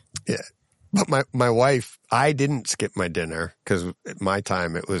 Yeah. But my wife, I didn't skip my dinner because at my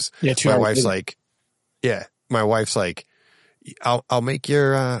time it was, my wife's like, I'll make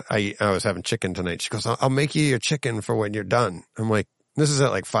your, I was having chicken tonight. She goes, I'll make you your chicken for when you're done. I'm like, this is at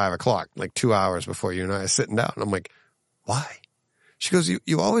like 5:00, like 2 hours before you and I are sitting down. I'm like, why? She goes,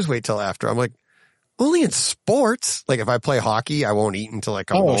 you always wait till after. I'm like, only in sports. Like if I play hockey, I won't eat until I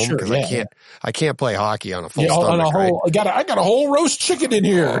come home because I can't play hockey on a full stomach. I got a whole roast chicken in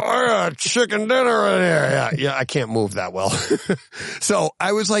here. Chicken dinner in here. Yeah. I can't move that well. So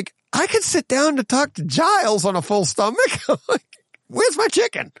I was like, I could sit down to talk to Jiles on a full stomach. Like, where's my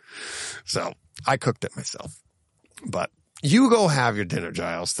chicken? So I cooked it myself, but you go have your dinner,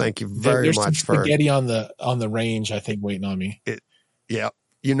 Jiles. Thank you very much some spaghetti on the range, I think, waiting on me. Yeah.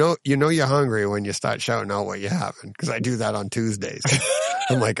 You know you're hungry when you start shouting out what you're having because I do that on Tuesdays.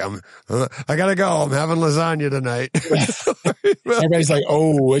 I'm like, I gotta go. I'm having lasagna tonight. Everybody's like,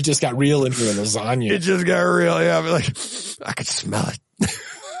 oh, it just got real in here, lasagna. It just got real. Yeah. I'm like, I could smell it.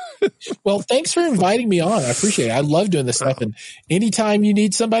 Well, thanks for inviting me on. I appreciate it. I love doing this stuff. And anytime you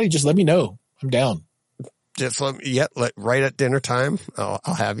need somebody, just let me know. I'm down. Just right at dinner time. I'll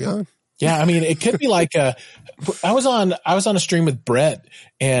have you on. Yeah. I mean, it could be like, I was on a stream with Brett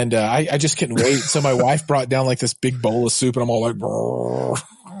and, I just couldn't wait. So my wife brought down like this big bowl of soup and I'm all like, brrr.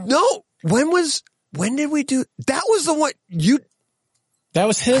 No, when did we do, that was the one that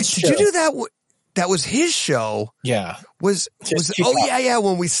was his show. Did you do that? That was his show. Yeah. When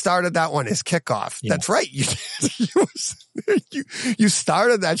we started that one, his kickoff. Yeah. That's right. You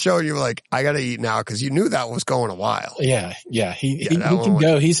started that show and you were like, I got to eat now because you knew that was going a while. Yeah. Yeah. He can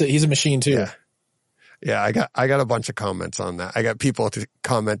go. He's a machine too. Yeah. Yeah. I got a bunch of comments on that. I got people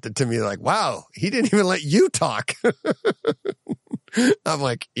commented to me like, wow, he didn't even let you talk. I'm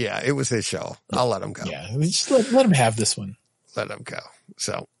like, yeah, it was his show. I'll let him go. Yeah. Just let him have this one. Let him go.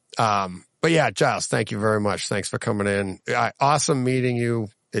 So, but yeah, Jiles, thank you very much. Thanks for coming in. Awesome meeting you.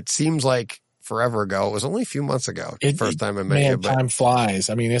 It seems like forever ago. It was only a few months ago. First time I met you. But time flies.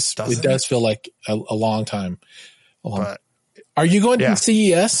 I mean, it does feel like a long time. Are you going to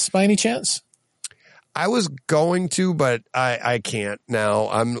CES by any chance? I was going to, but I can't now.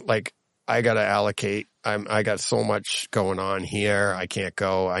 I'm like, I got to allocate. I got so much going on here. I can't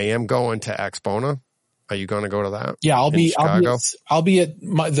go. I am going to Expona. Are you going to go to that? Yeah, I'll be at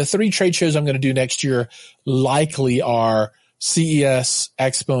the 3 trade shows I'm going to do next year likely are CES,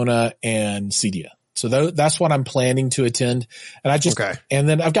 Expona, and CEDIA. So that's what I'm planning to attend. And and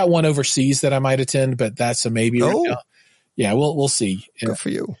then I've got one overseas that I might attend, but that's a maybe right now. Yeah, we'll see. Good for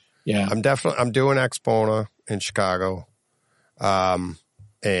you. Yeah. I'm doing Expona in Chicago.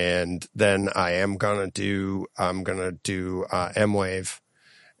 And then I'm going to do M-Wave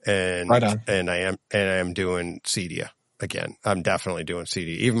and, Right on. and I am doing Cedia again. I'm definitely doing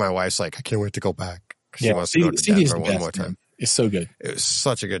Cedia. Even my wife's like, I can't wait to go back. She wants to go to Denver one more time. It's so good. It was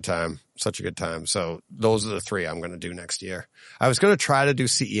such a good time. Such a good time. So those are the 3 I'm going to do next year. I was going to try to do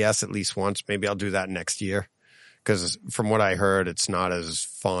CES at least once. Maybe I'll do that next year. Because from what I heard, it's not as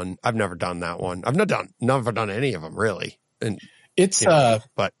fun. I've never done that one. I've never done any of them really. And it's,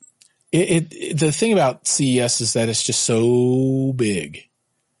 but the thing about CES is that it's just so big.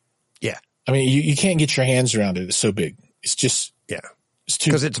 Yeah. I mean, you can't get your hands around it. It's so big. It's just, yeah. It's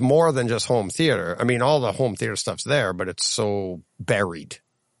too, because it's more than just home theater. I mean, all the home theater stuff's there, but it's so buried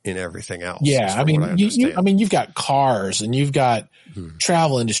in everything else. Yeah. I mean, you've got cars and you've got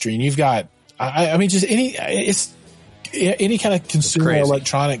travel industry and you've got, I mean, just any kind of consumer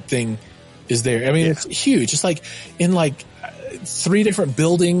electronic thing is there. I mean, it's huge. It's like in 3 different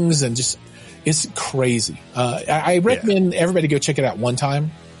buildings and just, it's crazy. I recommend everybody go check it out one time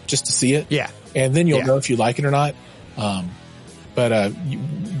just to see it. Yeah. And then you'll know if you like it or not. But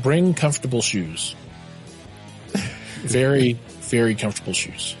bring comfortable shoes. Very, very comfortable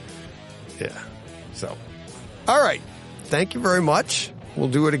shoes. Yeah. So, all right. Thank you very much. We'll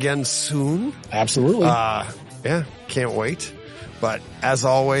do it again soon. Absolutely. Yeah. Can't wait. But as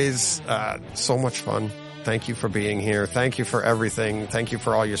always, so much fun. Thank you for being here. Thank you for everything. Thank you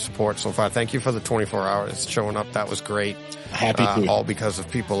for all your support so far. Thank you for the 24 hours showing up. That was great. Happy to. All because of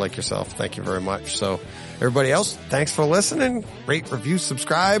people like yourself. Thank you very much. So everybody else, thanks for listening. Rate, review,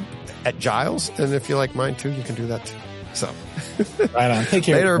 subscribe at Jiles. And if you like mine too, you can do that too. So right on. Take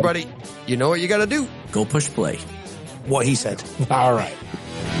care. Later, everybody. You know what you got to do. Go push play. What he said. All right.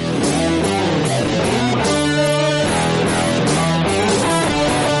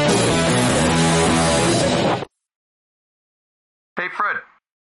 Hey, Fred.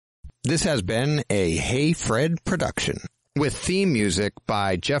 This has been a Hey Fred production with theme music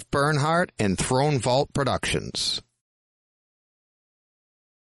by Jeff Bernhardt and Throne Vault Productions.